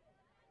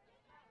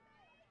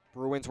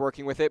 Bruins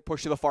working with it.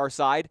 Push to the far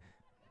side.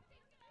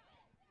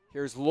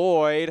 Here's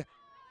Lloyd.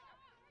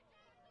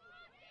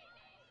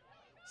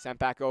 Sent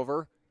back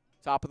over.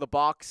 Top of the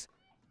box.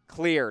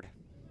 Cleared.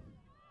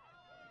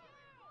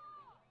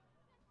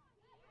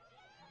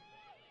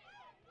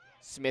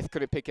 Smith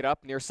couldn't pick it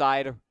up. Near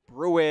side.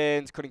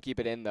 Bruins couldn't keep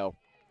it in, though.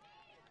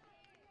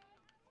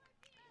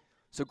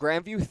 So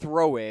Grandview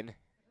throw in.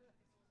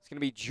 It's going to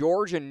be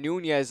George and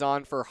Nunez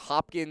on for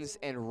Hopkins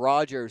and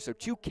Rogers. So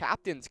 2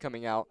 captains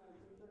coming out.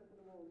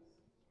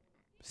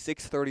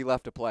 6:30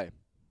 left to play.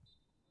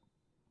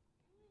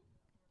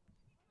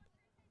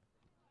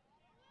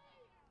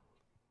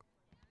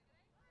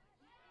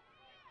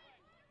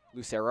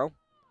 Lucero.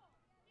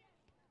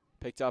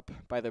 Picked up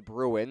by the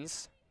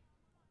Bruins.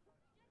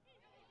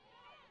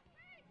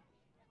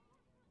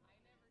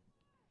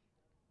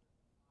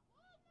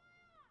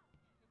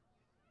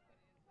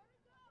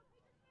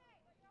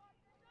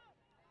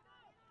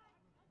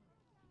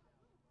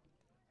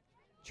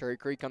 Cherry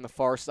Creek on the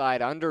far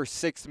side, under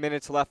 6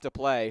 minutes left to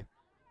play.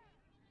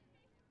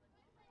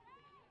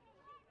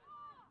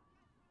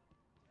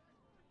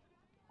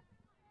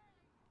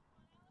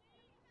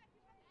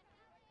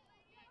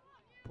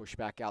 Push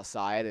back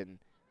outside, and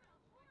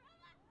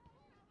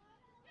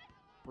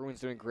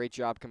Bruins doing a great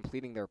job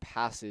completing their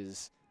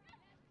passes.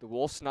 The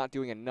Wolves not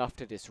doing enough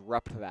to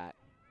disrupt that.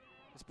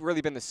 It's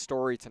really been the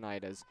story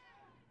tonight as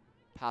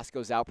pass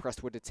goes out,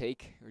 Prestwood to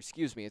take, or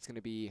excuse me, it's going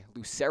to be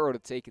Lucero to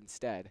take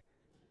instead.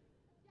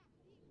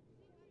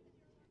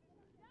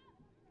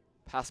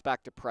 Pass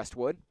back to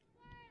Prestwood.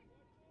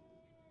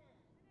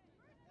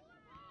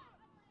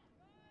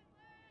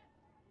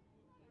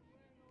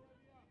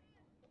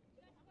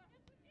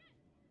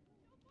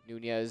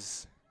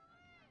 Nunez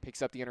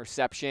picks up the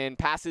interception,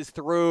 passes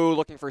through,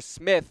 looking for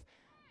Smith.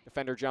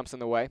 Defender jumps in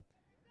the way.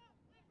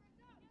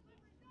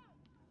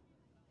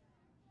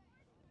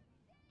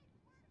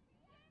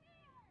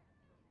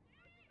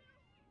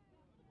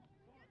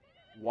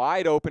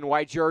 Wide open,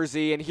 white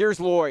jersey, and here's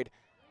Lloyd.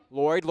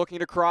 Lloyd looking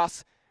to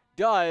cross.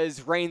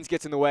 Does. Raines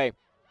gets in the way.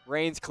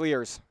 Raines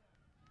clears.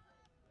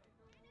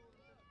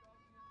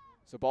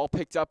 So ball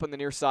picked up on the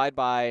near side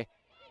by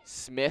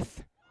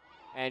Smith.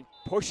 And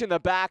pushing the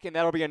back, and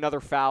that'll be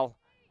another foul.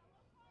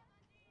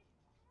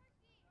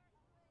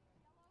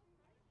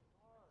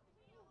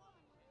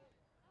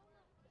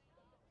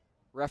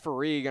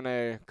 Referee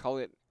gonna call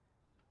it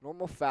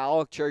normal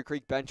foul. Cherry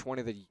Creek bench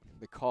wanted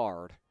the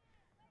card.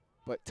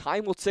 But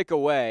time will tick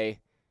away.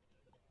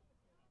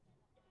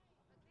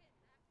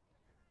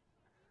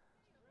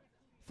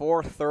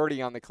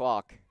 4:30 on the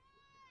clock.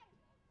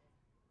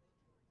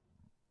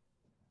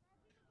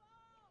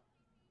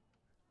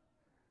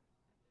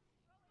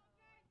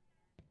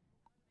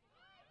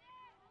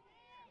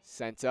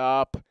 Sent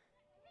up.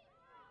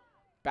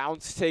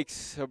 Bounce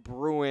takes a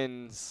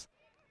Bruins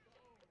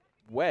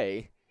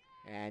way.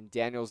 And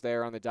Daniels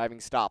there on the diving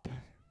stop.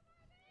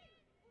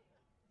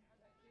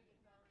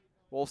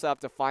 Wolves have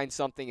to find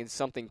something and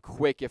something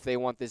quick if they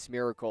want this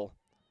miracle.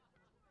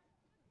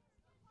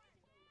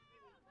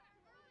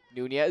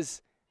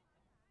 Nunez.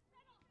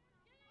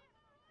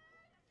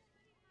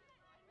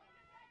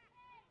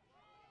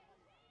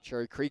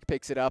 Cherry Creek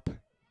picks it up.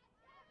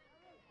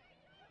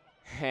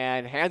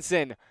 And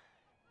Hansen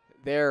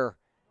there.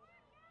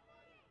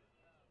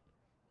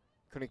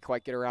 Couldn't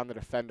quite get around the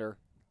defender.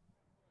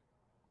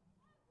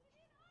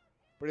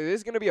 But it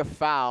is going to be a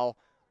foul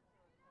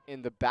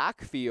in the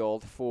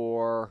backfield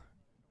for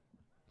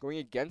going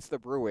against the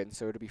Bruins,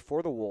 so it'll be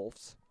for the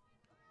Wolves.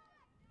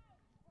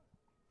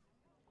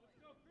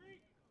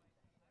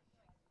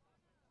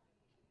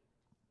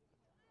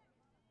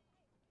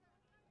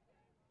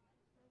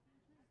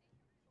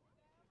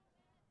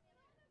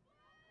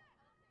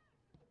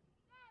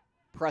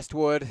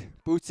 Prestwood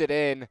boots it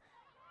in,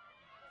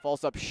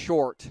 falls up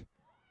short.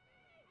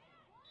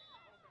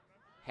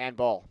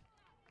 Handball.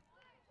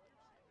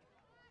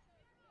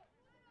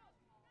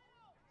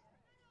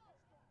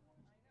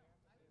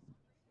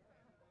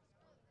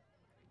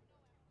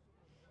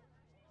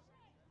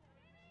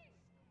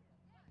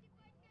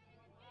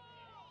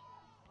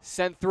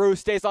 Sent through,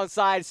 stays on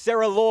side.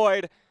 Sarah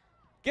Lloyd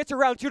gets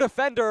around 2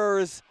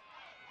 defenders.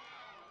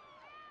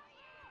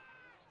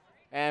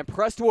 And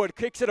Prestwood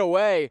kicks it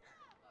away.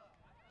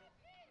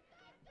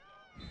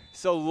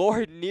 So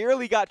Lloyd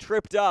nearly got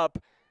tripped up.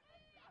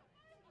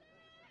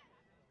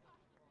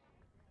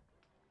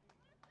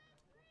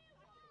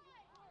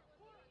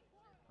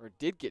 Or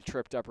did get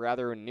tripped up,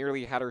 rather, and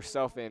nearly had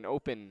herself in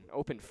open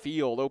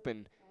field,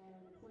 open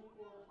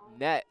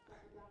net.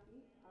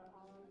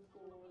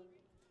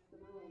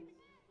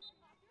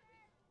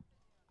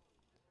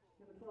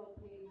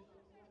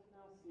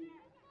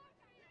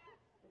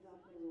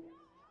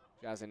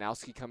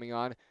 Jazanowski coming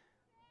on.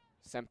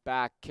 Sent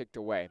back, kicked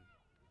away.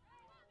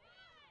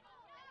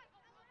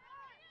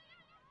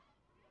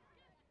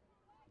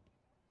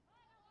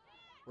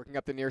 Working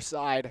up the near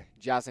side.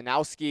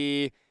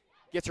 Jazanowski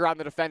gets around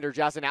the defender.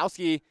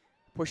 Jazanowski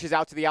pushes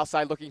out to the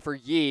outside looking for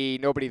Yee.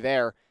 Nobody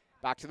there.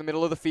 Back to the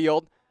middle of the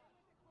field.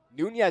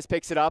 Nunez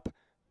picks it up.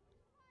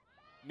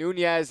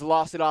 Nunez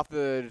lost it off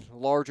the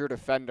larger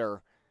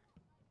defender.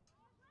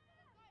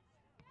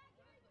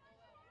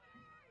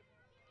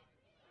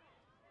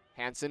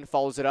 Hansen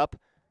follows it up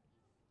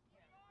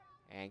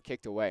and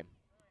kicked away.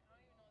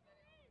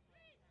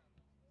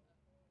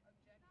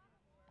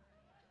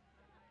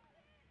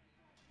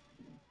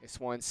 This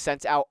one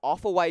sent out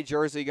off a white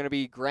jersey, going to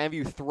be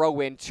Grandview throw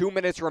in. 2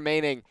 minutes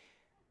remaining.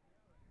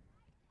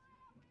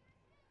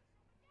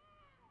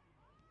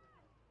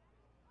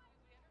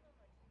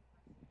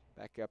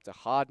 Back up to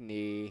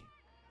Hodney.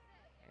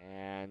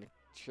 And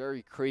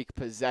Cherry Creek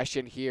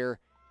possession here.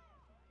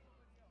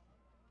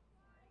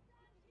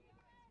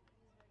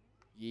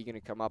 Yee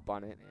gonna come up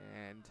on it,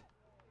 and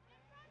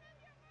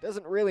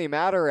doesn't really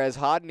matter as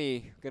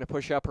Hodney gonna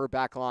push up her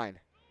back line.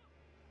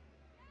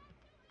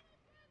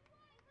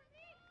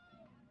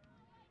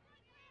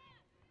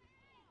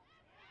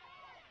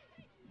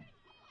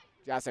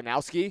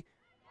 Jasanowski,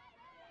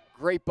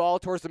 great ball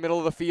towards the middle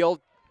of the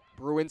field.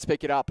 Bruins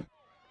pick it up.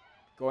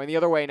 Going the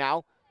other way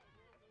now.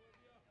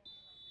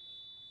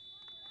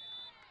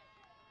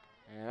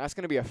 And that's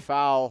going to be a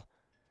foul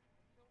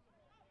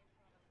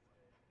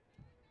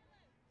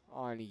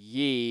on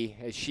Yee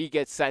as she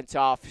gets sent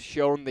off,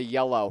 shown the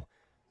yellow.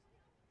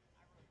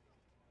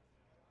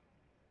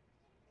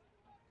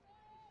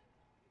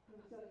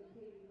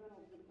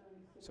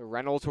 So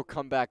Reynolds will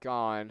come back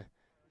on.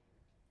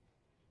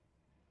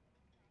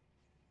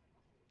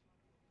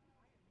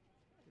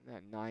 In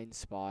that 9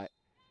 spot.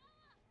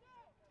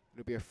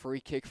 It'll be a free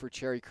kick for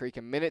Cherry Creek.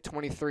 A minute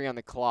 23 on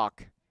the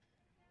clock.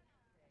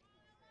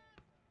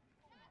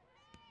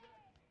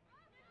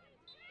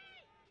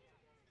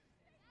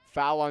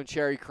 Foul on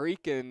Cherry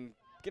Creek and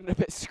getting a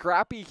bit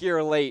scrappy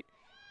here late.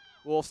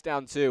 Wolves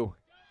down 2.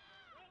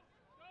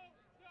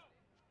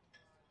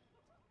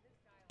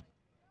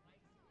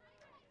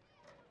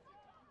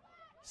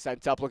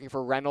 Sent up looking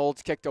for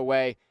Reynolds, kicked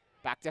away.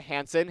 Back to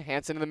Hansen.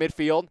 Hansen in the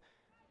midfield.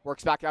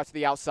 Works back out to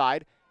the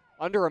outside.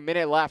 Under a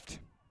minute left.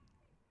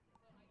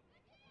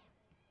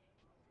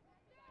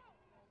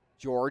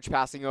 George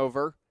passing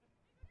over.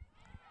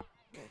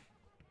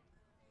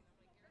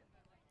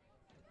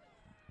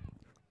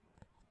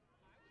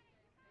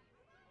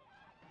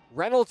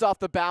 Reynolds off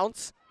the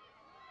bounce.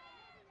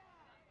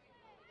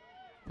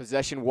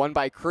 Possession won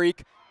by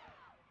Creek.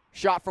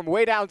 Shot from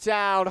way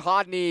downtown.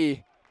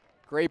 Hodney.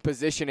 Great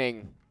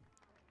positioning.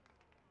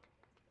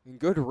 And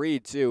good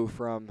read, too,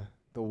 from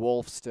the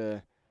Wolves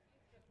to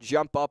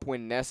jump up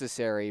when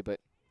necessary,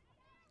 but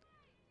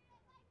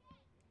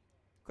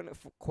couldn't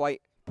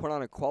quite put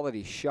on a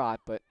quality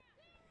shot. But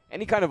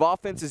any kind of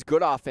offense is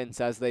good offense,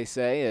 as they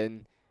say,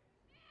 and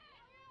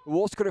the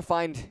Wolves couldn't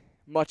find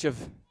much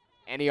of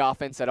any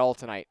offense at all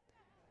tonight.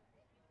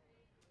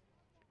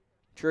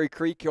 Cherry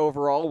Creek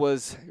overall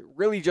was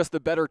really just the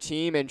better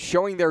team and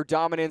showing their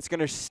dominance, going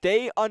to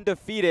stay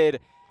undefeated,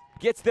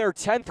 gets their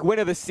 10th win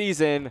of the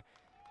season.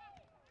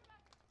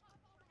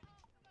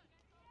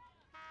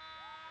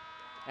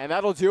 And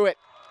that'll do it.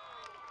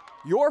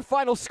 Your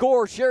final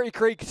score, Cherry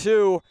Creek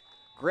 2,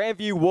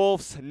 Grandview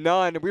Wolves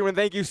none. We want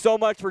to thank you so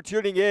much for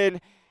tuning in.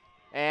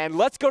 And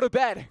let's go to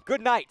bed.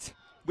 Good night.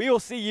 We will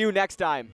see you next time.